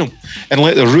top of them, and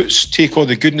let the roots take all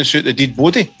the goodness out the dead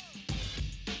body.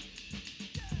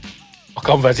 I'll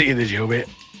come visit you in the jail, mate.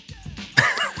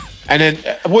 And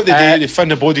then what they do, they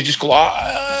find the body, just go,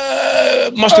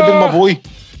 must have been my boy.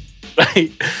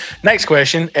 Right. Next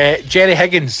question. Jerry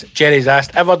Higgins. Jerry's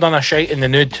asked, ever done a shite in the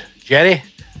nude? Jerry?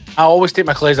 I always take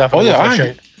my clothes off and go for a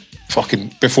shite.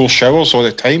 Fucking before showers all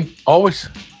the time. Always.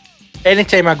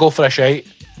 Anytime I go for a shite.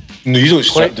 No, you don't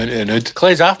strip down to the nude.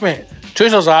 Clothes off, mate.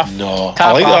 Trousers off. No,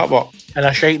 I like that, but... And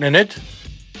a shite in the nude.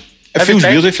 It feels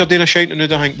weird if you're doing a shite in the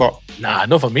nude, I think, but... Nah,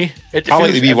 not for me. I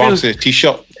like the wee ones with the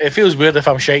t-shirt. It feels weird if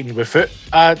I'm shiting with foot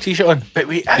t-shirt on. But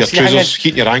your trousers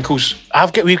heating your ankles.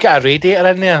 We've got a radiator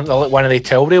in there, one of the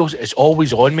towel rails. It's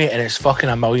always on me, and it's fucking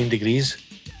 1,000,000 degrees.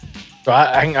 So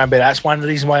I think that's one of the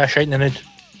reasons why I shite in the nude.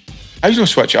 I was going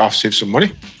to switch it off, save some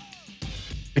money.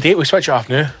 We switch it off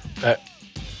now. But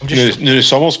I'm just now the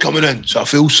summer's coming in, so I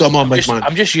feel summer, big man.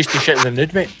 I'm just used to shitting in the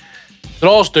nude, mate.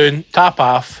 Drawers down, tap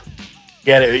off,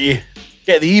 get it out of you.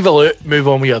 Get the evil out, move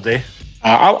on with your day.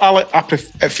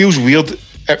 It feels weird.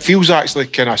 It feels actually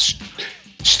kind of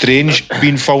strange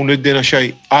being full nude in a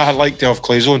shite. I like to have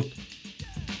clothes on.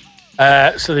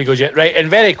 So there you go, Jet. Right, and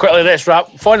very quickly, let's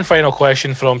wrap. Fun final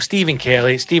question from Stephen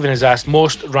Kelly. Stephen has asked,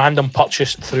 most random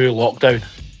purchase through lockdown?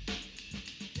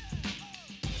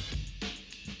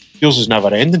 Yours is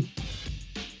never ending.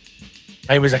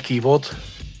 Mine was a keyboard.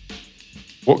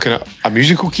 What kind of... A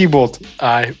musical keyboard?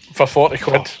 Aye, for 40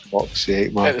 quid. Oh, fuck's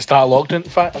sake, man. At the start of lockdown, in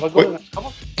fact. Have I got it in its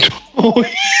cupboard?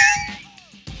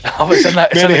 It's in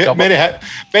the cupboard.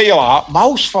 Bet you're like,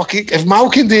 Mal's fucking... If Mal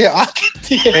can do it, I can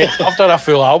do it. Mate, I've done a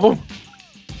full album.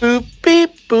 Boop,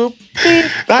 beep, boop, beep.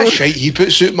 That shite he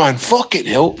puts out, man. Fucking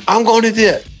hell. I'm going to do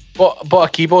it. Bought a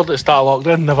keyboard at the start of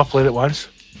lockdown, never played it once.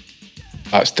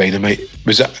 That's dynamite.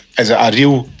 Is it a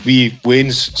real wee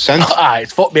Wayne's synth? Aye,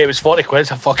 it was 40 quid.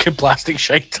 It's a fucking plastic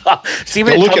shite. See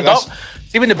when it turned up.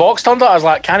 See when the box turned up, I was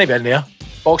like, can't be in there.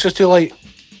 Box is too light.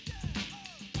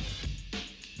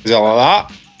 Is it like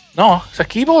that? No, it's a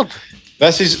keyboard.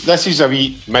 This is a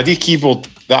wee MIDI keyboard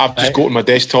that I've just got on my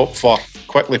desktop for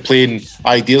quickly playing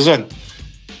ideas in.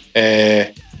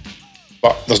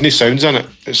 But there's no sounds in it.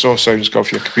 It's all sounds go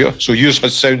off your computer. So yours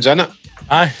has sounds in it.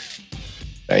 Aye.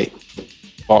 Right.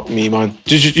 Fuck me, man.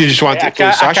 You just want to play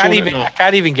the sash on it? I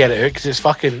can't even get it out because it's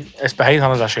behind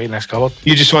hundreds of shit in this cupboard.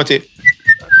 You just want it.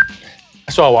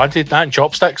 That's all I wanted. That and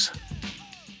chopsticks.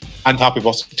 And happy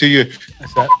birthday to you.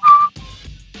 That's it.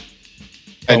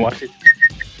 I wanted.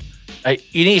 Right,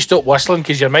 you need to stop whistling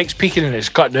because your mic's peaking and it's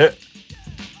cutting out.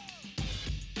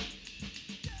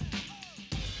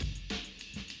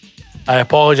 I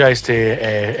apologise to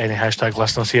any hashtag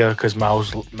listeners here because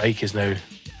Mal's mic is now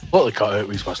completely cut out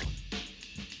with his whistling.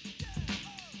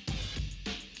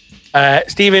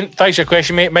 Stephen, thanks for your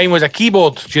question, mate. Mine was a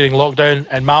keyboard during lockdown.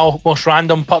 And Mal, most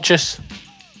random purchase?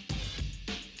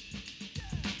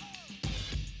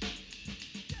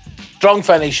 Strong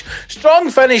finish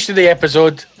to the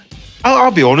episode.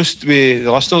 I'll be honest with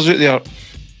the listeners out there.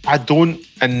 I don't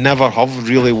and never have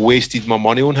really wasted my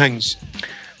money on things.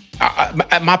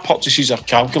 My purchases are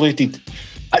calculated.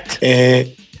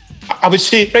 I would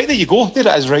say, right there you go. There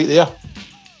it is, right there.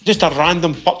 Just a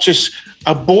random purchase.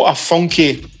 I bought a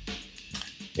funky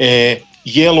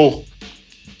yellow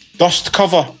dust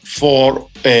cover for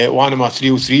one of my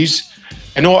 303s.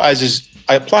 And all it is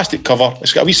a plastic cover.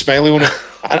 It's got a wee smiley on it.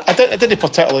 I didn't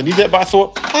particularly need it, but I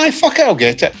thought, fuck it, I'll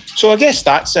get it. So I guess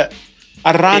that's it.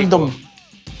 A random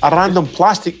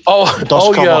plastic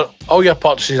dust cover. All your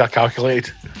purchases are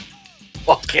calculated.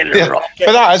 Fucking rocket.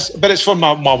 But it's for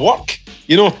my work.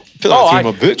 You know, put that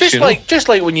through my boots. Just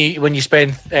like when you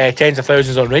spend tens of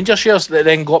thousands on Ranger shares that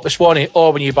then go up the Swanee,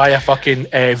 or when you buy a fucking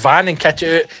van and kit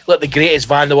it out like the greatest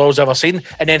van the world's ever seen,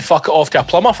 and then fuck it off to a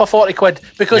plumber for 40 quid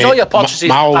because all your purchases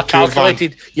are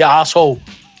calculated. You asshole.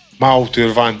 My old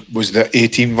tour van was the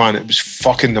A-Team van. It was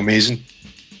fucking amazing.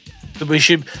 There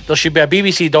should be a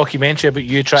BBC documentary about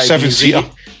you trying to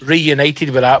be reunited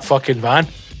with that fucking van.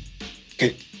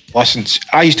 Okay, listen,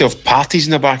 I used to have parties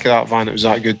in the back of that van. It was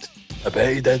that good. I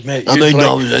bet you did, mate. I was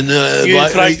in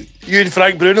the you and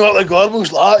Frank Bruno at the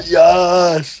Gorbals, like,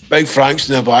 yes. Big Frank's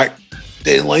in the back.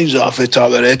 Doing lines off the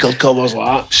top of the record covers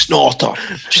like that. Snorter.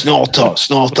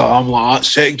 I'm like that.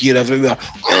 Second gear everywhere.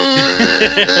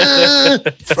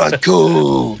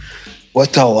 Franco.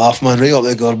 What a laugh, man. Right up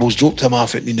the Gorbals. Dropped him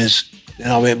off at Nina's.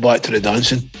 Then I went back to the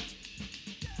dancing.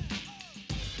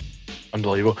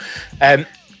 Unbelievable.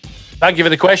 Thank you for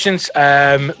the questions.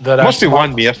 There must be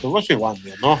one more,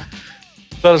 no?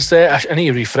 There's I need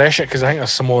to refresh it because I think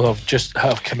there's some more that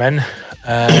have come in.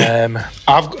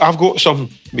 I've got some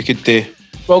we could do.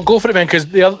 Well, go for it, man, because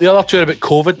the other two are about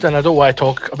COVID, and I don't want to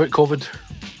talk about COVID.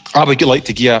 I would like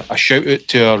to give a shout out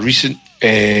to our recent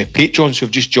patrons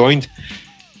who've just joined.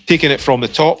 Taking it from the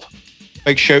top,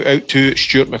 big shout out to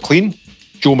Stuart McLean,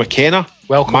 Joe McKenna,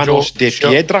 Welcome, Manos Joe. de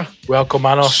Piedra, Welcome,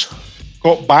 Manos.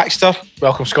 Scott Baxter,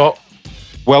 Welcome, Scott.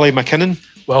 Willie McKinnon,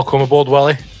 Welcome aboard,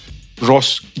 Willie.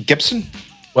 Ross Gibson,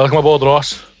 Welcome aboard,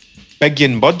 Ross. Big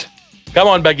Ian Budd, Come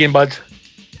on, Big Game Bud.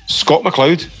 Scott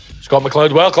McLeod, Scott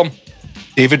McLeod, welcome.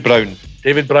 David Brown,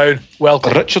 David Brown,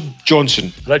 welcome. Richard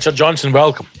Johnson, Richard Johnson,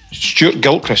 welcome. Stuart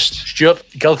Gilchrist, Stuart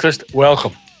Gilchrist,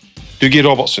 welcome. Dougie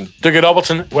Robertson, Dougie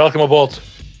Robertson, welcome aboard.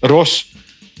 Ross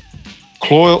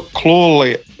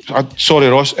Cloley. Sorry,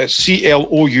 Ross. It's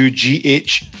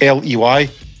Cloughgley.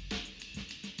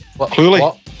 Cloley.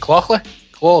 Clockley?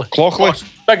 Clockley.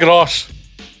 Big Ross.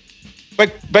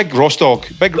 Big Ross dog.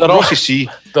 Big The Rossy Ross. C.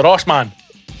 The Ross man.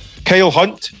 Kyle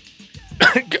Hunt.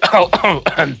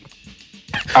 And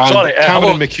Sorry, Cameron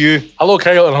hello. McHugh. Hello,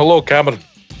 Kyle, and hello, Cameron.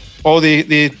 All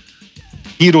the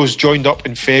heroes joined up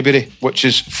in February, which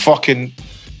is fucking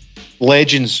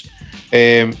legends.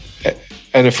 And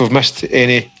if we've missed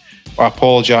any, I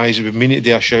apologise. We've been meaning to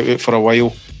do a shout out for a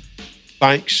while.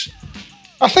 Thanks.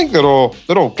 I think they're all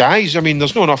guys. I mean,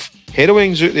 there's not enough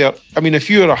heroines out there. I mean, if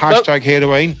you're a hashtag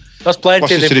heroine, There's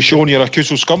plenty. listen to the show and you're a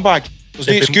Kuso scumbag, there's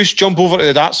no excuse. Jump over to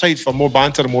the dark side for more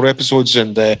banter and more episodes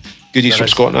and goodies from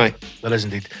Scott and I. There is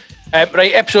indeed.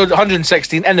 Right, episode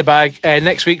 116 in the bag.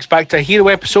 Next week's back to hero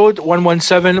episode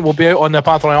 117 will be out on the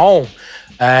Patreon.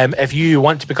 If you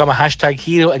want to become a hashtag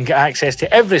hero and get access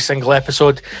to every single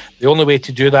episode, the only way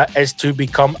to do that is to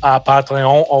become a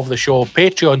Patreon of the show.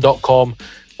 Patreon.com/the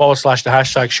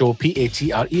hashtag show,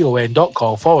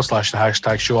 patreon.com/the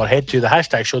hashtag show, or head to the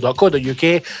hashtag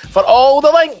show.co.uk for all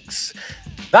the links.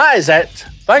 That is it.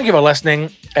 Thank you for listening.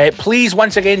 Please,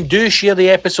 once again, do share the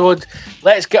episode.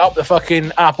 Let's get up the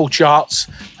fucking Apple charts.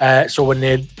 So when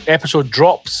the episode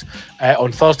drops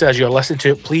on Thursday, as you're listening to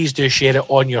it, please do share it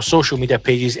on your social media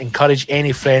pages. Encourage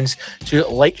any friends to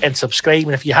like and subscribe.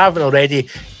 And if you haven't already,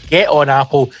 get on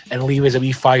Apple and leave us a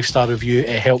wee 5-star review.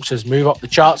 It helps us move up the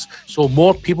charts so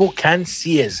more people can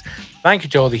see us. Thank you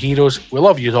to all the heroes. We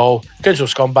love you all. Council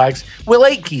scumbags. We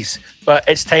like yous, but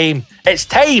it's time. It's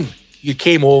time you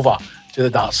came over to the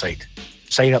dark side.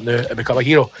 Sign up now and become a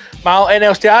hero. Mal, anything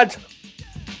else to add?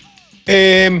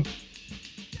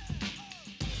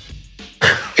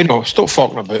 Stop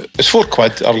fucking about. It's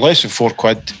 £4 or less than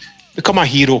 £4. Become a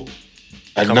hero.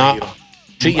 Become a hero.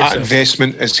 Treat That yourself.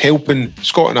 investment is helping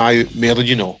Scott and I out more than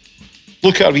you know.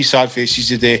 Look at our wee sad faces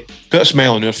today. Put a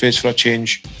smile on your face for a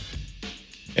change.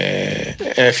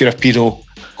 If you're a pedo,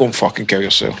 go and fucking kill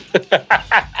yourself.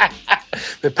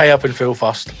 But pay up in full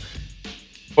first.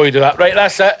 Before you do that. Right,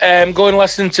 that's it. Go and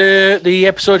listen to the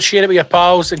episode, share it with your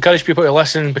pals, encourage people to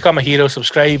listen, become a hero,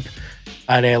 subscribe,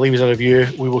 and leave us a review.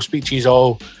 We will speak to you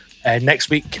all next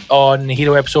week on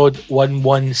Hero episode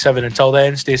 117. Until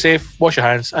then, stay safe, wash your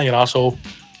hands and your arsehole.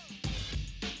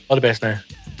 All the best now.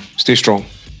 Stay strong.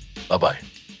 Bye-bye.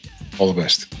 All the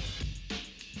best.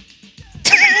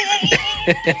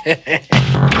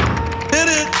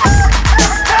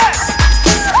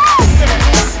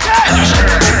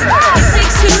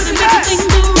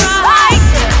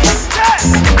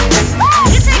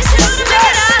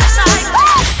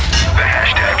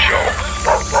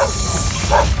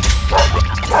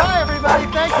 Bye, everybody.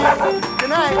 Thank you. Good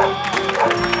night.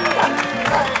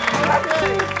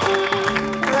 Okay.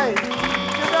 Great.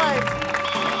 Good night.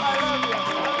 I love you.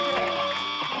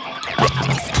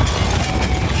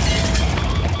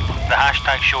 The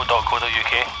hashtag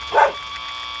show.co.uk.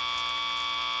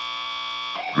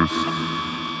 This is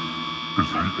the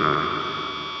end.